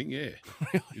doing anything, yeah.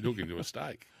 You're looking to a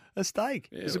steak. A steak?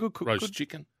 Yeah, Is it good roast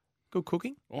chicken. Good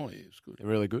cooking? Oh, yeah, it's good.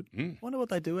 Really good? Mm. Wonder what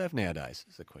they do have nowadays,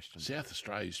 is the question. South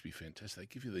Australia used to be fantastic.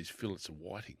 They give you these fillets of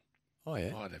whiting. Oh,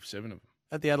 yeah? I'd have 7 of them.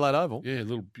 At the Adelaide Oval? Yeah,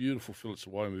 little beautiful fillets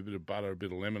of whiting with a bit of butter, a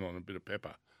bit of lemon on it, a bit of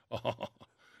pepper. Oh,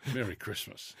 Merry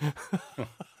Christmas.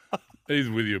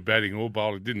 Either with your batting or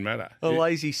bowling, it didn't matter. A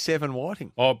lazy 7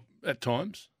 whiting. Oh, at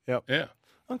times. Yep. Yeah.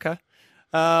 Okay.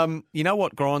 You know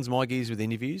what grinds my gears with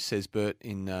interviews, says Bert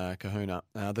in Kahuna?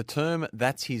 The term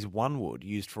 "that's his one wood"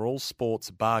 used for all sports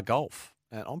bar golf.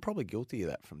 And I'm probably guilty of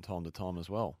that from time to time as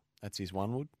well. That's his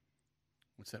one wood.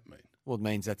 What's that mean? Well, it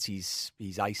means that's his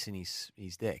ace in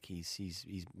his deck, his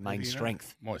main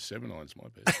strength. My 7-iron's my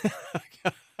best.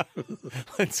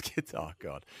 Let's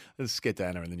get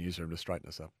Dana in the newsroom to straighten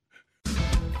us up.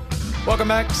 Welcome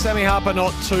back. Sammy Harper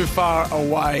not too far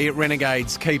away.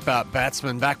 Renegades keeper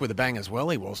batsman back with a bang as well.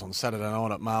 He was on Saturday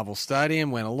night at Marvel Stadium.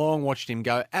 Went along, watched him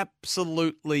go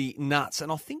absolutely nuts.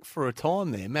 And I think for a time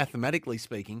there, mathematically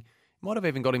speaking, might have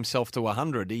even got himself to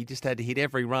 100. He just had to hit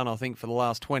every run, I think, for the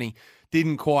last 20.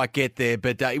 Didn't quite get there,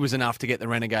 but it was enough to get the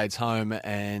Renegades home,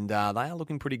 and they are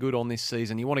looking pretty good on this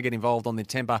season. You want to get involved on the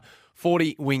Tempur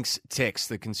 40 Winks text,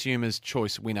 the consumer's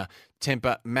choice winner.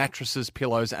 Tempur mattresses,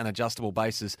 pillows, and adjustable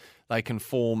bases. They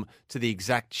conform to the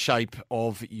exact shape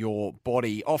of your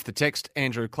body. Off the text,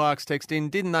 Andrew Clark's text in.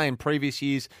 Didn't they in previous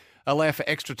years allow for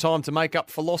extra time to make up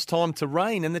for lost time to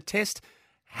rain? And the test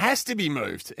has to be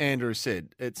moved, Andrew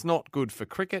said. It's not good for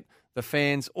cricket, the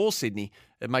fans, or Sydney.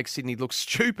 It makes Sydney look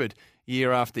stupid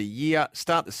year after year.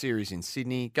 Start the series in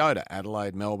Sydney, go to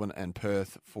Adelaide, Melbourne and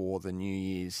Perth for the New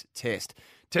Year's test.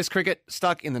 Test cricket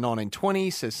stuck in the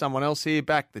 1920s, says someone else here.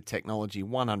 Back the technology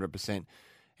 100%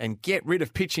 and get rid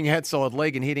of pitching outside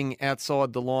leg and hitting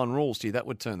outside the line rules. Gee, that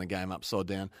would turn the game upside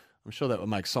down. I'm sure that would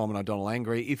make Simon O'Donnell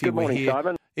angry. Good morning,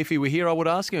 Simon. If he were here, I would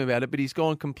ask him about it, but he's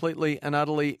gone completely and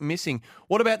utterly missing.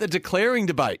 What about the declaring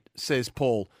debate, says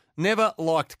Paul? Never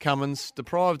liked Cummins,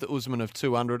 deprived Usman of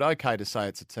 200. Okay to say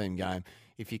it's a team game.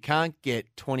 If you can't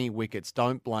get 20 wickets,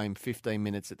 don't blame 15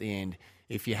 minutes at the end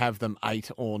if you have them 8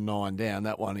 or 9 down.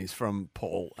 That one is from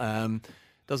Paul.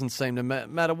 Doesn't seem to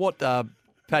matter what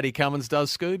Paddy Cummins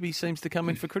does, Scoob. He seems to come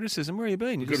in for criticism. Where have you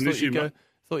been? You just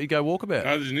thought you'd go walkabout.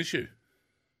 No, there's an issue.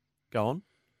 Go on.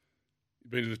 You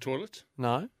been to the toilet?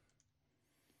 No.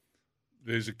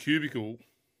 There's a cubicle.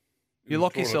 You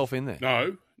lock yourself in there?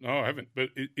 No, I haven't. But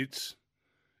it's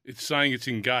saying it's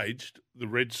engaged, the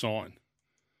red sign.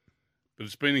 But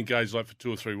it's been engaged like for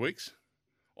 2 or 3 weeks.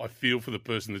 I feel for the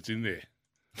person that's in there.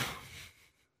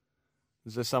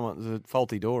 Is there a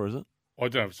faulty door, is it? I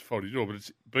don't know if it's a faulty door, but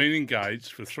it's been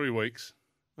engaged for 3 weeks.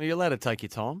 Well, you're allowed to take your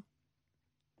time.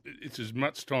 It's as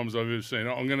much time as I've ever seen.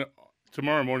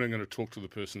 Tomorrow morning, I'm going to talk to the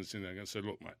person that's in there. I'm going to say,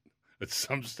 look, mate, at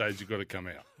some stage you've got to come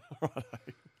out.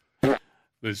 Right.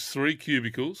 There's 3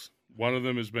 cubicles. One of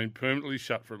them has been permanently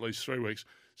shut for at least 3 weeks.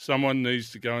 Someone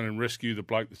needs to go in and rescue the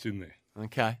bloke that's in there.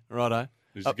 Okay, righto.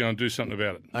 Needs to go and do something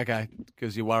about it. Okay,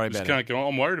 because you're worried about can't go.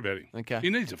 I'm worried about him. Okay. He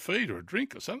needs a feed or a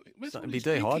drink or something. Be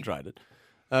dehydrated.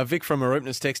 Vic from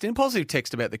Marupna's text in. Positive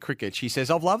text about the cricket. She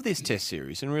says, I've loved this test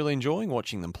series and really enjoying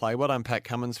watching them play. Well done, Pat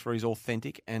Cummins, for his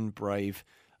authentic and brave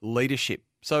leadership.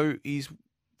 So he's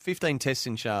 15 tests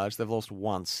in charge. They've lost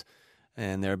once,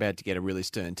 and they're about to get a really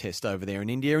stern test over there in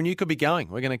India. And you could be going.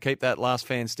 We're going to keep that last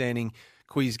fan standing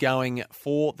quiz going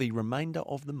for the remainder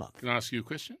of the month. Can I ask you a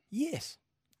question? Yes.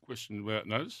 Question without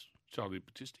notice, Charlie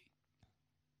Battisti?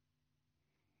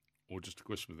 Or just a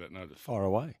question without notice? Far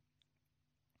away.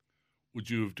 Would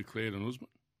you have declared an Usman?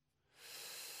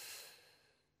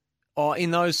 Oh,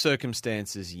 in those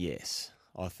circumstances, yes.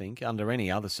 I think under any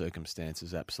other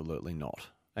circumstances, absolutely not.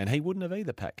 And he wouldn't have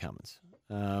either, Pat Cummins.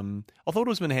 I thought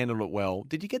Usman handled it well.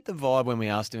 Did you get the vibe when we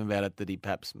asked him about it that he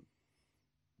perhaps...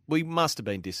 We must have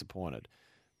been disappointed.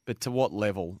 But to what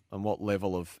level and what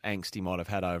level of angst he might have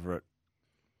had over it,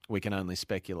 we can only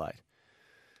speculate.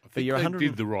 I think they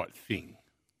did the right thing.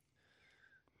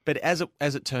 But as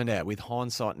it turned out, with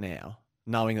hindsight now,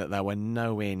 knowing that they were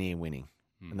nowhere near winning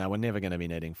and they were never going to be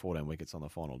netting 14 wickets on the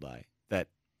final day, that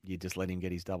you just let him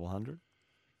get his double 100?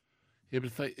 Yeah,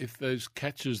 but if those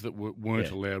catches that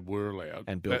weren't allowed were allowed,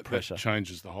 and build pressure, that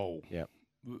changes the whole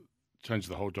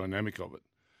dynamic of it.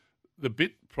 The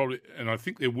bit probably, and I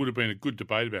think there would have been a good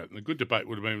debate about it. And the good debate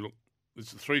would have been, look,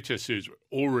 it's a 3-test series, we're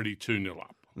already 2-0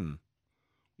 up.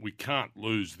 We can't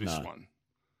lose this one.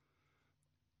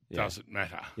 Does it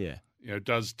matter? Yeah.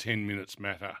 Does 10 minutes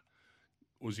matter?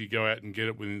 Was he go out and get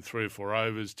it within 3 or 4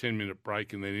 overs, 10-minute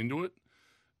break and then into it?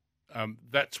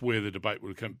 That's where the debate would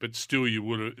have come. But still, you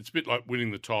would have. It's a bit like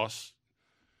winning the toss.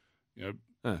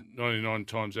 99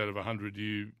 times out of 100,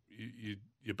 you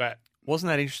bat. Wasn't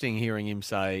that interesting hearing him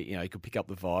say, he could pick up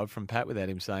the vibe from Pat without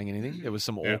him saying anything? There was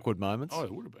some awkward moments. Oh,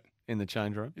 it would have been. In the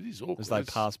change room. It is awkward. As they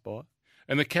pass by.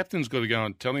 And the captain's got to go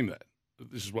and tell him that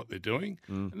this is what they're doing.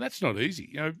 And that's not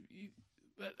easy.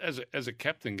 As a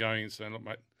captain going and saying, look,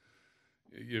 mate,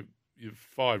 you're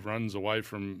 5 runs away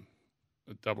from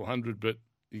a double 100, but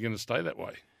you're going to stay that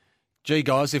way. Gee,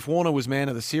 guys, if Warner was man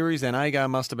of the series, then Agar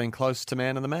must have been close to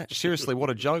man of the match. Seriously,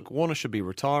 what a joke. Warner should be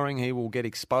retiring. He will get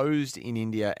exposed in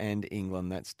India and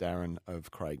England. That's Darren of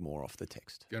Craigmore off the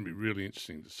text. It's going to be really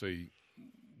interesting to see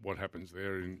what happens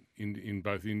there in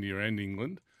both India and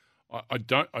England.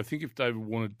 I think if David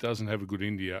Warner doesn't have a good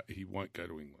India, he won't go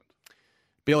to England.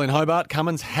 Bill in Hobart,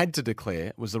 Cummins had to declare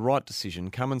it was the right decision.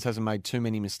 Cummins hasn't made too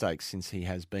many mistakes since he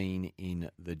has been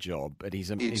in the job. But he's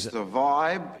the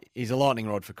vibe. He's a lightning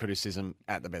rod for criticism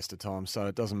at the best of times, so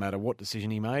it doesn't matter what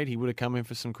decision he made. He would have come in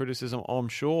for some criticism, I'm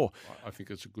sure. I think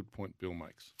that's a good point Bill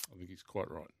makes. I think he's quite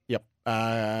right. Yep.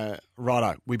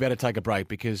 Righto, we better take a break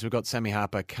because we've got Sammy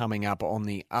Harper coming up on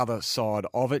the other side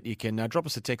of it. You can drop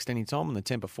us a text anytime on the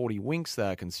Tempur 40 Winks.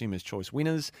 They are Consumers' Choice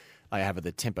winners. They have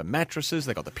the Tempur mattresses,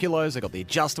 they've got the pillows, they've got the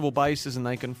adjustable bases, and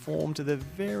they conform to the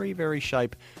very, very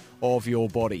shape of your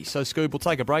body. So, Scoob, we'll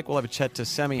take a break. We'll have a chat to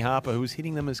Sammy Harper, who's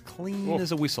hitting them as clean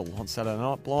as a whistle on Saturday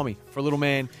night. Blimey, for a little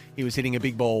man, he was hitting a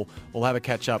big ball. We'll have a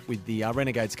catch-up with the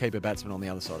Renegades keeper batsman on the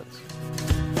other side of this.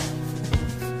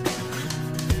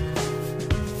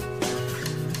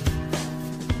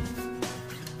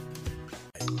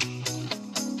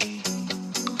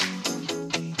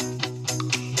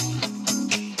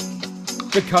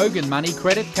 The Kogan Money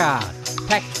Credit Card,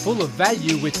 packed full of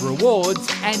value with rewards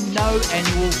and no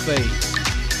annual fee.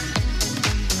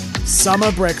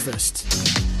 Summer breakfast.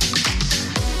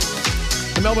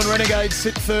 The Melbourne Renegades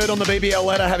sit third on the BBL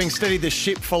ladder, having steadied the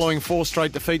ship following 4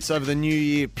 straight defeats over the New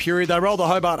Year period. They rolled the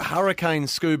Hobart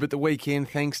Hurricanes, Scoob, at the weekend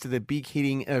thanks to the big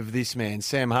hitting of this man.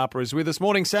 Sam Harper is with us.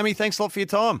 Morning, Sammy. Thanks a lot for your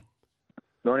time.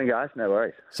 Morning, guys. No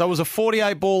worries. So it was a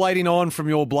 48-ball 89 from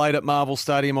your blade at Marvel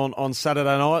Stadium on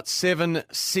Saturday night. 7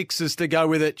 sixes to go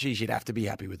with it. Geez, you'd have to be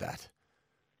happy with that.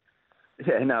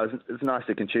 Yeah, no, it was nice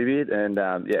to contribute, and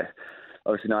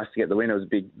obviously nice to get the win. It was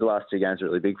big. The last 2 games were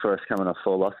really big for us, coming off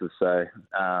 4 losses. So,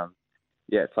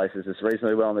 it places us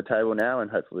reasonably well on the table now,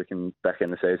 and hopefully we can back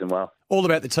end the season well. All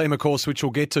about the team, of course, which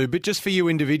we'll get to. But just for you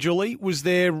individually, was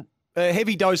there a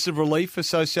heavy dose of relief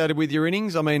associated with your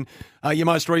innings? I mean, your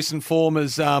most recent form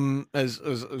has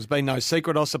been no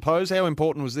secret, I suppose. How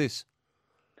important was this?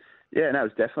 Yeah, no, it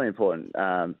was definitely important.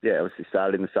 Obviously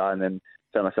started in the side and then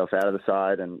found myself out of the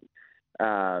side, and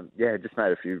just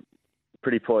made a few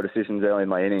pretty poor decisions early in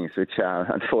my innings, which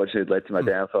unfortunately led to my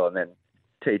downfall. And then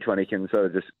T20 can sort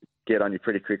of just get on you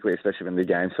pretty quickly, especially when the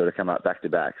games sort of come up back to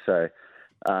back. So,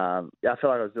 I felt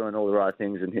like I was doing all the right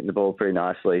things and hitting the ball pretty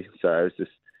nicely. So I was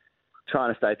just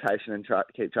trying to stay patient and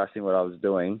keep trusting what I was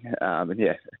doing.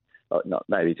 Not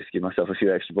maybe just give myself a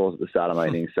few extra balls at the start of my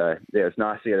innings. So, it was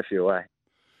nice to get a few away.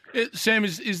 Sam,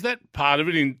 is that part of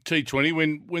it in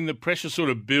T20 when the pressure sort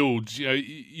of builds?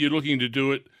 You're looking to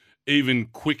do it even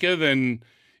quicker than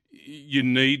you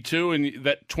need to, and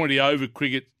that 20-over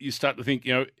cricket, you start to think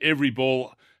every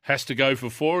ball has to go for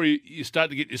 4. You start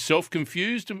to get yourself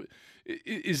confused.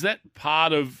 Is that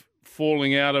part of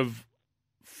falling out of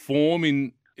form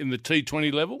in the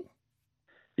T20 level?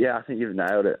 Yeah, I think you've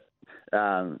nailed it.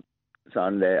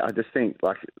 There, I just think,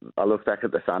 I look back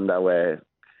at the Thunder where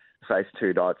face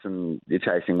 2 dots and you're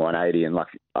chasing 180, and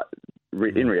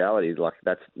in reality,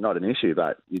 that's not an issue,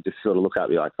 but you just sort of look up,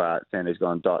 you're like, right, Sandy's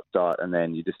gone dot, and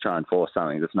then you just try and force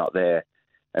something that's not there,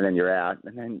 and then you're out,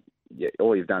 and then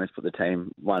all you've done is put the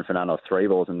team 1 for none off 3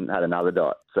 balls and had another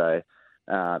dot. So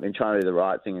in trying to do the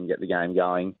right thing and get the game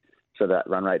going so that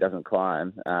run rate doesn't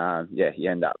climb, you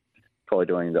end up probably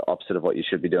doing the opposite of what you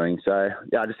should be doing. So,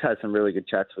 I just had some really good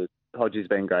chats with Hodgie's.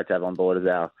 Been great to have on board as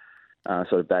our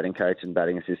sort of batting coach and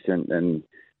batting assistant, and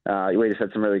we just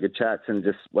had some really good chats, and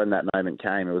just when that moment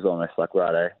came, it was almost like,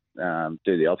 righto,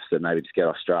 do the opposite, maybe just get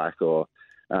off strike or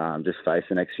just face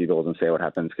the next few balls and see what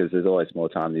happens, because there's always more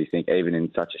time than you think, even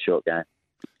in such a short game.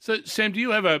 So, Sam, do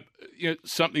you have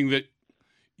something that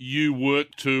you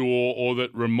work to or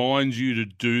that reminds you to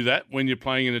do that when you're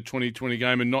playing in a 2020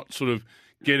 game and not sort of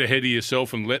get ahead of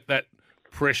yourself and let that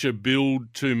pressure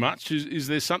build too much? Is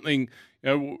there something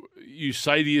you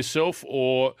say to yourself,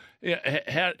 or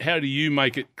how do you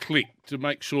make it click to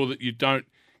make sure that you don't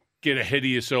get ahead of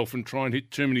yourself and try and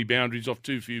hit too many boundaries off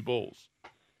too few balls?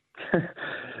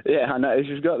 Yeah, I know.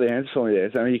 You've got the answer for me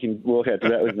there. So you can walk out to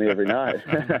that with me every night.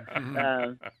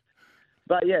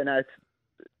 But yeah, no,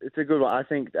 it's a good one. I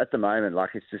think at the moment,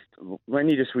 like, it's just when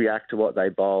you just react to what they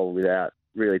bowl without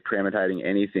really premeditating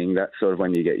anything, that's sort of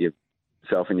when you get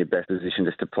yourself in your best position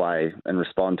just to play and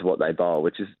respond to what they bowl,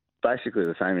 which is basically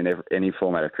the same in any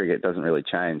format of cricket. It doesn't really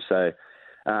change. So,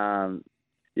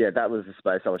 that was the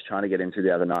space I was trying to get into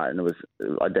the other night, and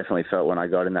I definitely felt when I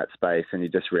got in that space and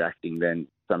you're just reacting, then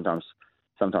sometimes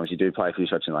you do play a few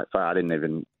shots and like, I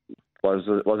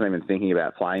wasn't even thinking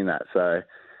about playing that. So,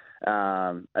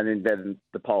 and then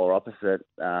the polar opposite,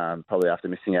 probably after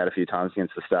missing out a few times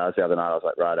against the Stars the other night, I was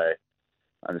like, righto,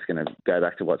 I'm just going to go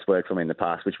back to what's worked for me in the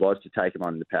past, which was to take him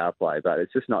on in the power play. But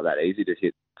it's just not that easy to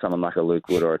hit someone like a Luke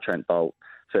Wood or a Trent Boult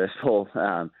first ball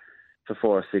for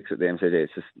 4 or 6 at the MCG.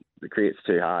 It's just, the cricket's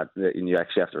too hard, and you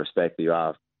actually have to respect that you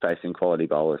are facing quality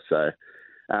bowlers. So,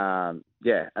 and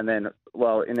then,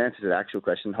 well, in answer to the actual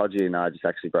question, Hodgie and I just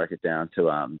actually broke it down to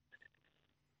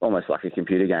almost like a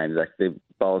computer game. Like, the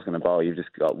bowler's going to bowl, you've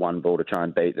just got one ball to try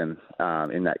and beat them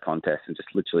in that contest, and just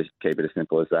literally keep it as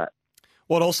simple as that.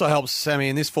 What also helps, Sammy,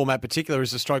 in this format particular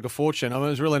is the stroke of fortune. I mean,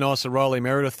 it was really nice of Riley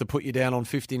Meredith to put you down on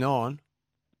 59.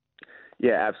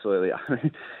 Yeah, absolutely.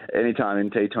 Anytime in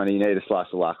T20 you need a slice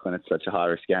of luck when it's such a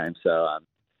high-risk game. So,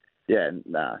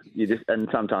 you just, and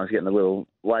sometimes getting the little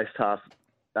waist half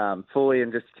fully,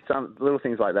 and just some little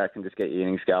things like that can just get your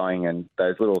innings going. And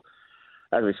those little,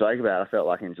 as we spoke about, I felt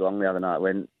like in Geelong the other night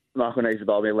when Michael needs to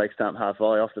bowl me a leg stump half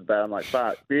volley off the bat, I'm like,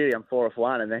 but beauty, I'm 4 off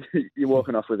 1, and then you're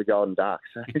walking off with a golden duck.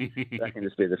 So that can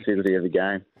just be the fidelity of the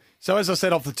game. So as I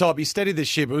said off the top, you steadied the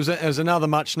ship. It was another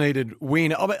much-needed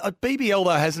win. BBL,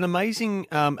 though, has an amazing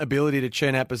ability to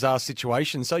churn out bizarre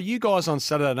situations. So you guys on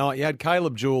Saturday night, you had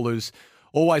Caleb Jewell, who's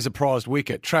always a prized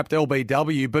wicket, trapped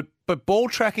LBW, but ball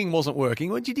tracking wasn't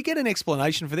working. Did you get an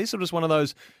explanation for this, or just one of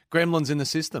those gremlins in the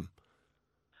system?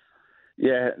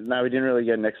 Yeah, no, we didn't really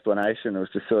get an explanation. It was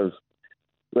just sort of,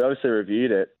 we obviously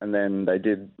reviewed it, and then they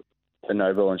did a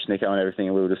no ball and Schnicko and everything,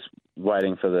 and we were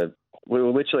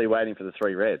literally waiting for the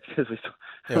 3 reds because we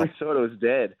thought it was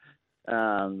dead.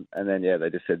 And then, they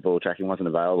just said ball tracking wasn't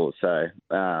available. So,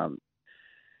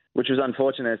 which was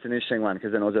unfortunate. It's an interesting one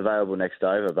because then it was available next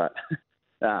over, but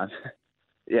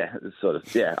it's sort of,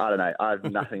 I don't know. I have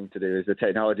nothing to do with the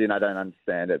technology and I don't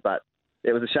understand it, but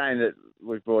it was a shame that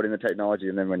we brought in the technology,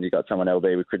 and then when you got someone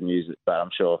LB, we couldn't use it. But I'm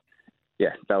sure,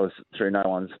 that was through no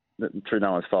one's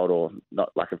fault or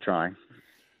not lack of trying.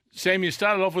 Sam, you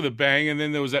started off with a bang, and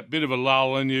then there was that bit of a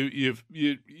lull, and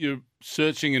you're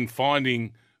searching and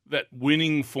finding that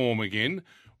winning form again.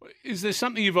 Is there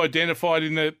something you've identified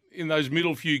in those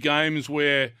middle few games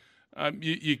where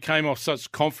you came off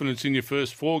such confidence in your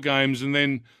first 4 games and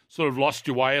then sort of lost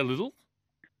your way a little?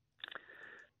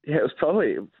 Yeah, it was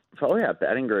probably our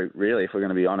batting group, really, if we're going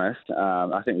to be honest.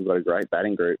 I think we've got a great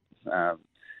batting group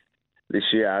this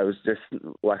year. It was just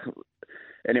like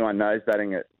anyone knows,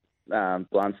 batting at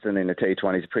Blunston in the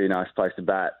T20 is a pretty nice place to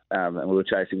bat, and we were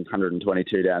chasing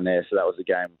 122 down there, so that was a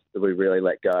game that we really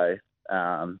let go.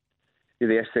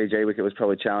 The SCG wicket was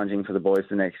probably challenging for the boys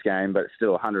the next game, but it's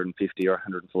still 150 or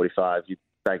 145. You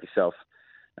back yourself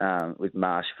with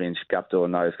Marsh, Finch, Guptill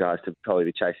and those guys to probably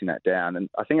be chasing that down. And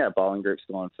I think our bowling group's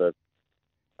gone for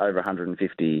over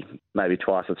 150, maybe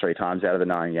twice or 3 times out of the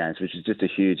 9 games, which is just a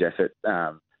huge effort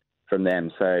from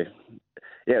them. So,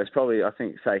 it was probably, I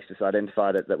think, safe to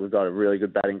identify that we've got a really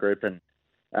good batting group, and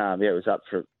it was up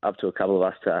to a couple of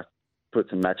us to put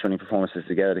some match-winning performances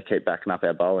together to keep backing up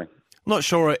our bowling. I'm not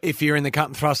sure if you're in the cut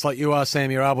and thrust like you are,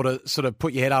 Sam, you're able to sort of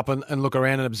put your head up and look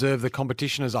around and observe the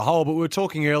competition as a whole, but we were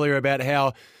talking earlier about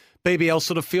how BBL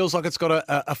sort of feels like it's got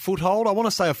a foothold. I want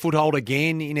to say a foothold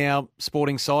again in our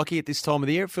sporting psyche at this time of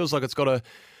the year. It feels like it's got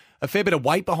a fair bit of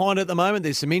weight behind it at the moment.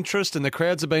 There's some interest and the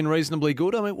crowds have been reasonably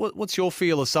good. I mean, what's your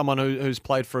feel as someone who's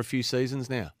played for a few seasons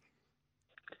now?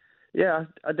 Yeah,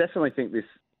 I definitely think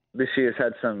this year's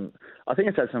had some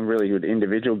really good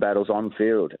individual battles on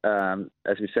field,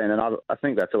 as we've seen. And I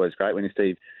think that's always great when you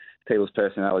see people's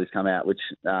personalities come out, which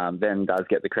then does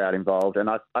get the crowd involved.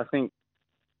 And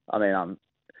I'm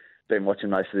been watching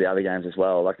most of the other games as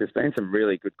well. Like, there's been some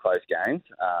really good close games,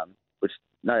 which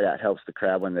no doubt helps the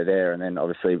crowd when they're there. And then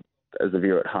obviously as a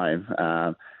viewer at home,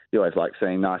 you always like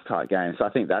seeing nice tight games. So I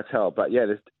think that's helped. But yeah,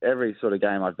 every sort of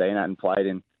game I've been at and played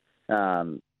in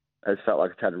has felt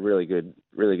like it's had a really good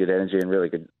energy and really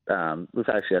good. We've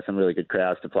actually had some really good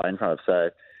crowds to play in front of. So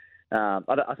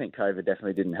I think COVID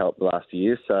definitely didn't help the last few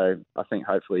years. So I think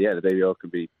hopefully, the BBL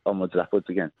could be onwards and upwards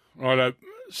again. Righto.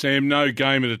 Sam, no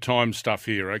game at a time stuff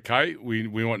here, okay? We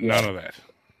want none of that.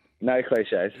 No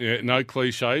cliches. Yeah, no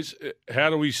cliches. How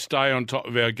do we stay on top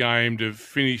of our game to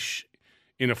finish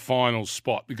in a final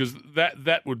spot? Because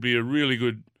that would be a really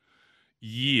good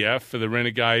year for the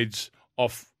Renegades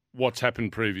off what's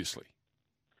happened previously.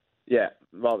 Yeah,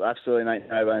 well, absolutely, mate.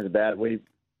 No bones about it.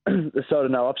 There's sort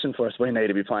of no option for us. We need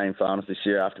to be playing finals this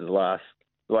year after the way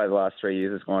the last 3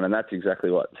 years has gone, and that's exactly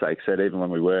what Sake said. Even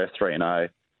when we were 3-0,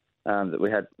 that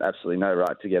we had absolutely no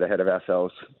right to get ahead of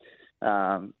ourselves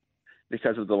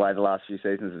because of the way the last few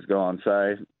seasons has gone.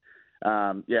 So,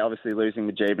 obviously losing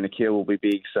Majib and Akil will be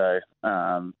big. So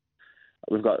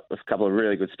we've got a couple of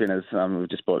really good spinners. We've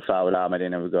just brought Farwood Ahmed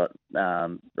in, and we've got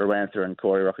Rwantha and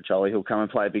Corey Roccaccioli who'll come and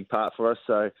play a big part for us.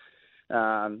 So.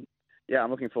 I'm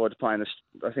looking forward to playing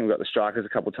I think we've got the strikers a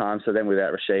couple of times, so then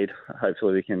without Rashid,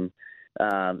 hopefully we can,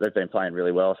 they've been playing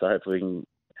really well, so hopefully we can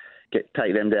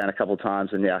take them down a couple of times,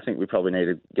 and I think we probably need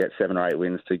to get 7 or 8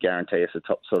 wins to guarantee us a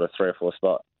top sort of 3 or 4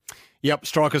 spot. Yep,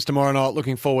 strikers tomorrow night.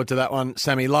 Looking forward to that one.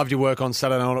 Sammy, loved your work on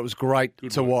Saturday night. It was great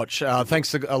to watch.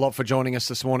 Thanks a lot for joining us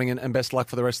this morning, and best luck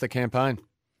for the rest of the campaign.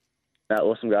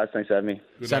 Awesome, guys. Thanks for having me.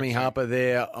 Sammy Harper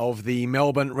there of the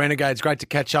Melbourne Renegades. Great to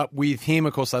catch up with him.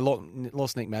 Of course, they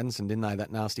lost Nick Maddinson, didn't they?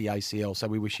 That nasty ACL. So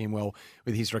we wish him well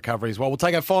with his recovery as well. We'll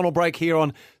take our final break here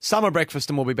on Summer Breakfast,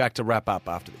 and we'll be back to wrap up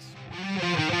after this.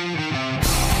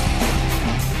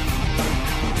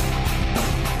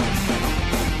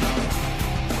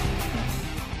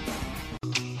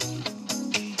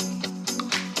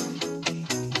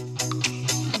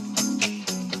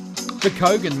 The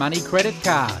Kogan Money Credit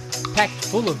Card. Packed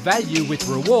full of value with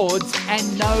rewards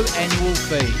and no annual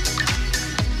fee.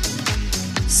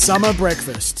 Summer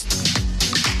Breakfast.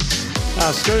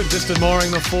 Scoot, just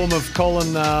admiring the form of Colin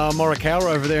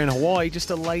Morikawa over there in Hawaii. Just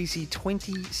a lazy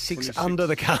 26 under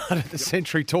the card at the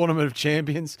Century Tournament of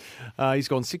Champions. He's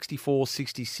gone 64,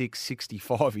 66,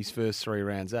 65 his first 3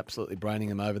 rounds. Absolutely braining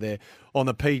them over there on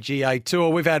the PGA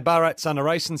Tour. We've had Bharat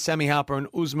Sundaresan, Sammy Harper and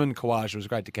Usman Khawaja. It was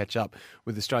great to catch up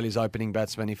with Australia's opening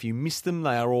batsmen. If you missed them,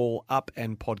 they are all up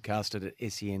and podcasted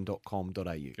at sen.com.au.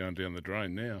 Going down the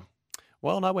drain now.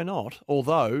 Well, no, we're not.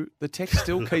 Although the texts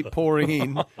still keep pouring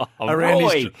in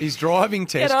around his driving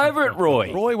test. Get over it,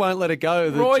 Roy. Roy won't let it go.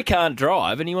 Roy can't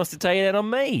drive, and he wants to take it out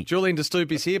on me. Julian De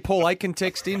Stoop is here. Paul Aitken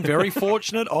text in. Very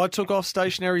fortunate. I took off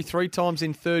stationary 3 times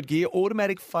in third gear.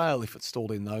 Automatic fail if it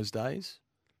stalled in those days.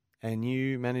 And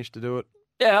you managed to do it.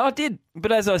 Yeah, I did.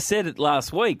 But as I said it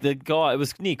last week, the guy, it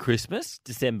was near Christmas,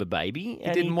 December baby.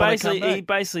 And he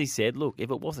basically said, look, if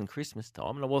it wasn't Christmas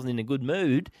time and I wasn't in a good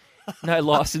mood, no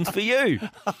licence for you.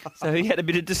 So he had a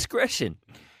bit of discretion.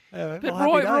 But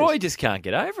Roy just can't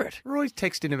get over it. Roy's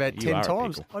texted about 10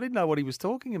 times. I didn't know what he was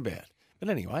talking about. But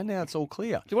anyway, now it's all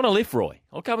clear. Do you want a lift, Roy?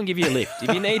 I'll come and give you a lift.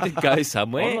 If you need to go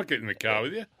somewhere. I'm not getting in the car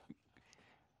with you.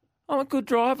 I'm a good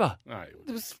driver. No.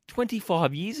 It was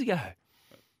 25 years ago.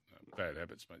 Bad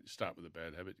habits, mate. You start with a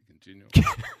bad habit, you continue.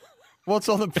 What's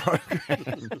on the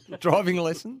program? Driving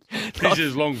lessons?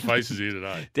 There's long faces here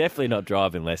today. Definitely not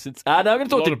driving lessons. No, I'm going to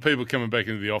talk a lot of people coming back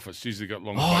into the office. Usually got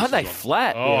long faces. Aren't they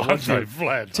flat? Oh, aren't they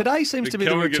flat? Today seems to be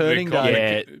the returning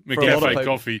day. McCafe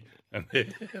coffee. And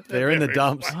they're in the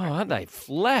dumps. Oh, aren't they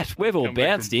flat? We've all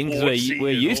bounced in because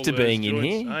we're used to being in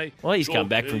here. Well, he's come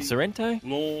back from Sorrento.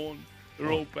 Lawn.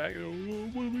 They're all back. What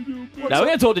are we doing? We're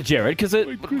going to talk to Jared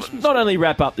because not only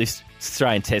wrap up this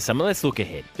Australian Test summer, let's look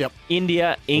ahead. Yep.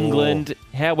 India, England,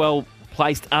 how well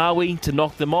placed are we to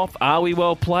knock them off? Are we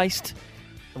well placed?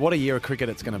 What a year of cricket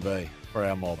it's going to be for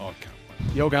our mob. I can't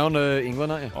wait. You're going to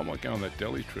England, aren't you? I might go on that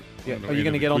Delhi trip. Yeah. Are you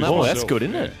going to get on that one? one? Oh, that's good,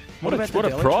 isn't it? What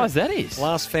a prize that is.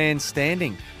 Last fan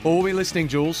standing. Well, we'll be listening,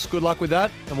 Jules. Good luck with that,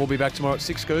 and we'll be back tomorrow at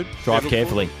 6. Good. Drive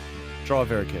carefully. Drive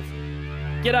very carefully.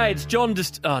 G'day, it's John.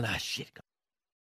 Oh, no, shit.